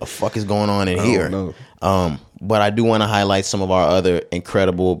 man. The fuck is going on in here? But I do want to highlight some of our other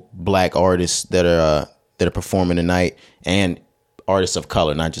incredible black artists that are performing tonight, and artists of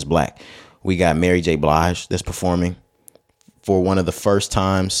color, not just black. We got Mary J. Blige that's performing for one of the first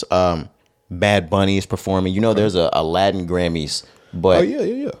times. Bad Bunny is performing. There's a Latin Grammys, but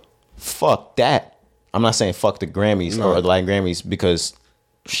fuck that. I'm not saying fuck the Grammys or the Latin Grammys, because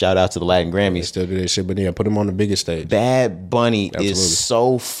shout out to the Latin Grammys. They still do that shit, but put them on the biggest stage. Bad Bunny is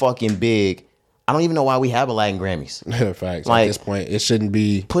so fucking big. I don't even know why we have a Latin Grammys. Facts. Like, at this point, it shouldn't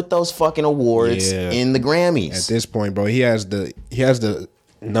be. Put those fucking awards in the Grammys. At this point, bro, he has the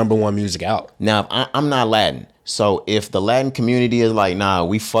number one music out. Now, I'm not Latin. So if the Latin community is like, nah,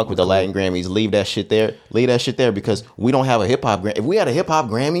 we fuck with the Latin Grammys, leave that shit there, because we don't have a hip hop. If we had a hip hop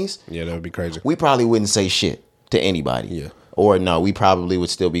Grammys, that would be crazy. We probably wouldn't say shit to anybody. Yeah. Or no, we probably would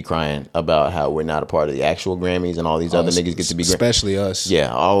still be crying about how we're not a part of the actual Grammys and all these other niggas get to be. Especially us.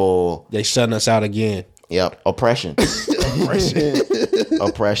 Yeah. Oh. They shutting us out again. Yep. Oppression.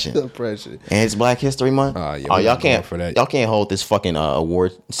 Oppression. And it's Black History Month. Y'all can't for that. Y'all can't hold this fucking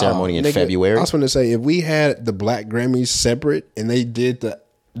award ceremony in February. I was going to say, if we had the Black Grammys separate and they did the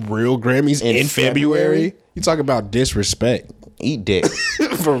real Grammys in February? You talk about disrespect. Eat dick.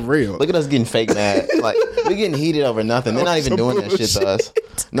 For real. Look at us getting fake mad. Like, we're getting heated over nothing. They're not even doing that shit to us.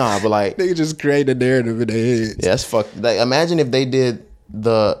 Nah, but like, they just create a narrative in their heads. Yeah, that's fucked. Like, imagine if they did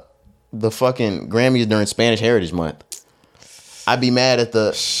the fucking Grammys during Spanish Heritage Month. I'd be mad at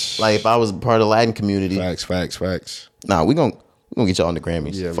if I was part of the Latin community. Facts. Nah, we gonna get y'all on the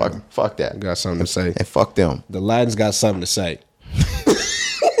Grammys. Yeah, fuck that. Got something to say. And fuck them. The Latins got something to say.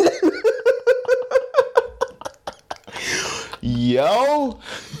 Yo.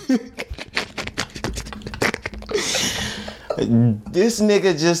 This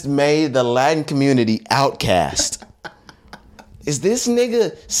nigga just made the Latin community outcast. Is this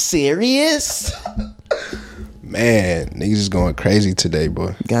nigga serious? Man, niggas is going crazy today,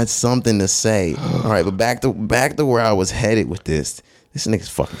 boy. Got something to say. All right, but back to where I was headed with this. This nigga's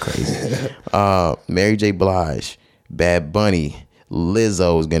fucking crazy. Mary J. Blige, Bad Bunny,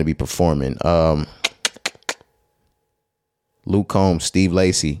 Lizzo is gonna be performing. Luke Combs, Steve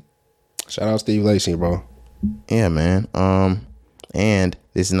Lacy. Shout out Steve Lacy, bro. Yeah, man. And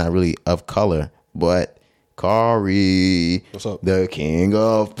this is not really of color, but Kari, what's up? The King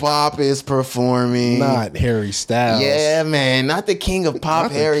of Pop is performing. Not Harry Styles. Yeah, man. Not the King of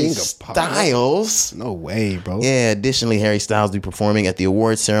Pop, Harry Styles. No way, bro. Yeah, additionally, Harry Styles will be performing at the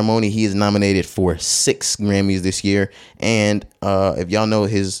awards ceremony. He is nominated for 6 Grammys this year. And if y'all know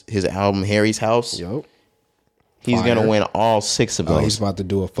his album, Harry's House, Yo. he's going to win all 6 of those. Oh, he's about to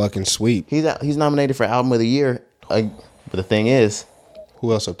do a fucking sweep. He's nominated for Album of the Year. But the thing is,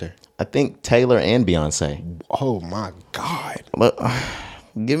 who else up there? I think Taylor and Beyonce. Oh my God. But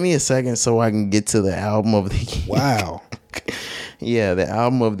give me a second so I can get to the Album of the Year. Wow. Yeah, the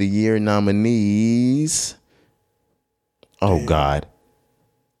Album of the Year nominees. Oh, damn. God.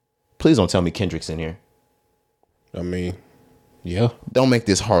 Please don't tell me Kendrick's in here. I mean, yeah. Don't make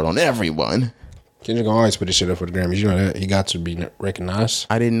this hard on everyone. Kendrick gonna always put this shit up for the Grammys. You know that. He got to be recognized.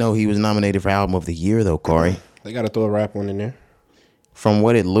 I didn't know he was nominated for Album of the Year, though, Corey. They got to throw a rap one in there. From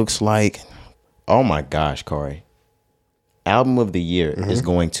what it looks like, oh my gosh, Corey. Album of the Year is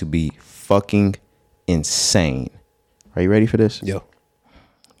going to be fucking insane. Are you ready for this? Yeah.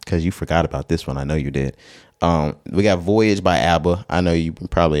 Because you forgot about this one. I know you did. We got Voyage by ABBA. I know you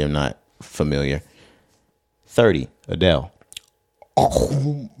probably are not familiar. 30, Adele.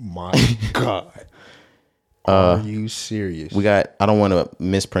 Oh my God. Are you serious? We got, I don't want to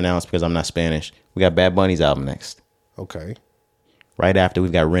mispronounce because I'm not Spanish. We got Bad Bunny's album next. Okay. Right after,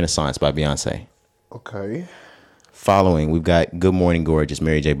 we've got Renaissance by Beyonce. Okay. Following, we've got Good Morning Gorgeous,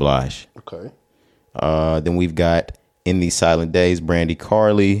 Mary J. Blige. Okay. Then we've got In These Silent Days, Brandy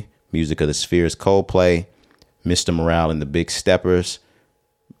Carly, Music of the Spheres, Coldplay, Mr. Morale and the Big Steppers,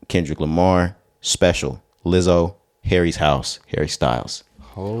 Kendrick Lamar, Special, Lizzo, Harry's House, Harry Styles.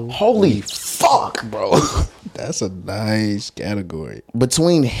 Holy fuck, bro. That's a nice category.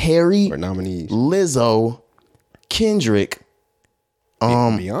 Between Harry, for nominees, Lizzo, Kendrick,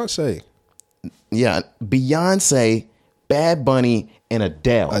 Beyonce. Yeah, Beyonce, Bad Bunny, and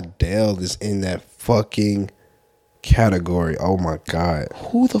Adele. Adele is in that fucking category. Oh my God.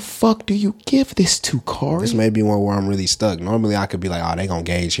 Who the fuck do you give this to, Corey? This may be one where I'm really stuck. Normally I could be like, oh, they gonna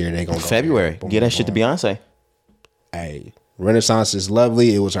gauge here. They gonna go February. Boom, Get that boom, shit to boom. Beyonce. Hey, Renaissance is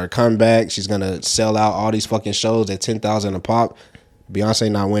lovely. It was her comeback. She's gonna sell out all these fucking shows at 10,000 a pop.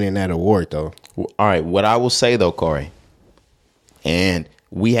 Beyonce not winning that award though. All right, what I will say though, Corey, and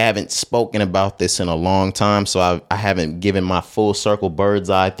we haven't spoken about this in a long time, so I haven't given my full circle bird's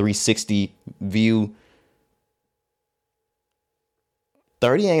eye 360 view.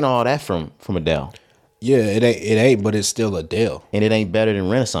 30 ain't all that from Adele. Yeah, it ain't, but it's still Adele. And it ain't better than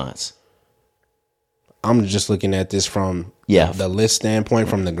Renaissance. I'm just looking at this from the list standpoint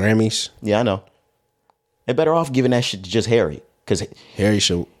from the Grammys. Yeah, I know. They're better off giving that shit to just Harry. Because Harry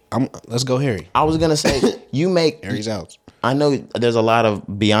should. Let's go Harry. I was gonna say you make Harry's out. I know there's a lot of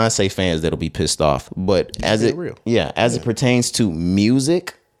Beyonce fans that'll be pissed off, but as it pertains to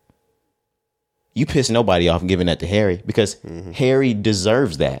music, you piss nobody off giving that to Harry because Harry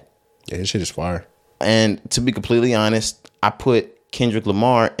deserves that. Yeah, his shit is fire. And to be completely honest, I put Kendrick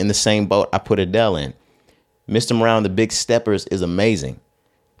Lamar in the same boat I put Adele in. Mr. Morale and the Big Steppers is amazing.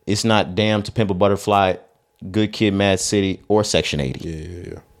 It's not Damn to Pimp a Butterfly, Good Kid, Mad City, or Section 80.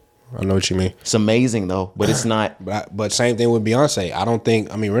 Yeah. I know what you mean. It's amazing though, but it's not. But same thing with Beyonce.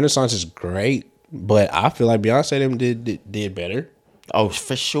 I mean, Renaissance is great, but I feel like Beyonce them did better. Oh,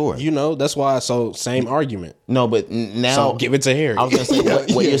 for sure. You know, that's why. So same argument. No, but now so give it to Harry. I was gonna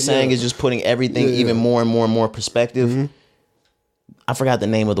say what you're saying is just putting everything even more and more and more perspective. Mm-hmm. I forgot the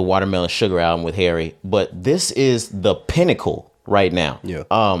name of the Watermelon Sugar album with Harry, but this is the pinnacle right now. Yeah.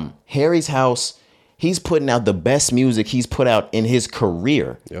 Harry's House, he's putting out the best music he's put out in his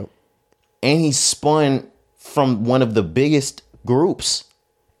career. Yep. And he spun from one of the biggest groups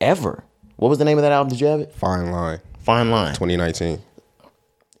ever. What was the name of that album? Did you have it? Fine Line. Fine Line. 2019.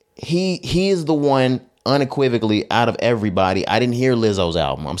 He is the one unequivocally out of everybody. I didn't hear Lizzo's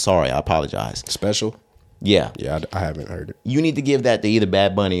album. I'm sorry. I apologize. Special? Yeah. Yeah, I haven't heard it. You need to give that to either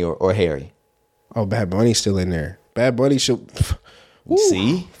Bad Bunny or Harry. Oh, Bad Bunny's still in there. Bad Bunny should...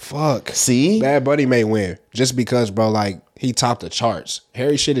 See? Fuck. See? Bad Bunny may win. Just because, bro, like, he topped the charts.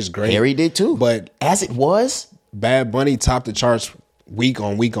 Harry shit is great. Harry did too. But as it was, Bad Bunny topped the charts week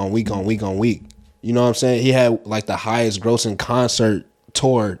on week on week on week on week. You know what I'm saying? He had, like, the highest grossing concert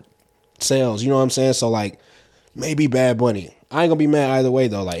tour sales. You know what I'm saying? So, like, maybe Bad Bunny. I ain't gonna be mad either way,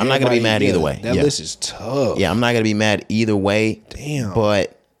 though. Like, I'm not gonna be mad either way. That list is tough. Yeah, I'm not gonna be mad either way. Damn.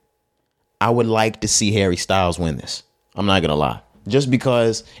 But I would like to see Harry Styles win this. I'm not gonna lie. Just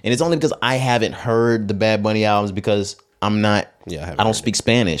because, and it's only because I haven't heard the Bad Bunny albums because I'm not. Yeah, I don't speak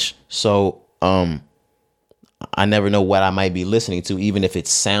Spanish, so I never know what I might be listening to. Even if it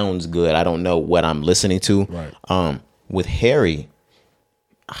sounds good, I don't know what I'm listening to. Right. With Harry,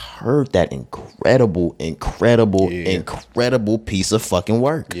 I heard that incredible piece of fucking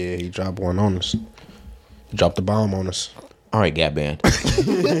work. Yeah, he dropped one on us. He dropped the bomb on us. All right, Gap Band. All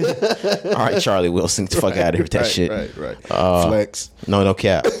right, Charlie Wilson, the fuck out of here with that shit. Right. Flex. No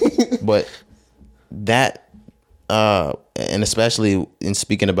cap. But that, and especially in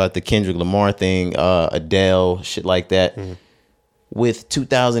speaking about the Kendrick Lamar thing, Adele, shit like that. Mm-hmm. With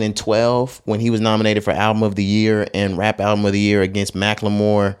 2012, when he was nominated for Album of the Year and Rap Album of the Year against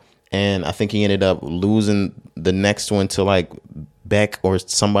Macklemore, and I think he ended up losing the next one to like Beck or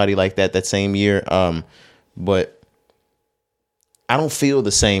somebody like that same year. But I don't feel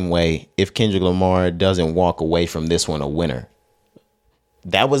the same way if Kendrick Lamar doesn't walk away from this one a winner.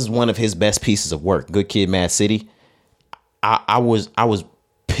 That was one of his best pieces of work. Good Kid, Mad City. I was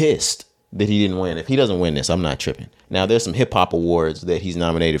pissed that he didn't win. If he doesn't win this, I'm not tripping. Now there's some hip hop awards that he's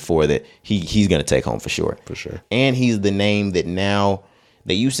nominated for that he's gonna take home for sure. For sure. And he's the name that now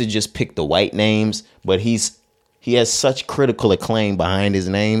they used to just pick the white names, but he has such critical acclaim behind his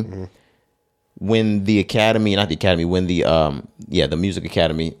name. Mm-hmm. When the Music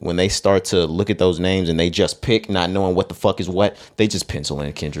Academy, when they start to look at those names and they just pick, not knowing what the fuck is what, they just pencil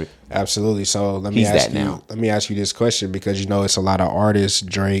in Kendrick. Absolutely. So let me ask you this question, because you know it's a lot of artists,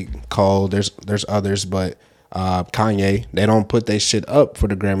 Drake, Cole, there's others, but Kanye, they don't put their shit up for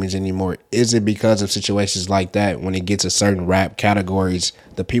the Grammys anymore. Is it because of situations like that when it gets to certain rap categories,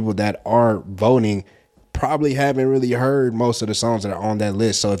 the people that are voting probably haven't really heard most of the songs that are on that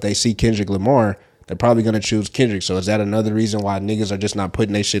list? So if they see Kendrick Lamar, they're probably going to choose Kendrick. So is that another reason why niggas are just not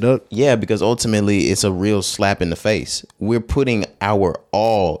putting their shit up? Yeah, because ultimately it's a real slap in the face. We're putting our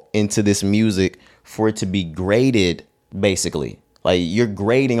all into this music for it to be graded, basically. Like, you're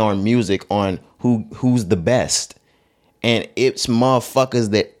grading our music on who's the best. And it's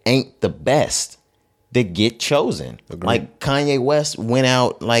motherfuckers that ain't the best that get chosen. Agreed. Like Kanye West went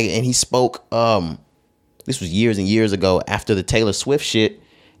out and he spoke, this was years and years ago after the Taylor Swift shit.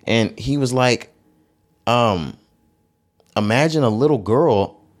 And he was like, imagine a little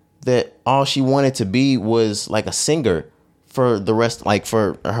girl that all she wanted to be was like a singer for the rest, like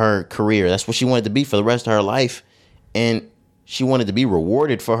for her career. That's what she wanted to be for the rest of her life. And she wanted to be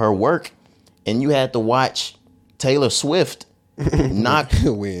rewarded for her work. And you had to watch Taylor Swift win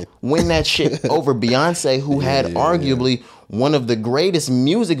that shit over Beyonce, who had arguably one of the greatest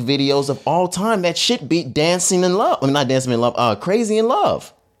music videos of all time. That shit beat Dancing in Love. I mean, not Dancing in Love, Crazy in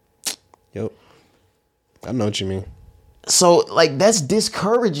Love. Yep. I know what you mean. So, like, that's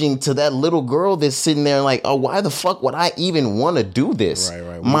discouraging to that little girl that's sitting there like, oh, why the fuck would I even want to do this?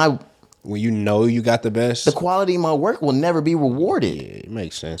 Right. When you know you got the best, the quality of my work will never be rewarded. Yeah, it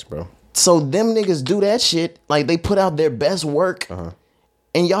makes sense, bro. So them niggas do that shit. Like, they put out their best work,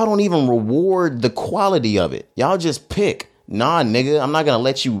 and y'all don't even reward the quality of it. Y'all just pick. Nah, nigga, I'm not gonna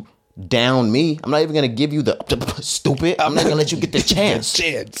let you down me. I'm not even gonna give you the stupid. I'm not gonna let you get the chance.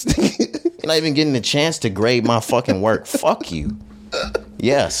 You're not even getting the chance to grade my fucking work. Fuck you.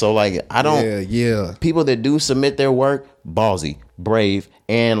 Yeah, so like I don't. Yeah. People that do submit their work, ballsy, brave,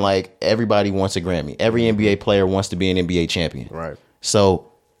 and like everybody wants a Grammy. Every NBA player wants to be an NBA champion. Right.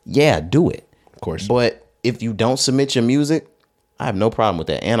 So yeah, do it. Of course. But if you don't submit your music, I have no problem with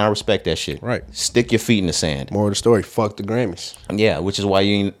that, and I respect that shit. Right. Stick your feet in the sand. More of the story. Fuck the Grammys. Yeah, which is why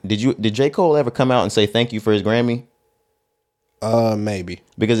did J. Cole ever come out and say thank you for his Grammy? Maybe.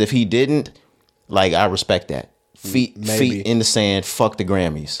 Because if he didn't, like, I respect that. feet in the sand. Fuck the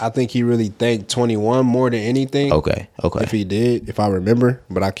Grammys. I think he really thanked 21 more than anything. Okay. If he did, if I remember,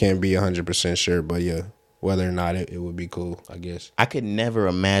 but I can't be 100% sure. But yeah, whether or not it would be cool, I guess. I could never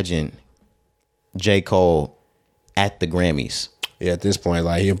imagine J. Cole at the Grammys. Yeah, at this point,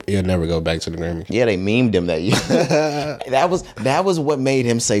 like he'll never go back to the Grammys. Yeah, they memed him that year. that was what made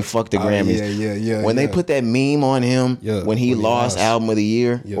him say fuck the Grammys. Yeah. When they put that meme on him when he lost album of the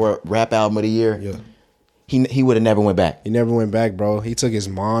year or rap album of the year, he would have never went back. He never went back, bro. He took his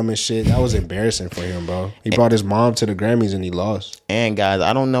mom and shit. That was embarrassing for him, bro. He brought his mom to the Grammys and he lost. And guys,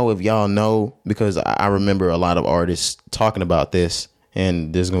 I don't know if y'all know, because I remember a lot of artists talking about this.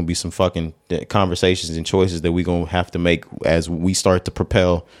 And there's going to be some fucking conversations and choices that we're going to have to make as we start to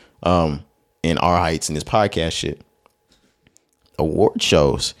propel in our heights in this podcast shit. Award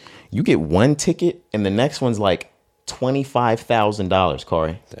shows. You get one ticket and the next one's like $25,000,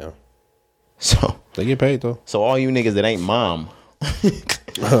 Corey. Damn. So they get paid, though. So all you niggas that ain't mom.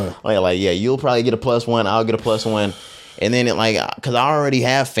 like, yeah, you'll probably get a +1. I'll get a +1. And then because I already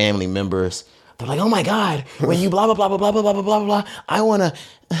have family members. They're like, oh my God, when you blah, blah, blah, blah, blah, blah, blah, blah, blah, I want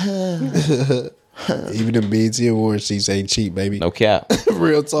to. Even the BET Awards, she say cheap, baby. No cap.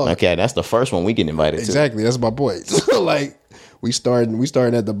 Real talk. Okay, that's the first one we get invited to. Exactly, that's my point. So, like, we starting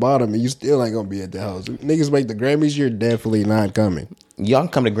at the bottom and you still ain't going to be at the house. Niggas make the Grammys, you're definitely not coming. Y'all can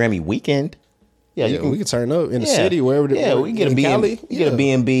come to Grammy weekend. Yeah, we can turn up in the city, wherever. We get a B&B. You get a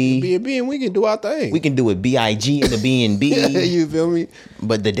B&B. B&B, and we can do our thing. We can do it BIG in the B&B. You feel me?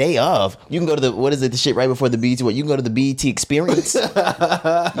 But the day of, you can go to the shit right before the BET. You can go to the BET Experience. You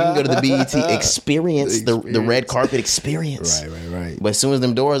can go to the BET Experience, the red carpet experience. Right. But as soon as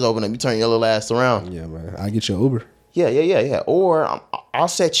them doors open up, you turn your little ass around. Yeah, man. I get your Uber. Yeah. Or I'll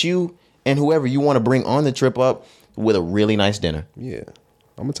set you and whoever you want to bring on the trip up with a really nice dinner. Yeah.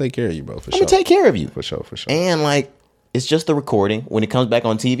 I'm gonna take care of you, bro. I'm gonna take care of you. For sure. And it's just the recording. When it comes back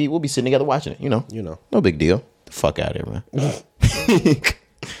on TV, we'll be sitting together watching it. You know. No big deal. The fuck out of here, man.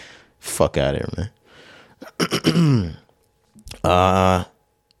 Fuck out of here, man.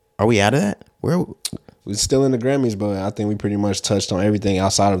 Are we out of that? We're still in the Grammys, but I think we pretty much touched on everything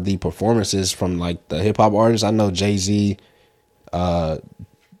outside of the performances from like the hip hop artists. I know Jay-Z, who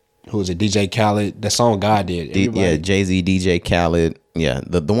was it? DJ Khaled. That song God did. Jay-Z, DJ Khaled. Yeah,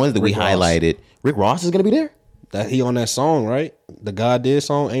 the ones that we highlighted. Rick Ross is gonna be there. That he on that song, right? The God did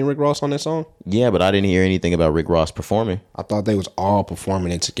song. Ain't Rick Ross on that song? Yeah, but I didn't hear anything about Rick Ross performing. I thought they was all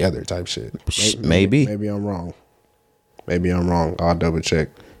performing it together, type shit. Maybe I'm wrong. I'll double check.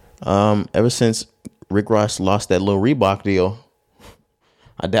 Ever since Rick Ross lost that little Reebok deal,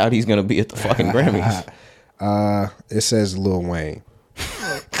 I doubt he's gonna be at the fucking Grammys. It says Lil Wayne.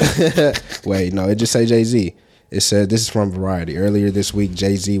 Wait, no, it just say Jay-Z. It said, this is from Variety. Earlier this week,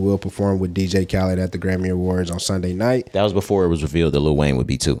 Jay-Z will perform with DJ Khaled at the Grammy Awards on Sunday night. That was before it was revealed that Lil Wayne would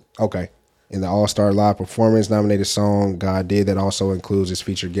be too. Okay. In the All-Star Live Performance nominated song, God Did, that also includes his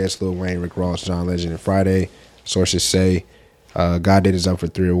featured guests, Lil Wayne, Rick Ross, John Legend, and Friday. Sources say God Did is up for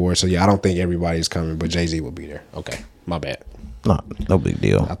 3 awards. So, yeah, I don't think everybody's coming, but Jay-Z will be there. Okay. My bad. No big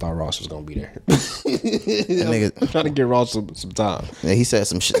deal. I thought Ross was going to be there. Nigga, I'm trying to get Ross some time. Yeah, he said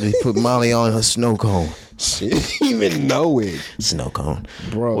some shit. He put Molly on her snow cone. She didn't even know it. Snow cone.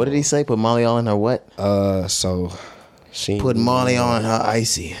 Bro. What did he say? Put Molly on her what? So she put Molly on her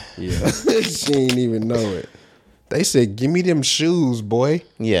icy. Yeah. She ain't even know it. They said, give me them shoes, boy.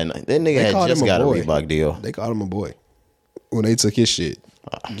 Yeah, no, that nigga had just got a Reebok deal. They called him a boy when they took his shit.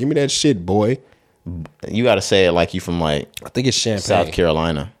 Give me that shit, boy. You got to say it like you from I think it's Champagne, South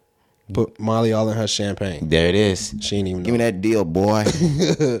Carolina. Put Molly all in her champagne. There it is. She ain't even know. Give me that deal, boy.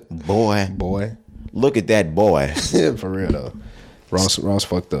 boy. Look at that boy. For real though. Ross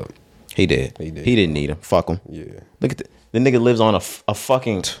fucked up. He did. He didn't need him. Fuck him. Yeah. Look at the nigga lives on a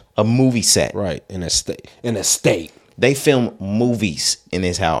fucking movie set. Right. In a state. They film movies in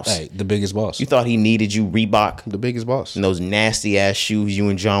his house. Hey, the biggest boss. You thought he needed you Reebok? The biggest boss. And those nasty ass shoes you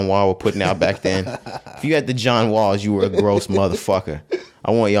and John Wall were putting out back then. If you had the John Walls, you were a gross motherfucker.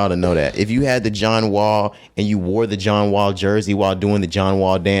 I want y'all to know that. If you had the John Wall and you wore the John Wall jersey while doing the John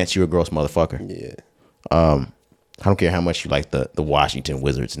Wall dance, you were a gross motherfucker. Yeah. I don't care how much you like the Washington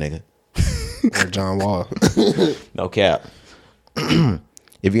Wizards, nigga. Or John Wall. No cap.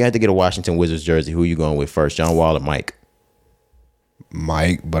 If you had to get a Washington Wizards jersey, who are you going with first, John Wall or Mike?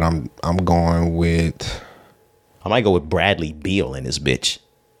 Mike, but I'm going with. I might go with Bradley Beal in this bitch.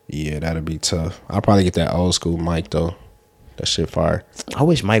 Yeah, that'd be tough. I'll probably get that old school Mike though. That shit fire. I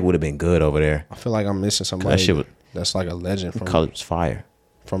wish Mike would have been good over there. I feel like I'm missing somebody that's like a legend from colors fire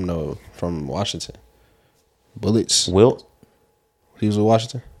from Washington. Bullets. Wilt? He was with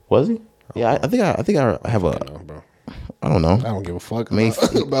Washington. Was he? Yeah, I think I have a. Bro. I don't know. I don't give a fuck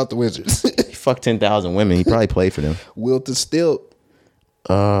about the Wizards. He fucked 10,000 women. He probably played for them. Wilton Stilt.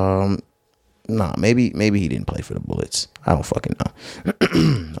 Nah, maybe he didn't play for the Bullets. I don't fucking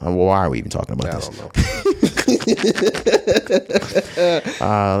know. Why are we even talking about this? I don't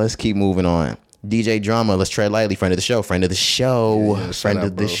know. Let's keep moving on. DJ Drama, let's tread lightly. Friend of the show. Yeah, friend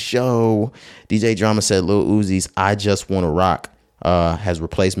of the show. DJ Drama said Lil Uzi's "I Just Wanna Rock" has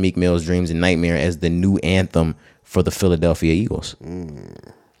replaced Meek Mill's "Dreams and Nightmare" as the new anthem for the Philadelphia Eagles.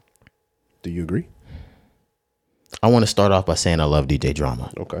 Do you agree? I want to start off by saying I love DJ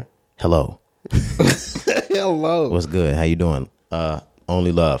Drama. Okay. Hello. Hello. What's good? How you doing?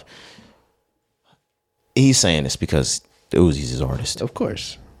 Only love. He's saying this because the Uzi's his artist. Of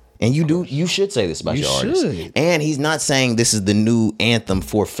course. And you should say this about your artist. Should. And he's not saying this is the new anthem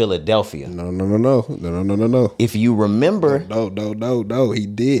for Philadelphia. No. If you remember, No. He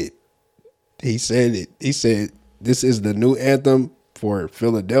did. He said it. He said this is the new anthem for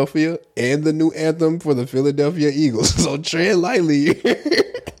Philadelphia and the new anthem for the Philadelphia Eagles. So tread lightly.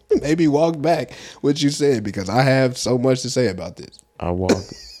 Maybe walk back what you said, because I have so much to say about this. I'm walking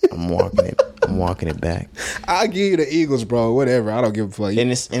it back. I'll give you the Eagles, bro. Whatever. I don't give a fuck.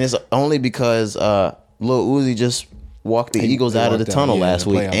 And it's only because Lil Uzi just walked the Eagles out of the tunnel last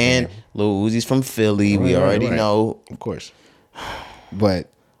week, and Lil Uzi's from Philly. We already know, of course.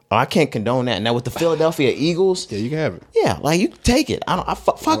 But I can't condone that. Now with the Philadelphia Eagles, yeah, you can have it. Yeah, like you take it.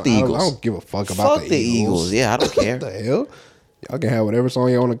 Fuck the Eagles. I don't give a fuck about the Eagles. Yeah, I don't care. What the hell? Y'all can have whatever song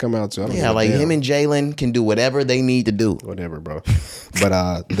y'all want to come out to. Yeah, like him and Jalen can do whatever they need to do. Whatever, bro.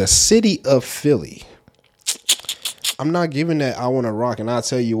 But the city of Philly, I'm not giving that "I Want to Rock," and I'll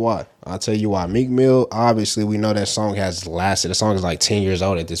tell you why. Meek Mill, obviously, we know that song has lasted. The song is like 10 years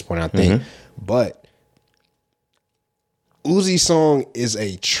old at this point, I think. Mm-hmm. But Uzi's song is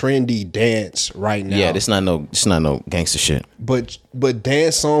a trendy dance right now. Yeah, it's not no gangster shit. But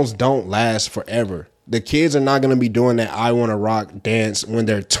dance songs don't last forever. The kids are not going to be doing that "I Want to Rock" dance when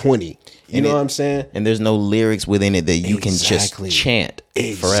they're 20. You know what I'm saying? And there's no lyrics within it that you can just chant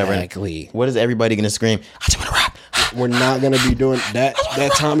forever. Exactly. What is everybody going to scream? I just want to rock. We're not going to be doing that.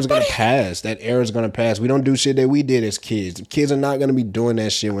 That time is going to pass. That era is going to pass. We don't do shit that we did as kids. Kids are not going to be doing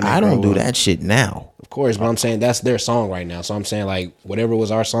that shit when they I don't do up. that shit now. Of course, but I'm saying that's their song right now. So I'm saying, like, whatever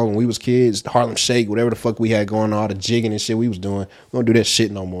was our song when we was kids, Harlem Shake, whatever the fuck we had going on, all the jigging and shit we was doing, we don't do that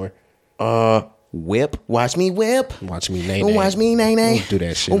shit no more. Whip, watch me whip. Watch me nay. Watch me nay nay. Don't do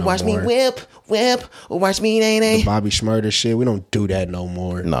that shit no watch more. Me whip. Watch me nay nay. The Bobby Shmurda shit, we don't do that no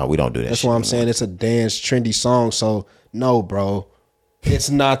more. No, we don't do that. That's why I'm saying it's a dance trendy song. So no, bro, it's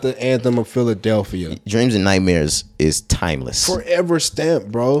not the anthem of Philadelphia. Dreams and Nightmares is timeless. Forever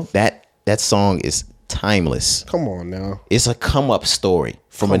stamped, bro. That song is timeless. Come on now. It's a come up story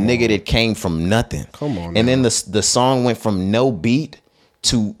from a nigga that came from nothing. Come on. And then the song went from no beat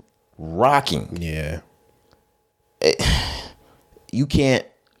to rocking. Yeah. You can't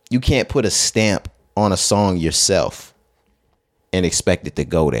put a stamp on a song yourself and expect it to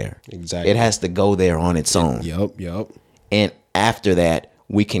go there. Exactly. It has to go there on its own. Yup. And after that,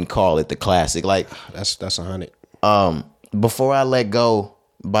 we can call it the classic. Like that's 100. Before I Let Go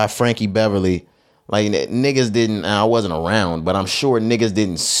by Frankie Beverly, like niggas didn't. I wasn't around, but I'm sure niggas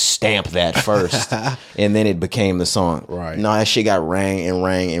didn't stamp that first, and then it became the song. Right. No, that shit got rang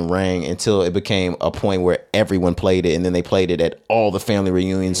until it became a point where everyone played it, and then they played it at all the family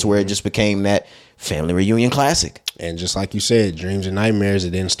reunions, where it just became that family reunion classic. And just like you said, Dreams and Nightmares,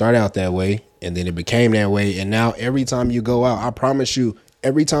 it didn't start out that way, and then it became that way, and now every time you go out, I promise you,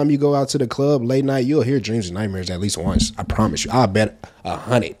 every time you go out to the club late night, you'll hear Dreams and Nightmares at least once. I promise you. I'll bet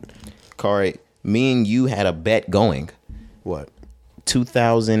 100. Kari, me and you had a bet going. What?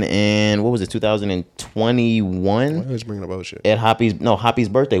 2021? Who's bringing up other shit? At Hoppy's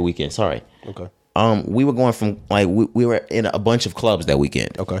birthday weekend. Sorry. Okay. We were going from we were in a bunch of clubs that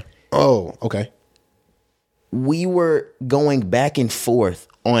weekend. Okay. Oh, okay. We were going back and forth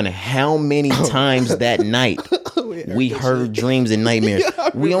on how many times that night we heard Dreams and Nightmares.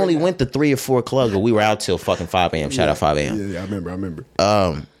 We only went to 3 or 4 clubs, but we were out till fucking 5 a.m. Shout out 5 a.m. Yeah, I remember.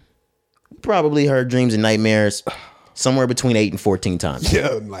 Probably heard Dreams and Nightmares somewhere between 8 and 14 times.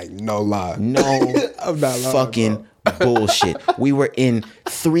 Yeah, like no lie. No I'm not lying, fucking bullshit. We were in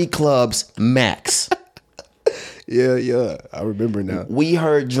 3 clubs max. Yeah. I remember now. We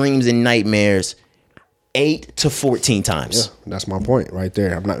heard Dreams and Nightmares 8 to 14 times. Yeah, that's my point right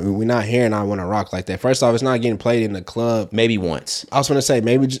there. We're not hearing "I Want to Rock" like that. First off, it's not getting played in the club. Maybe once. I was gonna say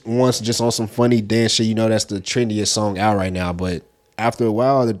maybe once, just on some funny dance shit. You know, that's the trendiest song out right now. But after a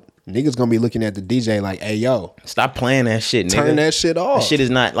while, niggas gonna be looking at the DJ like, hey, yo, Stop playing that shit, nigga. turn that shit off. That shit is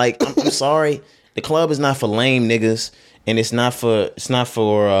not like. I'm sorry. The club is not for lame niggas, and it's not for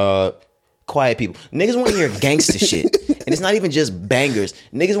quiet people. Niggas want to hear gangster shit, and it's not even just bangers.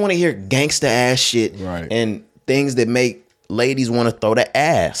 Niggas want to hear gangster ass shit, Right. and things that make ladies want to throw the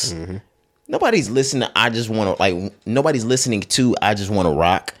ass. Mm-hmm. Nobody's listening to I just want to like. Nobody's listening to I just want to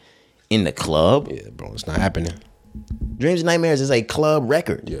rock in the club. Yeah, bro, it's not happening. Dreams and Nightmares is a club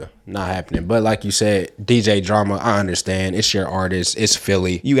record. Yeah, not happening. But like you said, DJ Drama, I understand. It's your artist. It's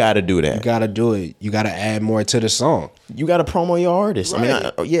Philly. You got to do that. You gotta do it. You gotta add more to the song. You got to promo your artist. Right.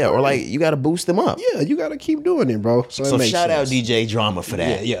 I mean, or like you got to boost them up. Yeah, you gotta keep doing it, bro. So, So it makes shout out sense. DJ Drama for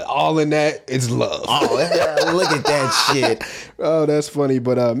that. Yeah, all in that is love. Oh, yeah, look at that shit. Oh, that's funny.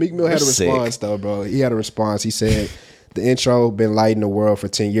 But Meek Mill had a Sick. response though, bro. He had a response. He said, the intro been lighting the world for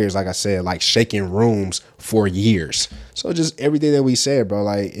 10 years, like I said, like shaking rooms for years. So just everything that we said, bro,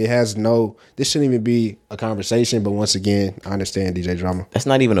 like it has this shouldn't even be a conversation, but once again, I understand DJ Drama. That's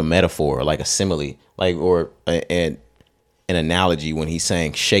not even a metaphor, like a simile, like or an analogy when he's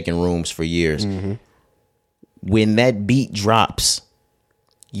saying shaking rooms for years. Mm-hmm. When that beat drops,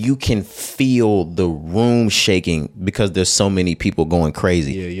 you can feel the room shaking because there's so many people going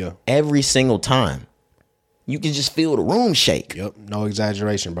crazy. Yeah. Every single time. You can just feel the room shake. Yep, no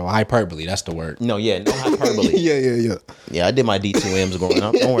exaggeration, bro. Hyperbole, that's the word. No hyperbole. Yeah. Yeah, I did my D2Ms growing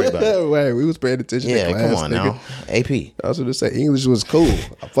up. Don't worry about it. Wait, we was paying attention Yeah, to class, come on nigga. now. AP. I was gonna say English was cool.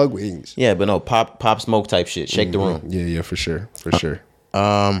 I fuck with English. Yeah, but no, pop smoke type shit. Shake the room. Yeah, for sure.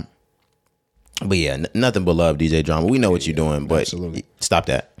 But yeah, nothing but love, DJ Drama. We know what you're doing, but absolutely. stop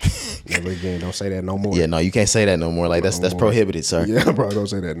that. Never again. Don't say that no more. Yeah, no, you can't say that no more. Like that's more. prohibited, sir. Yeah, bro. Don't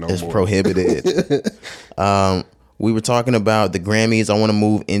say that no It's more. prohibited. We were talking about the Grammys. I want to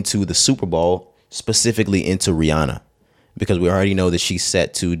move into the Super Bowl, specifically into Rihanna, because we already know that she's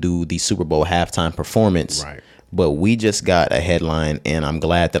set to do the Super Bowl halftime performance. Right. But we just got a headline, and I'm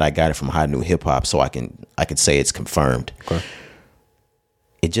glad that I got it from Hot New Hip Hop, so I can say it's confirmed. Okay.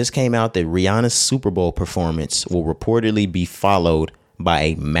 It just came out that Rihanna's Super Bowl performance will reportedly be followed by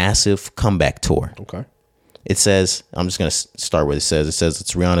a massive comeback tour. Okay. It says, I'm just going to start where it says. It says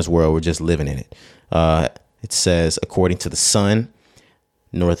it's Rihanna's world. We're just living in it. It says, according to The Sun,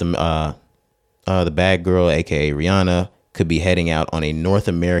 the bad girl, a.k.a. Rihanna, could be heading out on a North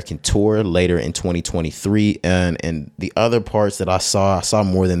American tour later in 2023. And the other parts that I saw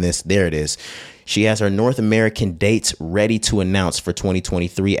more than this. There it is. She has her North American dates ready to announce for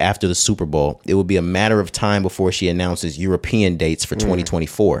 2023 after the Super Bowl. It will be a matter of time before she announces European dates for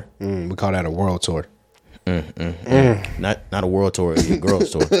 2024. We call that a world tour. Not a world tour, your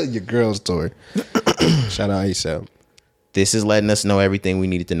girls tour. Your girls tour. Shout out ASAP. This is letting us know everything we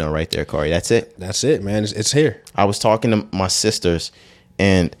needed to know right there, Corey. That's it. That's it, man. It's here. I was talking to my sisters,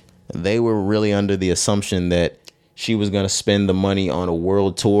 and they were really under the assumption that she was going to spend the money on a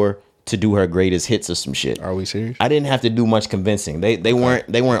world tour to do her greatest hits or some shit. Are we serious? I didn't have to do much convincing. They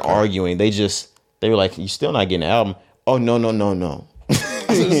weren't arguing. They were like, "You still not getting an album?" Oh no.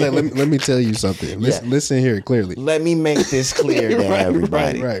 I was gonna say, let me tell you something. Listen here clearly. Let me make this clear to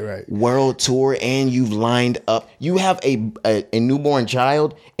everybody. Right. World tour, and you've lined up. You have a newborn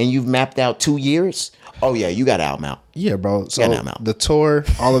child, and you've mapped out 2 years. Oh yeah, you got an album out. Yeah, bro. So Yeah, no. the tour,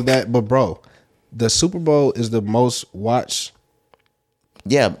 all of that, but bro, the Super Bowl is the most watched.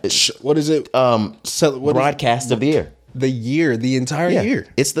 Yeah, What is it? broadcast of the year. The entire year.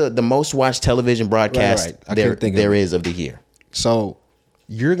 It's the most watched television broadcast Right. I couldn't think of there it. is of the year. So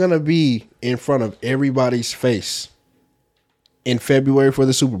you're gonna be in front of everybody's face in February for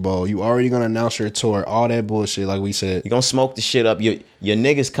the Super Bowl. You already gonna announce your tour, all that bullshit, like we said. You're gonna smoke the shit up. Your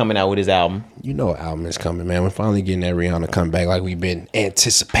nigga's coming out with his album. You know, an album is coming, man. We're finally getting that Rihanna comeback, like we've been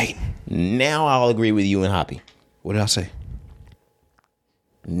anticipating. Now I'll agree with you and Hoppy. What did I say?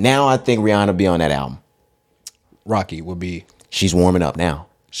 Now I think Rihanna be on that album. Rocky would be. She's warming up now.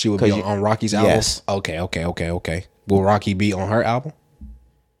 She would be 'Cause on Rocky's album. Yes. Okay. Will Rocky be on her album?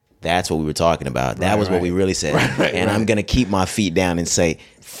 That's what we were talking about. That was what right. we really said. I'm gonna keep my feet down and say,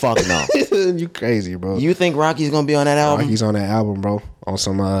 fuck no. You crazy, bro. You think Rocky's gonna be on that album? Rocky's on that album, bro. On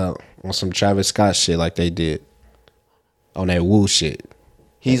some Travis Scott shit like they did. On that Woo shit.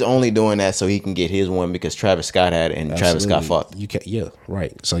 He's only doing that so he can get his one because Travis Scott had it and Travis Scott Absolutely. fucked. You can't, yeah,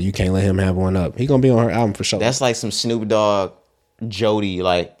 right. So you can't let him have one up. He gonna be on her album for sure. That's like some Snoop Dogg, Jody,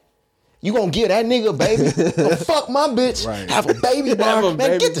 like, you gonna give that nigga a baby? Go fuck my bitch. Right. Have a baby bar. Have a Man,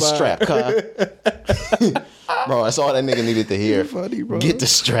 baby get the bar. strap, cuz. Bro, that's all that nigga needed to hear. funny, bro. Get the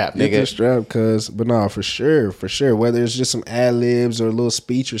strap, Get nigga. the strap, cuz. But nah, for sure. Whether it's just some ad libs or a little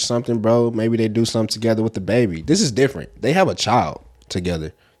speech or something, bro. Maybe they do something together with the baby. This is different. They have a child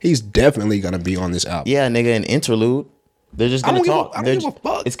together. He's definitely gonna be on this album. Yeah, nigga, an interlude. They're just gonna talk. I don't give a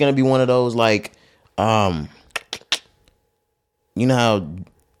fuck. It's gonna be one of those like, you know how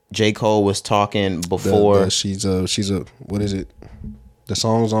J. Cole was talking before. She's a what is it? The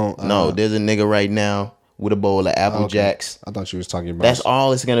song's on. No, there's a nigga right now with a bowl of Apple Jacks. I thought you was talking about. That's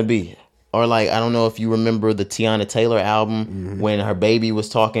all it's gonna be. Or like, I don't know if you remember the Tiana Taylor album when her baby was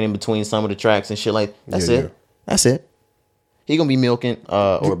talking in between some of the tracks and shit like. That's it. Yeah. That's it. He gonna be milking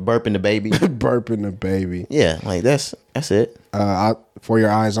or burping the baby. Burping the baby. Yeah, like that's it. For Your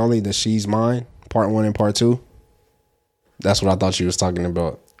Eyes Only, the She's Mine, part 1 and part 2. That's what I thought you was talking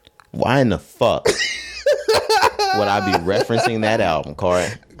about. Why in the fuck would I be referencing that album, Corey?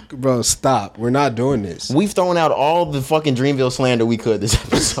 Bro, stop. We're not doing this. We've thrown out all the fucking Dreamville slander we could this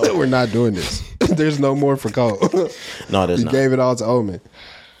episode. We're not doing this. There's no more for Cole. No, there's You not. gave it all to Omen.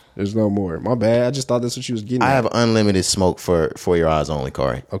 There's no more. My bad. I just thought that's what you was getting I at. have unlimited smoke for Your Eyes Only,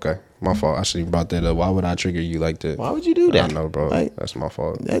 Corey. Okay, my fault. I should have brought that up. Why would I trigger you like that? Why would you do that? I don't know, bro. Like, That's my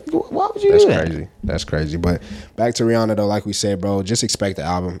fault. why would you That's do that? crazy. That's crazy. But back to Rihanna though, like we said, bro, just expect the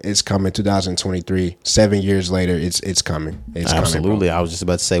album. It's coming 2023. 7 years later, it's coming. It's Absolutely. coming, I was just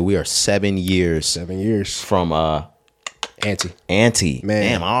about to say we are 7 years bro. 7 years. from Auntie. Man.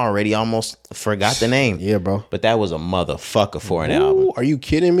 Damn, I already almost forgot the name. Yeah, bro. But that was a motherfucker for an album. Ooh, are you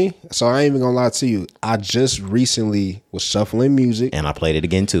kidding me? So I ain't even gonna lie to you. I just recently was shuffling music. And I played it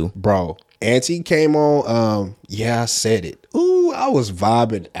again too. Bro, Auntie came on. Yeah, I said it. Ooh, I was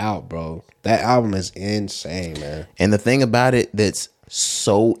vibing out, bro. That album is insane, man. And the thing about it that's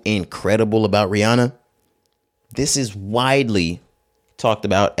so incredible about Rihanna, this is widely talked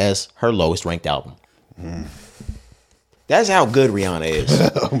about as her lowest ranked album. That's how good Rihanna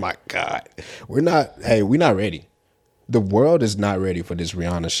is. Oh my God. We're not ready. The world is not ready for this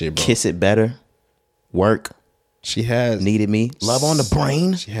Rihanna shit, bro. Kiss It Better, Work, She has Needed Me, Love on the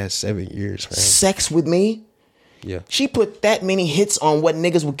Brain, She has 7 years, man. Sex with Me. Yeah. She put that many hits on what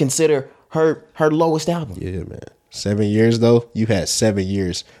niggas would consider her lowest album. Yeah, man. 7 years though. You had 7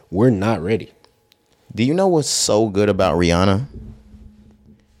 years. We're not ready. Do you know what's so good about Rihanna?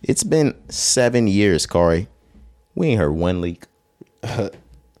 It's been 7 years, Corey. We ain't heard one leak.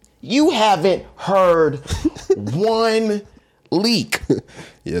 You haven't heard one leak.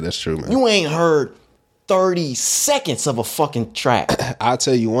 Yeah, that's true, man. You ain't heard 30 seconds of a fucking track. I'll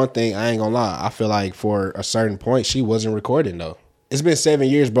tell you one thing, I ain't gonna lie. I feel like for a certain point, she wasn't recording though. It's been 7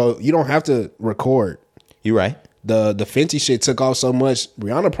 years, bro. You don't have to record. You right. The Fenty shit took off so much.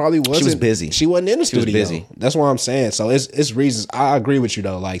 Rihanna probably wasn't. She was busy. She wasn't in the She was studio. busy. That's what I'm saying. So it's reasons. I agree with you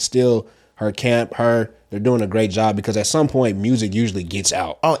though. Like still, her camp, they're doing a great job because at some point music usually gets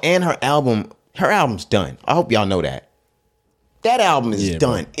out. Oh, and her album's done. I hope y'all know that. That album is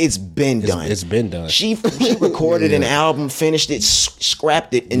done. Bro. It's been done. It's been done. She recorded an album, finished it,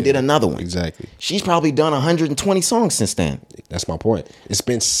 scrapped it, and did another one. Exactly. She's probably done 120 songs since then. That's my point. It's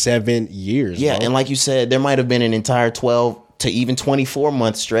been 7 years. Yeah, bro. and like you said, there might have been an entire 12 to even 24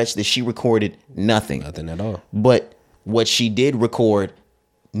 month stretch that she recorded nothing. Nothing at all. But what she did record,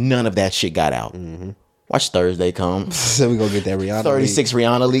 none of that shit got out. Watch Thursday come. So we gonna get that Rihanna. 36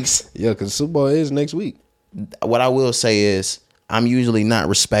 Rihanna leaks. Leak. Yeah, because Super Bowl is next week. What I will say is, I'm usually not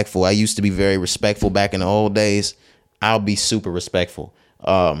respectful. I used to be very respectful back in the old days. I'll be super respectful.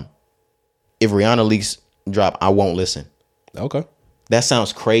 If Rihanna leaks drop, I won't listen. Okay. That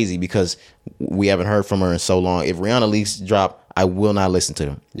sounds crazy because we haven't heard from her in so long. If Rihanna leaks drop, I will not listen to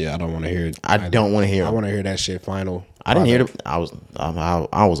them. Yeah, I don't want to hear it. I don't want to hear I them. want to hear that shit final. I didn't hear it. I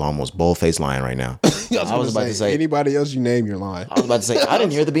was almost bold-faced lying right now. I was about to say anybody else you name, you're lying. I was about to say I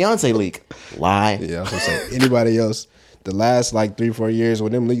didn't hear the Beyonce leak. Lie. Yeah, I was gonna say anybody else. The last like 3-4 years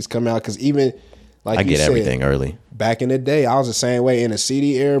when them leaks come out, because even like I you get said, everything early. Back in the day, I was the same way. In the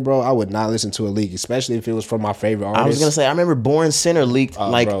CD era, bro, I would not listen to a leak, especially if it was from my favorite artist. I was gonna say I remember Born Sinner leaked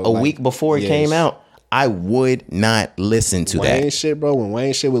a week before it came out. I would not listen to Wayne that. shit, bro. When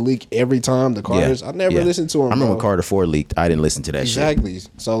Wayne shit would leak every time, the Carters, I never listened to him. I remember bro. Carter 4 leaked. I didn't listen to that shit. Exactly.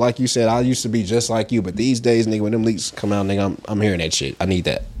 So like you said, I used to be just like you, but these days, nigga, when them leaks come out, nigga, I'm hearing that shit. I need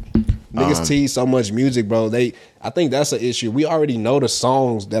that. Niggas tease so much music, bro. I think that's an issue. We already know the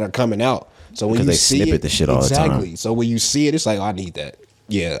songs that are coming out. So when Because you they see snippet it, the shit all the time. exactly. So when you see it, it's like, oh, I need that.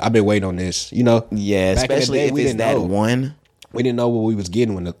 Yeah, I've been waiting on this. You know. Yeah, Back in the especially day, if we it's didn't that know. one. We didn't know what we was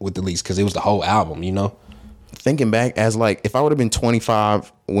getting with the leaks because it was the whole album. You know. Thinking back, as like if I would have been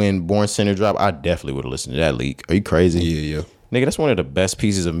 25 when Born Sinner dropped, I definitely would have listened to that leak. Are you crazy? Yeah. Nigga, that's one of the best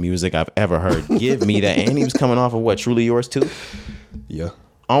pieces of music I've ever heard. Give me that. And he was coming off of what, Truly Yours too? Yeah.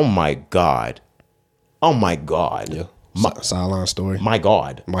 Oh my God. Oh my God. Yeah. Sideline story. My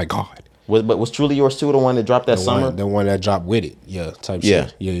God. My God. But was Truly Yours 2 the one that dropped that summer? The one that dropped with it. Yeah, type Yeah.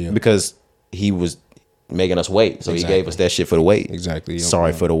 shit. Yeah. Because he was making us wait. So he gave us that shit for the wait. Exactly. Yep.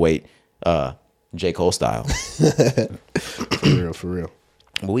 Sorry for the wait. J. Cole style. For real.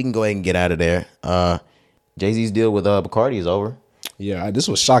 But we can go ahead and get out of there. Jay-Z's deal with Bacardi is over. Yeah, this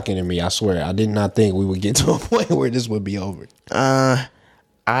was shocking to me. I swear. I did not think we would get to a point where this would be over.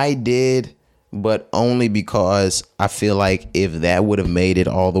 I did, but only because I feel like if that would have made it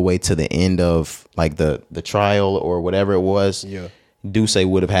all the way to the end of like the trial or whatever it was, yeah, Duce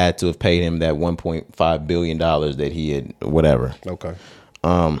would have had to have paid him that $1.5 billion that he had, whatever. Okay.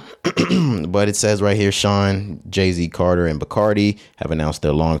 But it says right here, Sean, Jay-Z, Carter, and Bacardi have announced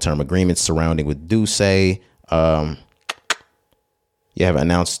their long-term agreements surrounding with Duce. Have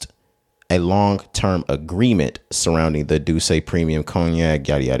announced a long-term agreement surrounding the Duce Premium Cognac,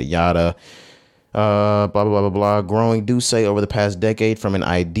 yada, yada, yada. Blah, blah, blah, blah, blah. Growing Duce over the past decade from an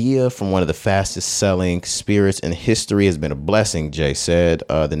idea from one of the fastest selling spirits in history has been a blessing, Jay said.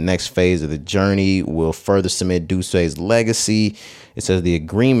 The next phase of the journey will further cement Duce's legacy. It says the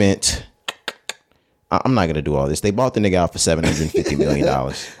agreement... I'm not going to do all this. They bought the nigga out for $750 million.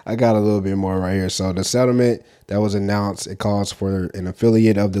 I got a little bit more right here. So the settlement that was announced, it calls for an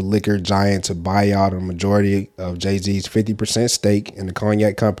affiliate of the liquor giant to buy out a majority of Jay-Z's 50% stake in the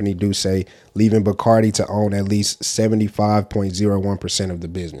cognac company Duce, leaving Bacardi to own at least 75.01% of the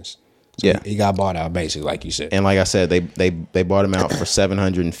business. So yeah. He got bought out basically, like you said. And like I said, they bought him out for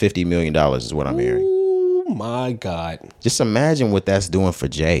 $750 million is what I'm hearing. Oh my God. Just imagine what that's doing for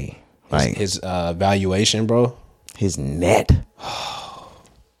Jay. Like his valuation, bro. His net.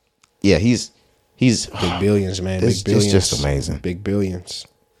 Yeah, he's big billions, man. Big billions. It's just amazing. Big billions.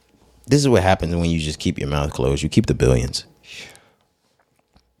 This is what happens when you just keep your mouth closed. You keep the billions.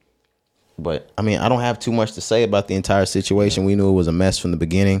 But I mean, I don't have too much to say about the entire situation. We knew it was a mess from the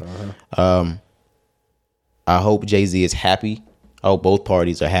beginning. I hope Jay-Z is happy. I hope both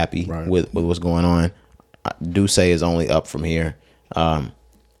parties are happy with what's going on. Duce is only up from here.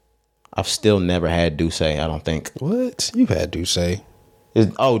 I've still never had Duce, I don't think. What? You've had Duce.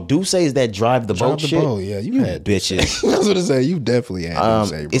 Duce is that drive the boat shit? Yeah, you had bitches. I was going to say, you definitely had Duce,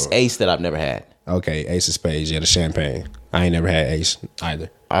 bro. It's Ace that I've never had. Okay, Ace of Spades, yeah, the champagne. I ain't never had Ace either.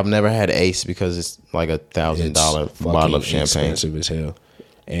 I've never had Ace because it's like $1,000 bottle of champagne. Expensive as hell.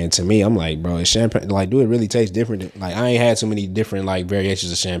 And to me, I'm like, bro, is champagne, like, do it really taste different? Like, I ain't had too many different, like,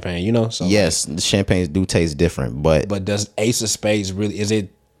 variations of champagne, you know? So yes, the champagnes do taste different, but does Ace of Spades really, is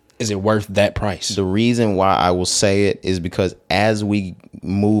it worth that price? The reason why I will say it is because as we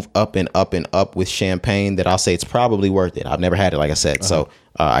move up and up and up with champagne, that I'll say it's probably worth it. I've never had it, like I said, so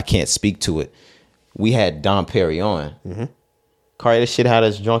I can't speak to it. We had Dom Perignon. Cardi, this shit had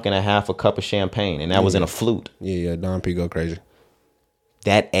us drunk in a half a cup of champagne, and that was in a flute. Yeah, Dom P go crazy.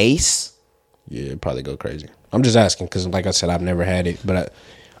 That Ace? Yeah, it'd probably go crazy. I'm just asking because, like I said, I've never had it, but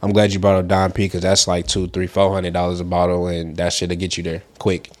I'm glad you brought up Dom P because that's like $200, $300, $400 a bottle, and that shit'll get you there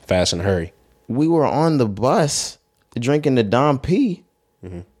quick, fast, and hurry. We were on the bus drinking the Dom P.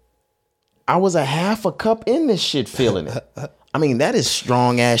 I was a half a cup in this shit feeling it. I mean, that is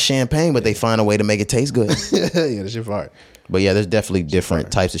strong ass champagne, but they find a way to make it taste good. Yeah, that shit fire. But yeah, there's definitely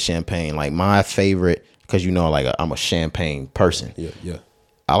different types of champagne. Like my favorite, because you know, like I'm a champagne person. Yeah.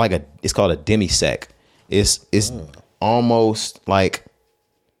 I like it's called a demi-sec. It's almost like,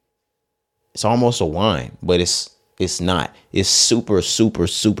 it's almost a wine, but it's not. It's super, super,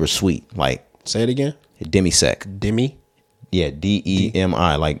 super sweet. Like, say it again. Demi-sec. Demi? Yeah,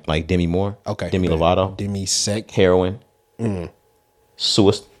 DEMI, like Demi Moore. Okay. Demi Lovato. Demi-sec. Heroin.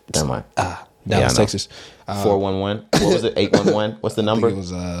 Suicide. Never mind. Dallas, Texas. 411. What was it? 811. What's the number? I think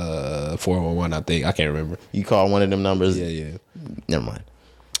it was 411. I think I can't remember. You call one of them numbers. Yeah. Never mind.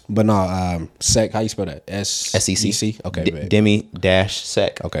 But no, sec. How you spell that? SEC. Okay,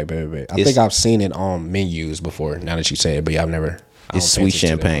 Demi-sec. Okay, baby. I think I've seen it on menus before. Now that you say it, but yeah, I've never. It's sweet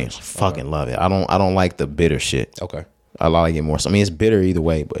champagne. Fucking love it. I don't like the bitter shit. Okay. I like it more. So, I mean, it's bitter either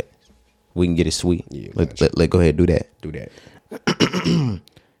way, but we can get it sweet. Yeah, let go ahead and do that. Do that.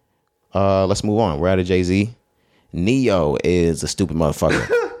 Let's move on. We're out of Jay-Z. Neo is a stupid motherfucker.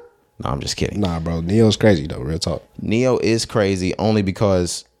 No, I'm just kidding. Nah, bro. Neo's crazy though. Real talk. Neo is crazy only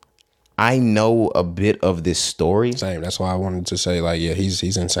because I know a bit of this story. Same. That's why I wanted to say, like, yeah,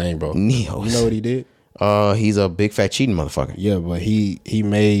 he's insane, bro. Neo. You know what he did? He's a big fat cheating motherfucker. Yeah, but he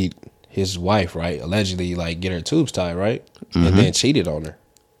made his wife, right, allegedly, like, get her tubes tied, right, and then cheated on her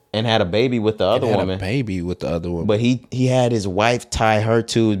and had a baby with the other woman. But he had his wife tie her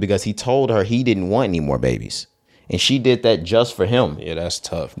tubes because he told her he didn't want any more babies, and she did that just for him. Yeah, that's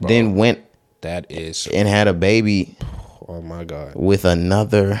tough, bro. Then went and had a baby. Oh my God. With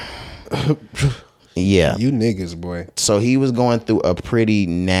another Yeah. You niggas, boy. So he was going through a pretty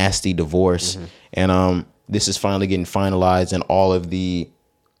nasty divorce, and this is finally getting finalized, and all of the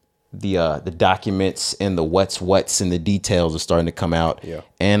documents and the what's and the details are starting to come out. Yeah.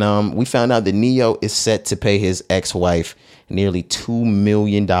 And we found out that Neo is set to pay his ex-wife nearly $2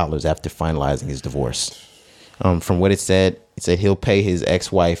 million after finalizing his divorce. From what it said he'll pay his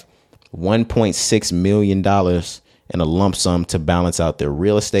ex-wife $1.6 million in a lump sum to balance out their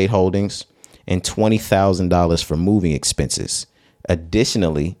real estate holdings and $20,000 for moving expenses.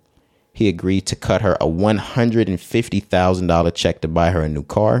 Additionally, he agreed to cut her a $150,000 check to buy her a new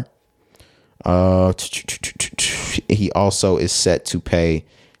car. He also is set to pay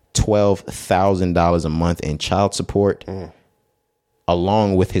 $12,000 a month in child support,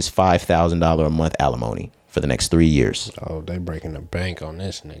 along with his $5,000 a month alimony for the next 3 years. Oh, they breaking the bank on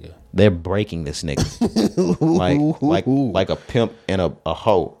this nigga. They're breaking this nigga like a pimp and a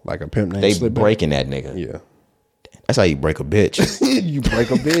hoe. Like a pimp named They Slip breaking that nigga. Yeah. That's how you break a bitch. You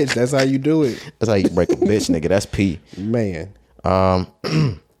break a bitch. That's how you do it. That's how you break a bitch, nigga. That's P. Man.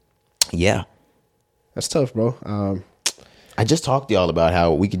 Yeah. That's tough, bro. I just talked to y'all about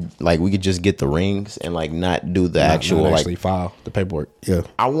how we could just get the rings and like not do the actual not like actually file the paperwork. Yeah.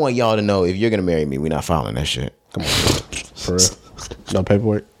 I want y'all to know if you're gonna marry me, we're not filing that shit. Come on. For real. No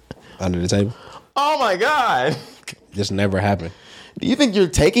paperwork under the table. Oh my God. Just never happened. Do you think you're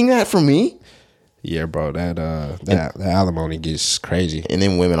taking that from me? Yeah, bro. That alimony gets crazy. And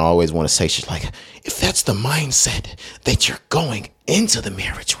then women always want to say shit like, if that's the mindset that you're going into the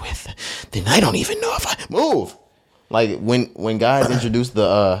marriage with, then I don't even know if I move. Like when guys introduce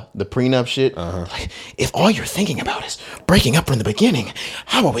the prenup shit, like if all you're thinking about is breaking up from the beginning,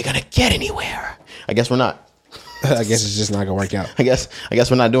 how are we gonna get anywhere? I guess we're not. I guess it's just not gonna work out. I guess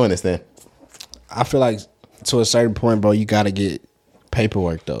we're not doing this then. I feel like to a certain point, bro, you gotta get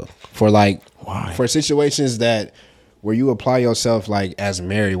paperwork though. For like Why? For situations that where you apply yourself like as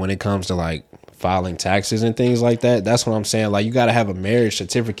married when it comes to like filing taxes and things like that. That's what I'm saying. Like you got to have a marriage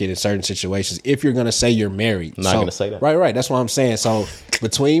certificate in certain situations if you're gonna say you're married. I'm not gonna say that. Right. That's what I'm saying. So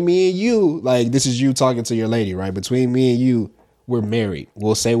between me and you, like this is you talking to your lady, right? Between me and you, we're married.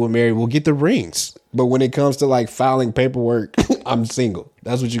 We'll say we're married. We'll get the rings. But when it comes to like filing paperwork, I'm single.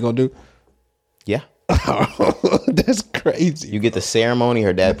 That's what you're gonna do. Yeah. That's crazy. You get the ceremony,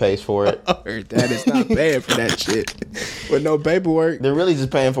 her dad pays for it. Her dad is not paying for that shit with no paperwork. They're really just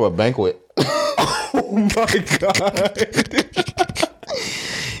paying for a banquet. Oh my God.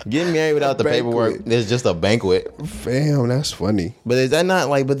 Getting married without the paperwork, there's just a banquet. Fam, that's funny. But is that not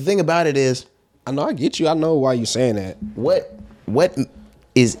like, but the thing about it is, I know, I get you. I know why you're saying that. what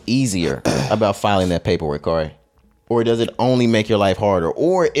is easier about filing that paperwork, Corey? Or does it only make your life harder?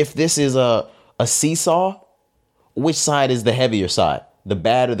 Or if this is a seesaw, which side is the heavier side? The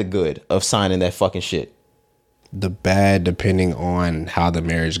bad or the good of signing that fucking shit? The bad, depending on how the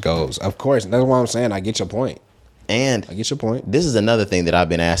marriage goes. Of course, that's what I'm saying. I get your point. And I get your point. this is another thing that I've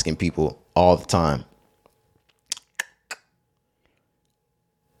been asking people all the time.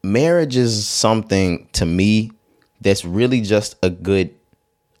 Marriage is something to me that's really just a good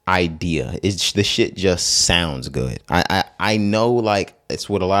idea. It's the shit just sounds good. I know like it's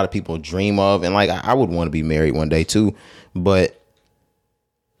what a lot of people dream of, and like I would want to be married one day too, but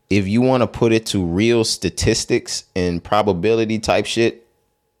if you want to put it to real statistics and probability type shit,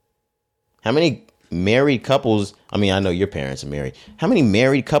 how many married couples, I mean, I know your parents are married, how many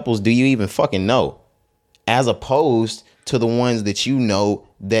married couples do you even fucking know, as opposed to the ones that you know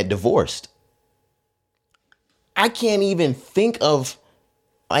that divorced? I can't even think of,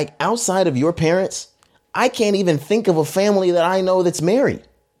 like, outside of your parents, I can't even think of a family that I know that's married.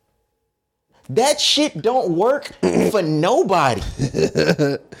 That shit don't work for nobody.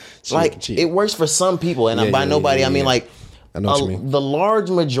 It works for some people, and by nobody, I mean like I know what you mean. the large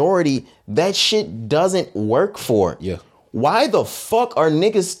majority, that shit doesn't work for. Yeah. Why the fuck are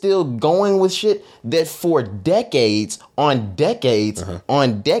niggas still going with shit that for decades on decades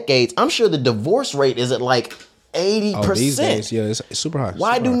on decades? I'm sure the divorce rate is at like 80%. Oh, these days, yeah, it's super high.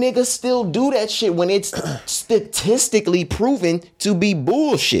 Why do niggas still do that shit when it's statistically proven to be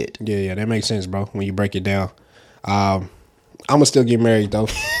bullshit? Yeah, that makes sense, bro. When you break it down, I'm gonna still get married though.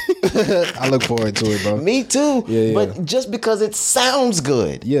 I look forward to it, bro. Me too. Yeah. But just because it sounds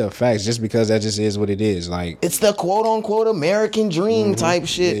good. Yeah, facts. Just because that just is what it is. Like It's the quote unquote American dream type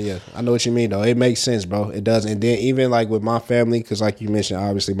shit. Yeah. I know what you mean though. It makes sense, bro. It does. And then even like with my family, because like you mentioned,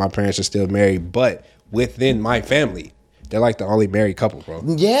 obviously my parents are still married, but within my family, they're like the only married couple, bro.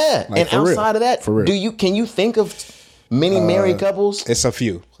 Yeah. Like, and for real. outside of that, For real. can you think of Many married couples. It's a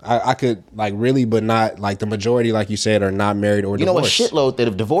few. I could like really, but not like the majority, like you said, are not married or You know divorced. a shitload that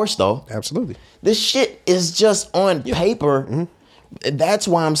have divorced though. Absolutely. This shit is just on paper. Mm-hmm. That's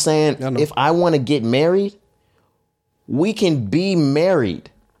why I'm saying if I want to get married, we can be married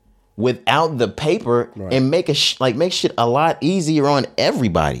without the paper and make make shit a lot easier on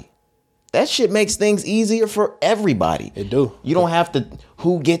everybody. That shit makes things easier for everybody. It do. You don't have to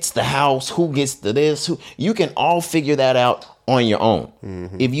who gets the house, who gets the this, you can all figure that out on your own.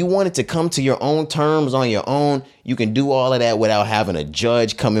 If you wanted to come to your own terms on your own, you can do all of that without having a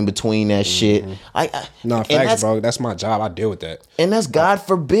judge come in between that shit. No, facts, bro. That's my job. I deal with that. And that's God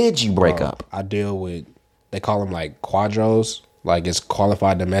forbid you break up. I deal with, they call them like quadros. Like it's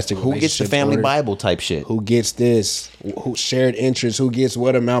qualified domestic Who gets the relationship family order. Bible type shit? Who gets this? Who shared interests? Who gets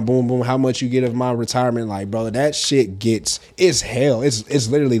what amount? Boom, boom. How much you get of my retirement? Like, bro, that shit it's hell. It's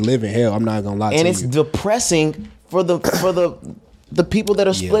literally living hell. I'm not gonna lie to you. And it's depressing for the people that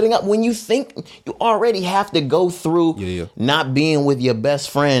are splitting up. When you think you already have to go through not being with your best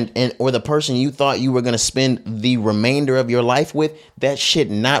friend or the person you thought you were gonna spend the remainder of your life with, that shit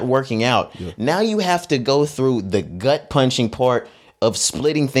not working out. Now you have to go through the gut punching part of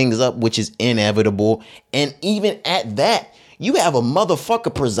splitting things up, which is inevitable. And even at that, you have a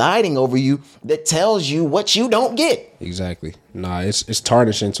motherfucker presiding over you that tells you what you don't get. Exactly. Nah, it's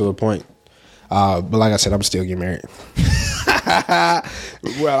tarnishing to a point. But like I said, I'm still getting married.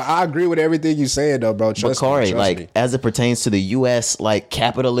 Well, I agree with everything you saying though, bro. Trust me. As it pertains to the U.S.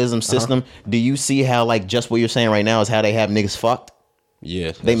 capitalism system, do you see how just what you're saying right now is how they have niggas fucked?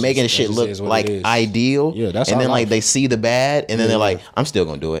 Yeah, they making shit look ideal. Yeah, that's and then life. they see the bad, and then they're like, I'm still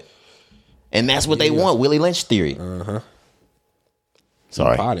gonna do it, and that's what they want. Willie Lynch theory.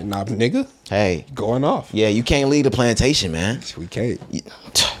 Sorry, nah, nigga. Hey, going off. Yeah, you can't lead a plantation, man. We can't.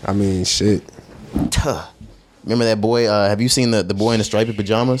 I mean, shit. Remember that boy? Have you seen the boy in the striped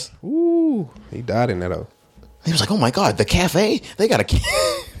pajamas? Ooh, he died in that though. He was like, oh my god, the cafe. They got a.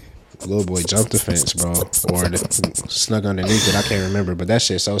 Little boy jumped the fence, bro, or snuck underneath it. I can't remember, but that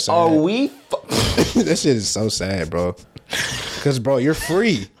shit's so sad. That shit is so sad, bro. Cause, bro, you're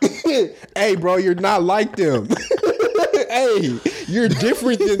free. Hey, bro, you're not like them. Hey, you're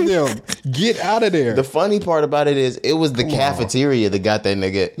different than them. Get out of there. The funny part about it is, it was the cafeteria that got that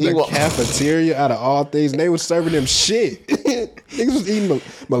nigga. Cafeteria, out of all things, and they was serving him shit. Niggas was eating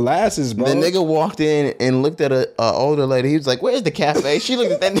molasses, bro. The nigga walked in and looked at a older lady. He was like, "Where's the cafe?" She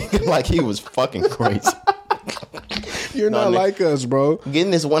looked at that nigga like he was fucking crazy. You're not like us, bro. Get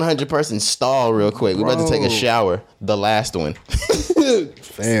in this 100 person stall real quick. We're about to take a shower. The last one.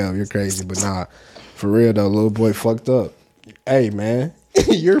 Fam, you're crazy, but nah, for real though, little boy fucked up. Hey, man,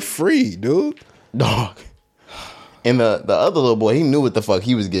 you're free, dude. Dog. And the other little boy, he knew what the fuck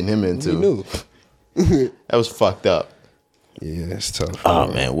he was getting him into. He knew. That was fucked up. Yeah, it's tough.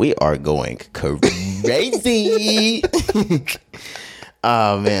 Oh, man, we are going crazy.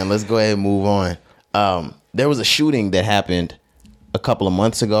 Oh, man, let's go ahead and move on. There was a shooting that happened a couple of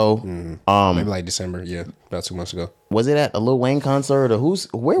months ago. Maybe like December, yeah, about 2 months ago. Was it at a Lil Wayne concert or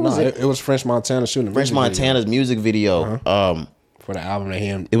where was it? It was French Montana shooting. French Montana's music video. For the album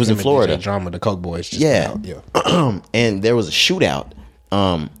that it was in Florida. Drama, the Coke Boys. Yeah. And there was a shootout.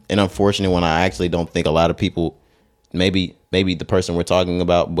 And unfortunately, when I actually don't think a lot of people, maybe the person we're talking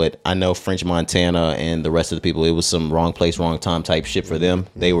about, but I know French Montana and the rest of the people, it was some wrong place, wrong time type shit for them.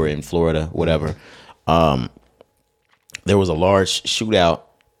 They were in Florida, whatever. There was a large shootout,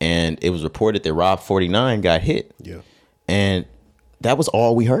 and it was reported that Rob 49 got hit. Yeah. And that was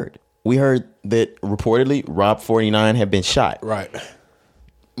all we heard. We heard that reportedly Rob 49 had been shot. Right.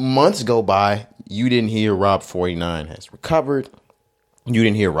 Months go by, you didn't hear Rob 49 has recovered. You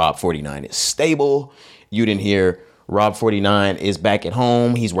didn't hear Rob 49 is stable. You didn't hear Rob 49 is back at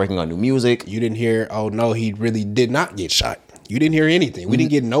home. He's working on new music. You didn't hear, oh no, he really did not get shot. You didn't hear anything. We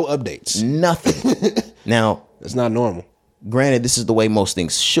didn't get no updates. Nothing. Now, it's not normal. Granted, this is the way most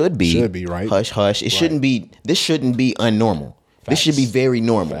things should be. Should be, right? Hush, hush. This shouldn't be unnormal. Facts. This should be very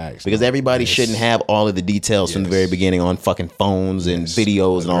normal. Facts, because everybody shouldn't have all of the details from the very beginning on fucking phones and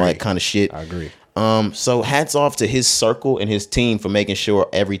videos and all that kind of shit. I agree. So hats off to his circle and his team for making sure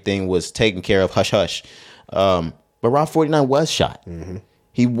everything was taken care of. Hush, hush. But Rob 49 was shot. Mm-hmm.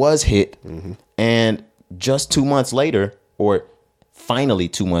 He was hit. Mm-hmm. And just 2 months later, or finally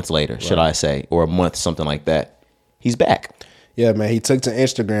 2 months later, should I say, or a month, something like that, he's back. Yeah, man, he took to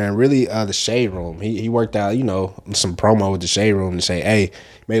Instagram, really the Shade Room. He worked out, some promo with the Shade Room to say, hey,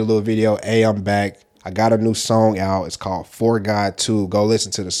 made a little video, hey, I'm back. I got a new song out. It's called For God 2. Go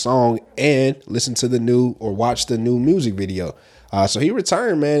listen to the song and listen to watch the new music video. So he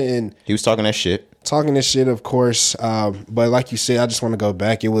returned, man. And he was talking that shit. talking this shit, of course. But like you said, I just want to go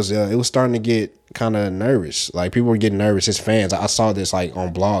back. It was starting to get kind of nervous. Like people were getting nervous. His fans, I saw this like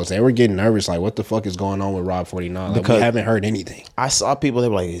on blogs. They were getting nervous. Like, what the fuck is going on with Rob 49? Like, we haven't heard anything. I saw people. They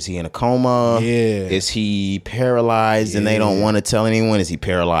were like, "Is he in a coma? Yeah. Is he paralyzed?" And they don't want to tell anyone. Is he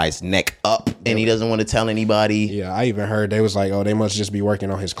paralyzed neck up and he doesn't want to tell anybody? Yeah, I even heard they was like, "Oh, they must just be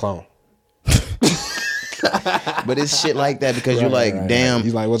working on his clone." But it's shit like that because you're like, damn.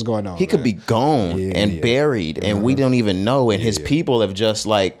 He's like, what's going on? He could be gone and buried, and we don't even know. And his people have just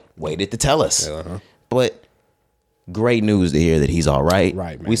like waited to tell us. But great news to hear that he's all right.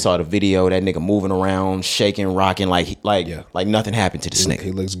 Right, man. We saw the video, that nigga moving around, shaking, rocking, like nothing happened to this nigga.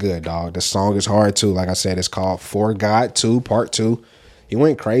 He looks good, dog. The song is hard too. Like I said, it's called For God 2 Part 2. He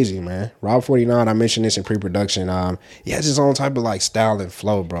went crazy, man. Rob 49, I mentioned this in pre-production. He has his own type of like style and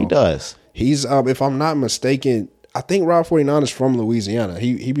flow, bro. He does. He's if I'm not mistaken, I think Rob 49 is from Louisiana.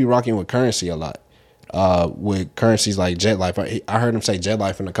 He be rocking with Currency a lot. With Currency's like Jet Life. I heard him say Jet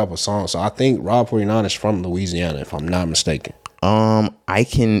Life in a couple songs. So I think Rob 49 is from Louisiana, if I'm not mistaken. I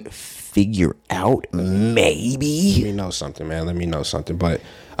can figure out maybe. Let me know something, man. Let me know something. But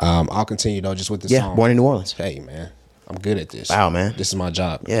I'll continue though, just with the song. Yeah, born in New Orleans. Hey, man. I'm good at this. Wow, man. This is my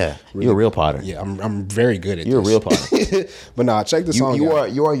job. Yeah. You're a real Potter. Yeah, I'm very good at this. You're a real Potter. But nah, check the song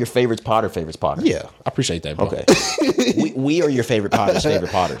out. You are your favorite Potter. Yeah, I appreciate that, bro. Okay. we are your favorite Potter's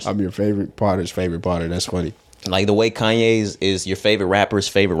favorite Potters. I'm your favorite Potter's favorite Potter. That's funny. Like the way Kanye is your favorite rapper's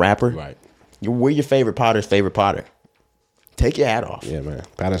favorite rapper. Right. We're your favorite Potter's favorite Potter. Take your hat off. Yeah, man.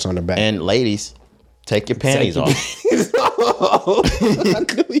 Pat us on the back. And ladies, take your panties off. I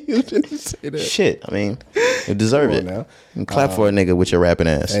knew you was gonna say that. Shit, I mean, you deserve it. Now. And clap for a nigga with your rapping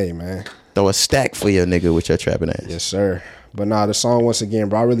ass. Hey, man. Throw a stack for your nigga with your trapping ass. Yes, sir. But nah, the song once again,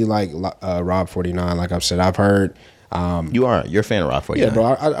 bro. I really like Rob 49. Like I've said, I've heard. You're a fan of Rob 49. Yeah, bro.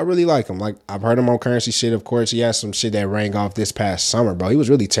 I really like him. Like I've heard him on Currency shit. Of course, he has some shit that rang off this past summer, bro. He was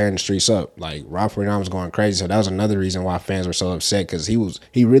really tearing the streets up. Like Rob 49 was going crazy. So that was another reason why fans were so upset because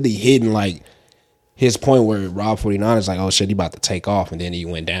he really hidden like his point where Rob 49 is like, oh shit, he about to take off, and then he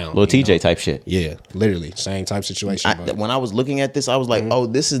went down. Little TJ type shit. Yeah, literally same type situation. When I was looking at this, I was like, oh,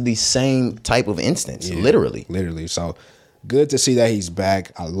 this is the same type of instance. Yeah, literally. So good to see that he's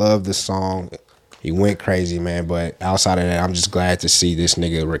back. I love the song. He went crazy, man. But outside of that, I'm just glad to see this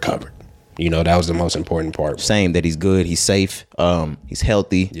nigga recovered. You know, that was the most important part. Same, that he's good, he's safe, he's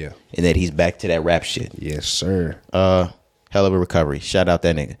healthy, yeah, and that he's back to that rap shit. Yes, sir. Hell of a recovery. Shout out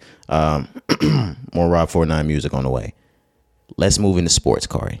that nigga. More Rob 49 music on the way. Let's move into sports,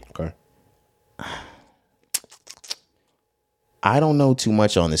 Kari. Okay. I don't know too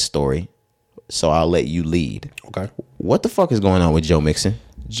much on this story, so I'll let you lead. Okay. What the fuck is going on with Joe Mixon?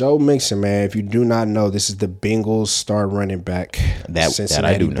 Joe Mixon, man, if you do not know, this is the Bengals star running back.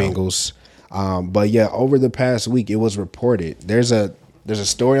 Cincinnati I do know. Bengals. But yeah, over the past week, it was reported. There's a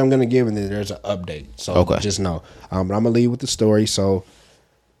story I'm going to give, and then there's an update. So just know. But I'm going to lead with the story. So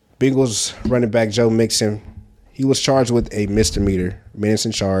Bengals running back Joe Mixon, he was charged with a misdemeanor,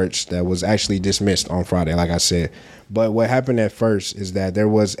 menacing charge that was actually dismissed on Friday, like I said. But what happened at first is that there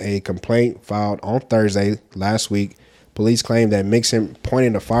was a complaint filed on Thursday last week. Police claimed that Mixon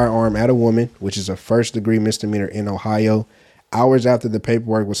pointed a firearm at a woman, which is a first-degree misdemeanor in Ohio, hours after the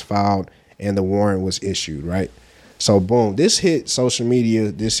paperwork was filed and the warrant was issued, right? So, boom, this hit social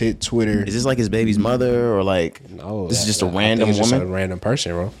media, this hit Twitter. Is this like his baby's mother or like, no, this is just a random woman? Just a random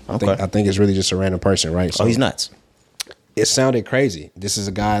person, bro. Okay. I think it's really just a random person, right? So, he's nuts. It sounded crazy. This is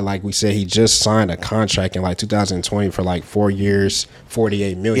a guy, like we said, he just signed a contract in like 2020 for like 4 years,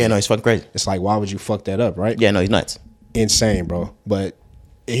 $48 million. Yeah, no, he's fucking crazy. It's like, why would you fuck that up, right? Yeah, no, he's nuts. Insane, bro. But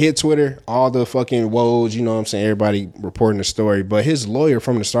it hit Twitter, all the fucking woes, you know what I'm saying? Everybody reporting the story. But his lawyer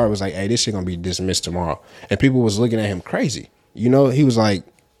from the start was like, hey, this shit gonna be dismissed tomorrow. And people was looking at him crazy. You know, he was like,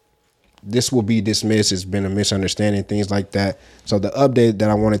 this will be dismissed. It's been a misunderstanding, things like that. So the update that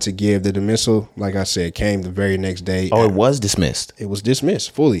I wanted to give, the dismissal, like I said, came the very next day. Oh, it was dismissed? It was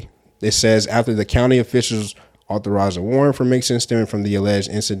dismissed fully. It says after the county officials authorized a warrant for Mixon stemming from the alleged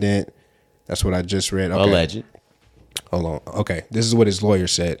incident. That's what I just read. Okay. Alleged. Hold on. Okay. This is what his lawyer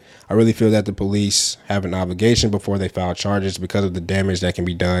said. I really feel that the police have an obligation before they file charges because of the damage that can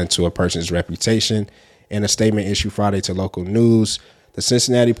be done to a person's reputation. In a statement issued Friday to local news, the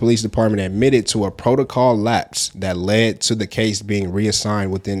Cincinnati Police Department admitted to a protocol lapse that led to the case being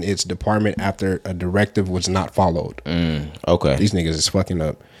reassigned within its department after a directive was not followed. Okay. These niggas is fucking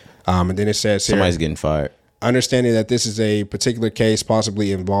up. And then it says here, somebody's getting fired. Understanding that this is a particular case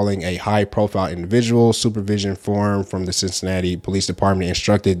possibly involving a high-profile individual, supervision form from the Cincinnati Police Department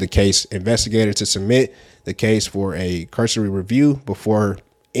instructed the case investigator to submit the case for a cursory review before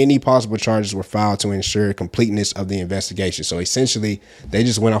Any possible charges were filed to ensure completeness of the investigation. So essentially, they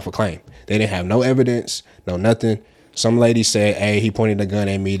just went off a claim. They didn't have no evidence, no nothing. Some lady said, hey, he pointed a gun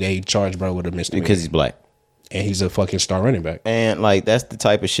at me. They charged bro with a misdemeanor. Because he's black. And he's a fucking star running back. And like, that's the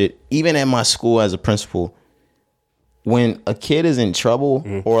type of shit. Even at my school as a principal, when a kid is in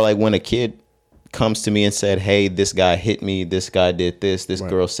trouble or like when a kid comes to me and said, hey, this guy hit me, this guy did this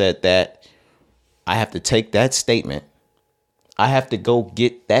girl said that, I have to take that statement. I have to go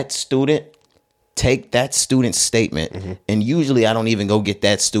get that student, take that student's statement. And usually I don't even go get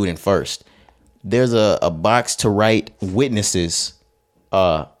that student first. There's a box to write witnesses,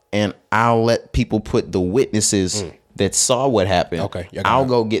 and I'll let people put the witnesses that saw what happened. Okay. I'll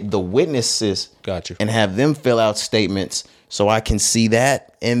go get the witnesses and have them fill out statements so I can see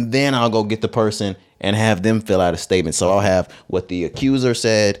that. And then I'll go get the person and have them fill out a statement. So I'll have what the accuser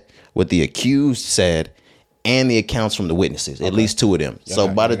said, what the accused said, and the accounts from the witnesses, at least two of them.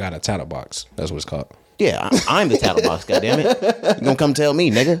 I got a title box. That's what it's called. Yeah, I'm the tattle box, goddammit. You gonna come tell me,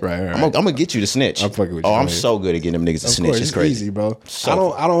 nigga. Right. I'm gonna get you to snitch. I'm fucking with you. Oh, I'm so good at getting them niggas to snitch. It's crazy. Easy, bro.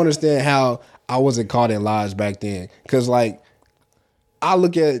 So I don't understand how I wasn't caught in lies back then. Cause like I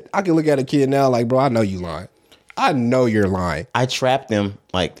can look at a kid now like, bro, I know you lying. I know you're lying. I trap them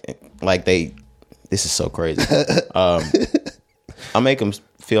like this is so crazy. I make them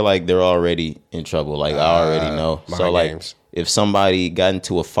feel like they're already in trouble. Like I already know. So like games. If somebody got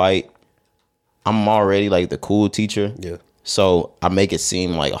into a fight, I'm already like the cool teacher. Yeah. So I make it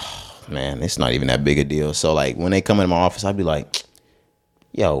seem like, oh man, it's not even that big a deal. So like when they come into my office, I'd be like,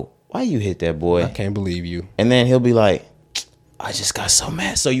 yo, why you hit that boy? I can't believe you. And then he'll be like, I just got so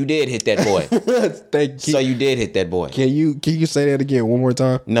mad. So you did hit that boy. Thank you. So you did hit that boy. Can you say that again one more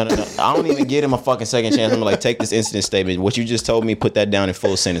time? No. I don't even give him a fucking second chance. I'm like, take this incident statement. What you just told me, put that down in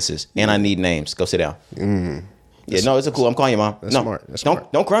full sentences. And I need names. Go sit down. Yeah, no, it's cool. I'm calling your mom. That's no, smart. That's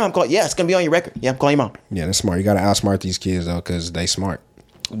smart. Don't cry. I'm calling. Yeah, it's gonna be on your record. Yeah, I'm calling your mom. Yeah, that's smart. You gotta outsmart these kids though, because they smart.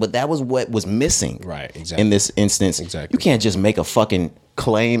 But that was what was missing. Right, exactly. In this instance. Exactly. You can't just make a fucking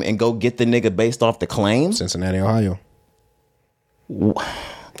claim and go get the nigga based off the claim. Cincinnati, Ohio.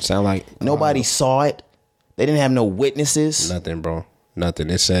 Sound like Nobody saw it. They didn't have no witnesses. Nothing, bro. Nothing.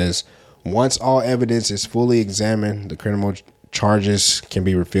 It says once all evidence is fully examined, the criminal charges can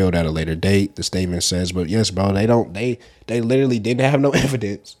be revealed at a later date. The statement says, but yes, bro, they literally didn't have no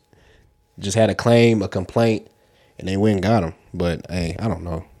evidence. Just had a claim, a complaint, and they went and got him. But hey, I don't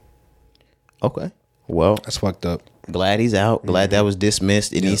know. Okay. Well, that's fucked up. Glad he's out. Glad that was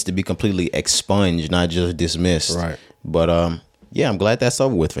dismissed. It needs to be completely expunged, not just dismissed. Right. But yeah, I'm glad that's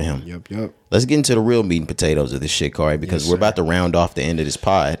over with for him. Yep. Let's get into the real meat and potatoes of this shit, Corey, because we're about to round off the end of this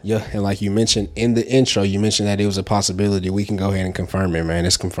pod. Yeah, and like you mentioned in the intro, you mentioned that it was a possibility. We can go ahead and confirm it, man.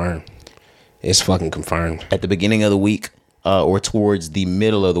 It's confirmed. It's fucking confirmed. At the beginning of the week, or towards the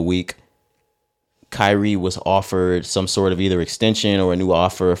middle of the week, Kyrie was offered some sort of either extension or a new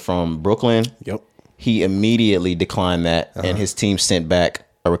offer from Brooklyn. Yep. He immediately declined that, and his team sent back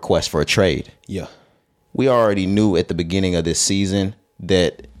a request for a trade. Yeah. We already knew at the beginning of this season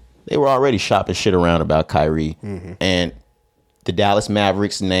that they were already shopping shit around about Kyrie. And the Dallas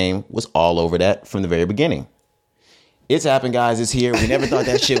Mavericks name was all over that from the very beginning. It's happened, guys. It's here. We never thought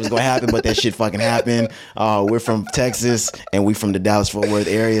that shit was going to happen, but that shit fucking happened. We're from Texas, and we from the Dallas-Fort Worth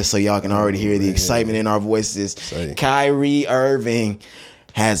area, so y'all can already hear the excitement in our voices. Kyrie Irving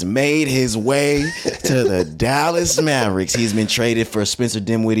has made his way to the Dallas Mavericks. He's been traded for Spencer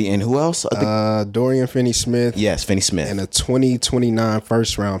Dinwiddie and who else? Dorian Finney-Smith. Yes, Finney-Smith. And a 2029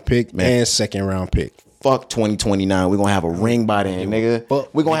 first-round pick and second-round pick. Fuck 2029. We're going to have a ring by then, nigga.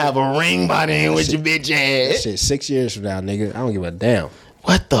 We're going to have a ring by then with your bitch ass. Shit, 6 years from now, nigga. I don't give a damn.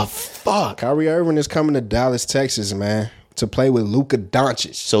 What the fuck? Kyrie Irving is coming to Dallas, Texas, man, to play with Luka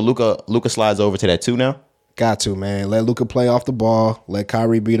Doncic. So Luka slides over to that too now? Got to, man. Let Luka play off the ball. Let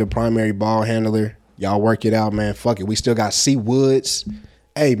Kyrie be the primary ball handler. Y'all work it out, man. Fuck it. We still got C. Woods.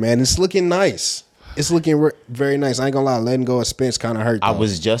 Hey, man, it's looking nice. It's looking very nice. I ain't gonna lie. Letting go of Spence kind of hurt, though. I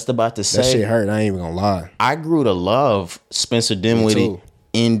was just about to say. That shit hurt. I ain't even gonna lie. I grew to love Spencer Dinwiddie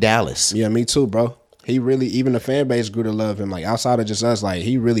in Dallas. Yeah, me too, bro. He really, even the fan base grew to love him. Like, outside of just us, like,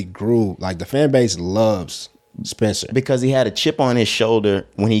 he really grew. Like, the fan base loves Spencer. Because he had a chip on his shoulder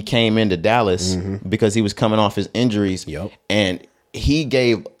when he came into Dallas because he was coming off his injuries. Yep. And he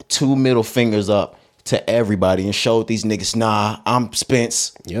gave 2 middle fingers up to everybody and showed these niggas, nah, I'm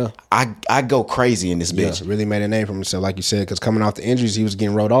Spence. Yeah. I go crazy in this bitch. Yeah, really made a name for himself, like you said, because coming off the injuries, he was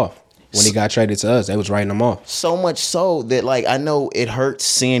getting wrote off. When he got traded to us, they was writing him off. So much so that, like, I know it hurts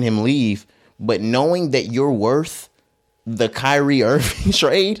seeing him leave, but knowing that you're worth the Kyrie Irving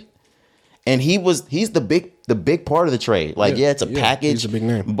trade, and he's the big the big part of the trade. Like, yeah, it's a package. He's a big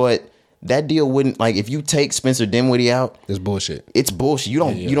name. But that deal wouldn't, like, if you take Spencer Dinwiddie out, It's bullshit. it's bullshit. You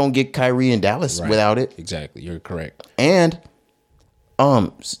don't get Kyrie in Dallas Right. without it. Exactly. You're correct. And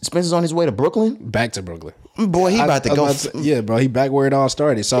Spencer's on his way to Brooklyn. Back to Brooklyn. Boy, he about to go. Yeah, bro. He back where it all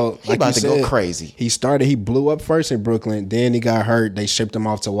started. So He about to go crazy. He blew up first in Brooklyn. Then he got hurt. They shipped him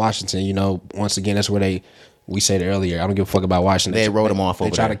off to Washington. You know, once again, that's where we said earlier. I don't give a fuck about Washington. They wrote him off over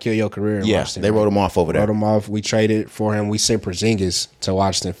They try there. to kill your career in Yeah, Washington. they wrote him off over there. Wrote him off. We traded for him. We sent Porzingis to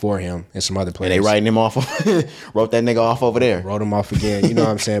Washington for him and some other players. And they writing him off. Wrote that nigga off over there. Wrote him off again. You know what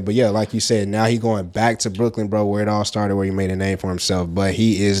I'm saying? But yeah, like you said, now he going back to Brooklyn, bro, where it all started, where he made a name for himself. But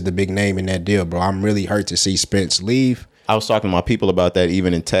he is the big name in that deal, bro. I'm really hurt to see Spence leave. I was talking to my people about that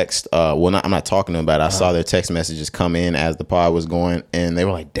even in text. I'm not talking to them about it. I saw their text messages come in as the pod was going, and they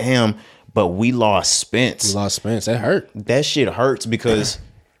were like, damn, but we lost Spence. We lost Spence. That hurt. That shit hurts because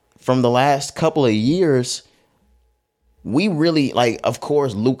from the last couple of years, we really, like, of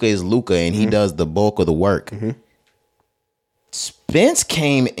course, Luka is Luka, and he does the bulk of the work. Spence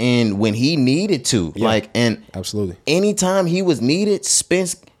came in when he needed to. And Absolutely. anytime he was needed,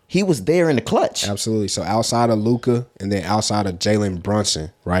 Spence, he was there in the clutch. Absolutely. So outside of Luka and then outside of Jalen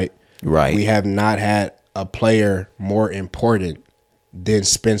Brunson, right? Right. We have not had a player more important than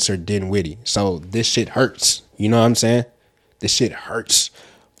Spencer Dinwiddie. So this shit hurts. You know what I'm saying? This shit hurts.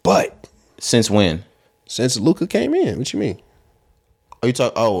 But Since when? since Luka came in, what you mean? Are you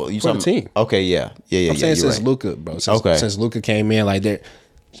talking? Oh, you For the talking? team. Okay, yeah. I'm saying you're since right. Luka, bro. Okay. Since Luka came in, like that,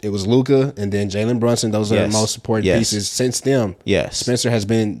 it was Luka and then Jalen Brunson. Those are Yes. the most important Yes. pieces since them. Yes. Spencer has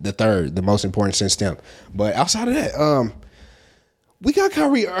been the third, the most important since them. But outside of that, we got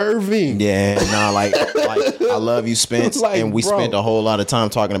Kyrie Irving. Yeah, like I love you, Spence, Like, and we bro. spent a whole lot of time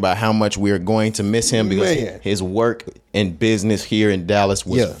talking about how much we are going to miss him because Man. his work and business here in Dallas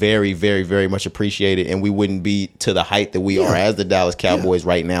was Yeah. very, very, very much appreciated, and we wouldn't be to the height that we are as the Dallas Cowboys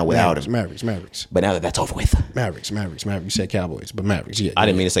right now without him. Mavericks. But now that that's over with, Mavericks. You said Cowboys, but Mavericks. Yeah, I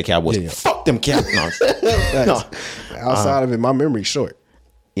didn't mean to say Cowboys. Yeah. Fuck them Cowboys. No. Outside of it, my memory's short.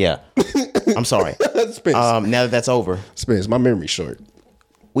 Yeah, I'm sorry. Spence. Now that that's over, Spence, my memory's short.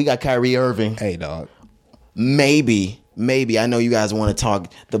 we got Kyrie Irving. Hey, dog. Maybe. I know you guys want to talk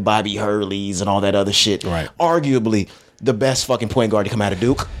the Bobby Hurleys and all that other shit. Right. Arguably the best fucking point guard to come out of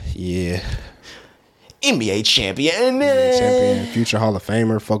Duke. Yeah. NBA champion. Champion, future Hall of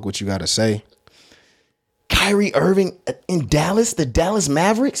Famer. Fuck what you got to say. Kyrie Irving in Dallas, the Dallas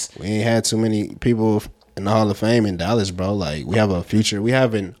Mavericks. We ain't had too many people in the Hall of Fame in Dallas, bro. Like, we have a future. We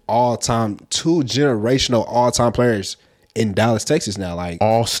have an all-time, 2 generational all-time players in Dallas, Texas now. Like,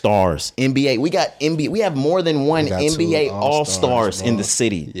 All stars. NBA. We got NBA. We have more than one got 2 NBA all all-stars, stars in bro. the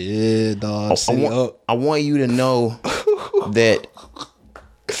city. yeah, dog. I want you to know that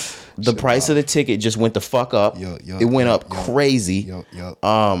the price of the ticket just went the fuck up. It went up crazy.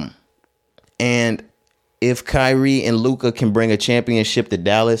 And if Kyrie and Luka can bring a championship to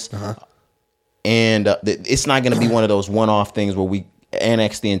Dallas, and it's not going to be one of those one-off things where we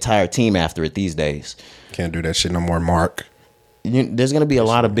annex the entire team after it these days. Can't do that shit no more, Mark. There's going to be a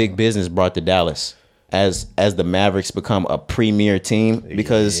lot of big business brought to Dallas as the Mavericks become a premier team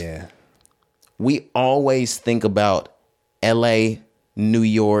because Yeah. we always think about LA, New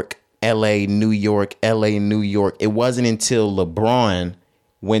York, LA, New York, LA, New York. It wasn't until LeBron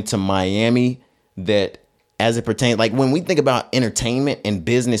went to Miami that, as it pertains, like when we think about entertainment and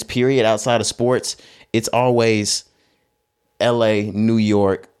business, period, outside of sports, it's always LA, New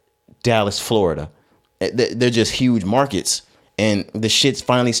York, Dallas, Florida. They're just huge markets. And the shit's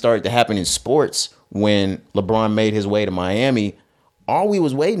finally started to happen in sports when LeBron made his way to Miami. All we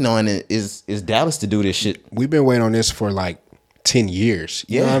was waiting on is Dallas to do this shit. We've been waiting on this for like 10 years.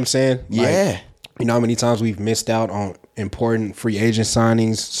 You know Yeah. what I'm saying? Like, Yeah. you know how many times we've missed out on important free agent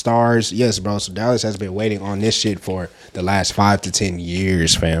signings, stars? Yes, bro. So Dallas has been waiting on this shit for the last 5 to 10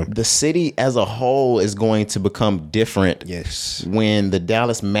 years, fam. The city as a whole is going to become different Yes. when the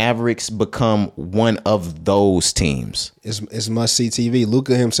Dallas Mavericks become one of those teams. It's must-see TV.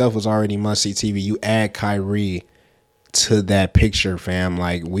 Luka himself was already must-see TV. You add Kyrie to that picture, fam.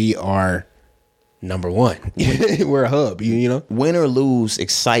 Like, we are number one. We're a hub, you know? Win or lose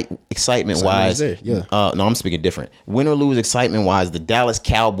excitement wise. there, yeah. No, I'm speaking different. Win or lose excitement wise, the Dallas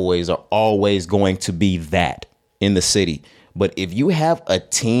Cowboys are always going to be that in the city. But if you have a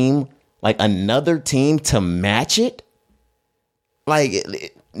team, like another team to match it,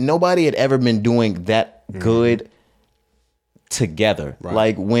 like nobody had ever been doing that good together. Right.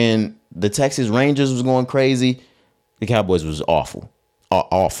 Like when the Texas Rangers was going crazy, the Cowboys was awful.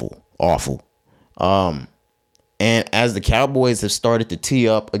 Awful. And as the Cowboys have started to tee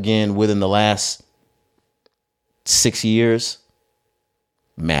up again within the last 6 years,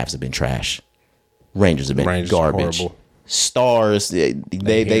 Mavs have been trash. Rangers have been garbage. Horrible. Stars,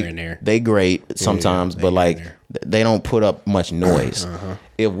 they great sometimes, but like they don't put up much noise.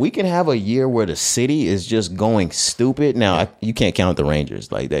 If we can have a year where the city is just going stupid, now you can't count the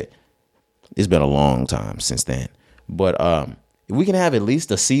Rangers like that. It's been a long time since then, but if we can have at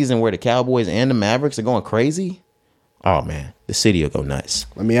least a season where the Cowboys and the Mavericks are going crazy, oh man, the city will go nuts.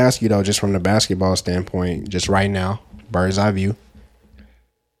 Let me ask you though, just from the basketball standpoint, just right now, bird's eye view,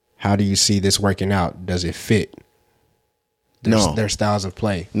 how do you see this working out? Does it fit their styles of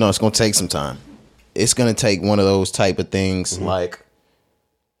play? No, it's going to take some time. It's going to take one of those type of things like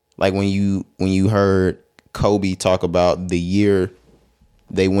when you heard Kobe talk about the year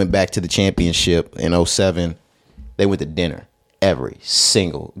they went back to the championship in 2007, they went to dinner every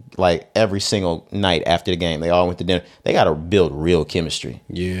single night after the game. They all went to dinner. They got to build real chemistry.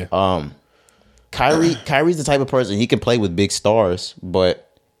 Yeah. Kyrie's the type of person, he can play with big stars,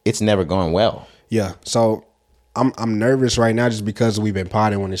 but it's never going well. Yeah. So I'm nervous right now just because we've been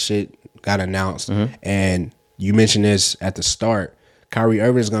potting when the shit got announced. And you mentioned this at the start. Kyrie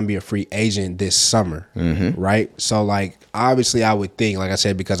Irving is going to be a free agent this summer, right? So, like, obviously I would think, like I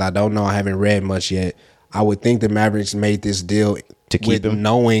said, because I don't know, I haven't read much yet, I would think the Mavericks made this deal to keep him,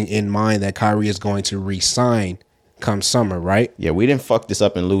 knowing in mind that Kyrie is going to re-sign come summer, right? Yeah, we didn't fuck this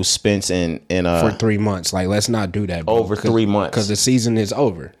up and lose Spence for 3 months. Like, let's not do that, bro. Over 3 months. Because the season is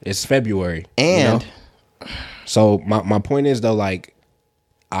over. It's February. And so my point is, though, like,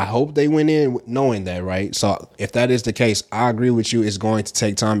 I hope they went in knowing that, right? So if that is the case, I agree with you. It's going to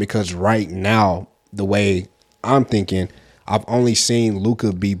take time because right now, the way I'm thinking, I've only seen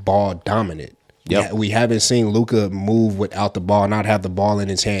Luka be ball dominant. Yep. We haven't seen Luka move without the ball, not have the ball in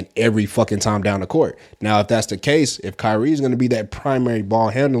his hand every fucking time down the court. Now, if that's the case, if Kyrie's going to be that primary ball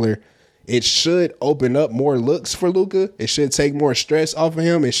handler, it should open up more looks for Luka. It should take more stress off of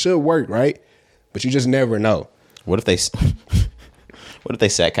him. It should work, right? But you just never know. What if they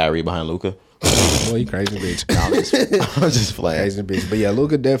sat Kyrie behind Luka? Boy, you crazy bitch. I'm just playing. Crazy bitch. But yeah,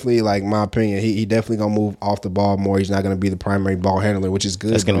 Luka definitely, like, my opinion, he definitely going to move off the ball more. He's not going to be the primary ball handler, which is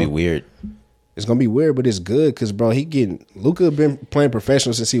good. That's going to be weird. It's going to be weird, but it's good because, bro, Luka been playing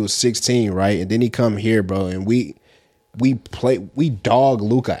professional since he was 16, right? And then he come here, bro, and we dog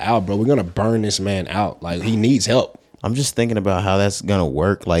Luka out, bro. We're going to burn this man out. Like, he needs help. I'm just thinking about how that's going to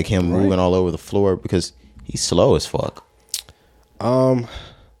work, like him moving all over the floor because he's slow as fuck.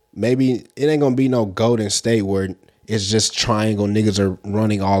 Maybe it ain't going to be no Golden State where it's just triangle niggas are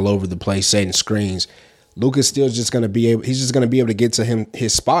running all over the place, setting screens. Luka's still just going to be able, he's just going to be able to get to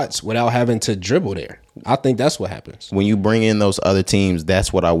his spots without having to dribble there. I think that's what happens. When you bring in those other teams,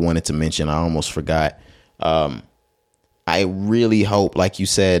 that's what I wanted to mention. I almost forgot. I really hope, like you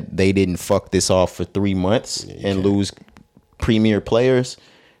said, they didn't fuck this off for 3 months and lose premier players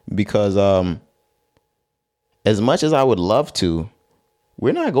because as much as I would love to,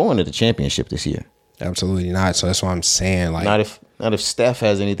 we're not going to the championship this year. Absolutely not. So that's what I'm saying. Like, not if Steph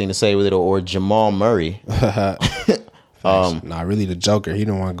has anything to say with it or Jamal Murray. Nah, really the Joker. He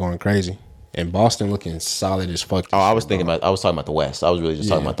don't want going crazy. And Boston looking solid as fuck. I was talking about the West. I was really just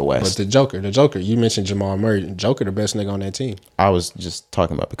talking about the West. But the Joker. You mentioned Jamal Murray. Joker, the best nigga on that team. I was just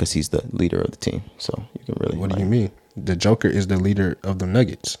talking about because he's the leader of the team. So you can really. What do you mean? The Joker is the leader of the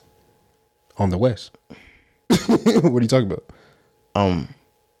Nuggets on the West. What are you talking about?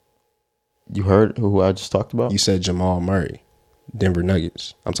 You heard who I just talked about? You said Jamal Murray, Denver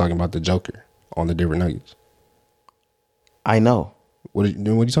Nuggets. I'm talking about the Joker on the Denver Nuggets. I know. What are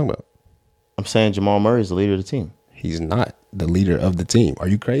you talking about? I'm saying Jamal Murray is the leader of the team. He's not the leader of the team. Are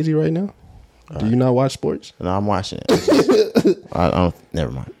you crazy right now? Do you not watch sports? No, I'm watching it. I don't.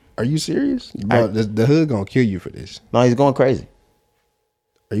 Never mind. Are you serious? Bro, the hood gonna kill you for this. No, he's going crazy.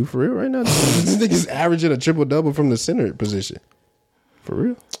 Are you for real right now? This nigga's averaging a triple-double from the center position. For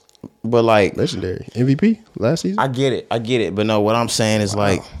real? But like legendary MVP last season. I get it. But no, what I'm saying is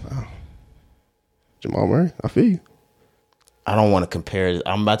wow. Jamal Murray. I feel you. I don't want to compare it.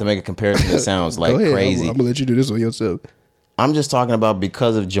 I'm about to make a comparison that sounds like crazy. I'm gonna let you do this on yourself. I'm just talking about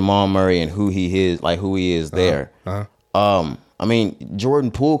because of Jamal Murray and who he is there. I mean,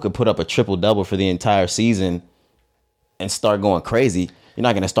 Jordan Poole could put up a triple-double for the entire season and start going crazy. You're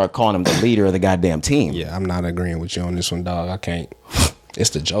not gonna start calling him the leader of the goddamn team. Yeah, I'm not agreeing with you on this one, dog. I can't.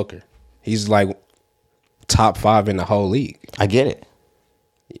 It's the Joker. He's like top 5 in the whole league. I get it.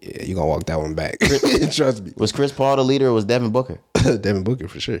 Yeah, you're going to walk that one back. Trust me. Was Chris Paul the leader or was Devin Booker? Devin Booker,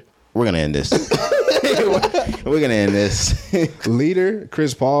 for sure. We're going to end this. We're going to end this. Leader,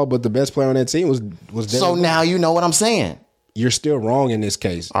 Chris Paul, but the best player on that team was Devin So Booker. Now you know what I'm saying. you're still wrong in this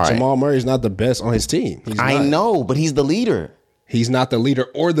case. All right. Jamal Murray is not the best on his team. I know, but he's the leader. He's not the leader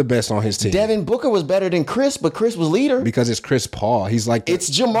or the best on his team. Devin Booker was better than Chris, but Chris was leader. Because it's Chris Paul. He's like... It's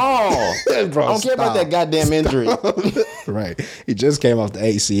Jamal. Bro, I don't care about that goddamn injury. Right. He just came off the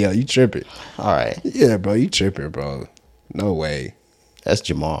ACL. You tripping. All right. Yeah, bro. You tripping, bro. No way. That's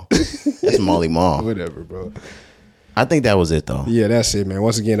Jamal. That's Molly Mall. Whatever, bro. I think that was it, though. Yeah, that's it, man.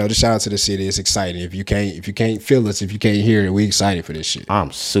 Once again, though, just shout out to the city. It's exciting. If you can't feel us, if you can't hear it, we excited for this shit.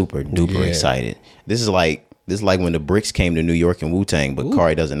 I'm super duper excited. This is like when the Bricks came to New York and Wu-Tang, but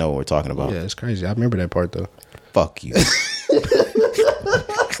Kari doesn't know what we're talking about. Yeah, it's crazy. I remember that part, though. Fuck you.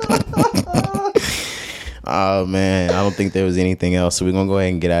 Oh, man. I don't think there was anything else. So we're going to go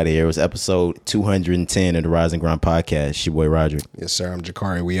ahead and get out of here. It was episode 210 of the Rise and Grind podcast. It's your boy, Roderick. Yes, sir. I'm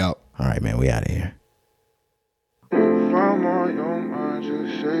Jakari. We out. All right, man. We out of here. If I'm on your mind,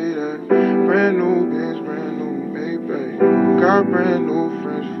 just say that. Brand new Benz, brand new Maybach. Got brand new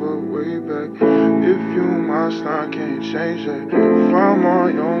friends for way back. If you my style, can't change that. If I'm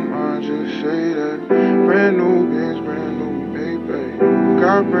on your mind, just say that. Brand new Benz, brand new Maybach.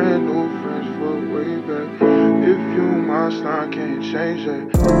 Got brand new friends for way back. If you my style, can't change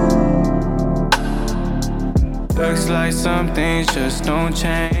that. Looks like some things just don't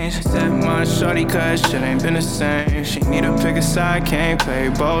change. Said my shorty cause shit ain't been the same. She need to pick a side, can't play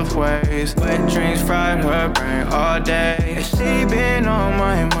both ways. Wet dreams fried her brain all day. And she been on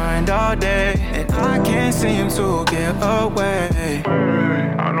my mind all day. And I can't seem to get away.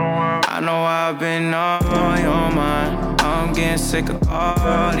 I know I've been on your mind. I'm getting sick of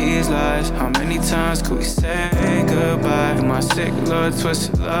all these lies. How many times could we say goodbye? My sick little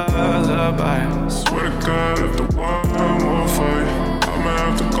twisted lullaby. Swear to God, if the one more fight, I'ma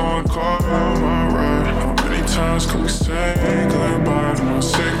have to go and call my ride. How many times could we say goodbye to my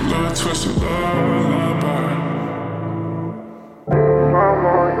sick little twisted lullaby? If I'm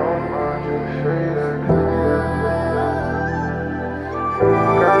on your mind, just say that.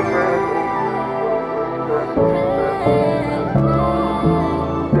 God, man.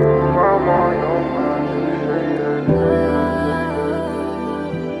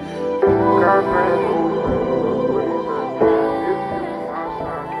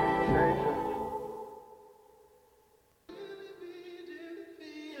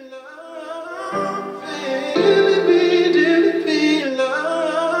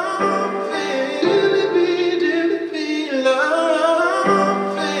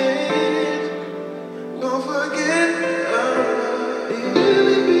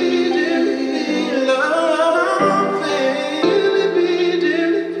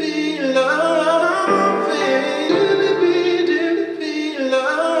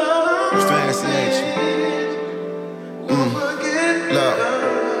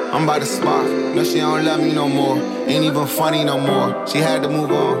 Funny no more. She had to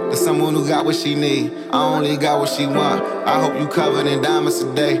move on to someone who got what she need. I only got what she want. I hope you covered in diamonds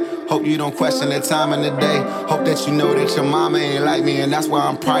today. Hope you don't question the time in the day. Hope that you know that your mama ain't like me, and that's why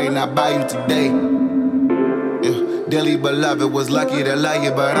I'm probably not by you today. Yeah, dearly beloved, was lucky to love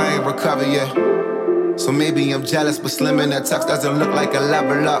you, but I ain't recovered yet. So maybe I'm jealous, but slim in that tux doesn't look like a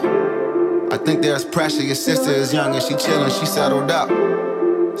level up. I think there's pressure. Your sister is young and she chillin', she settled up.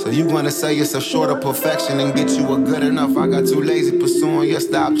 So you wanna sell yourself short of perfection and get you a good enough. I got too lazy pursuing your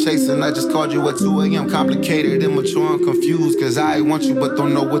stop chasing. I just called you at 2 a.m. Complicated, immature, and confused. Cause I want you but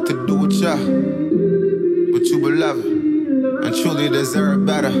don't know what to do with ya. But you beloved and truly deserve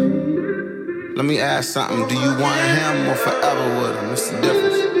better. Let me ask something, do you want him or forever with him? What's the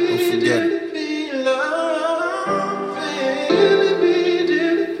difference?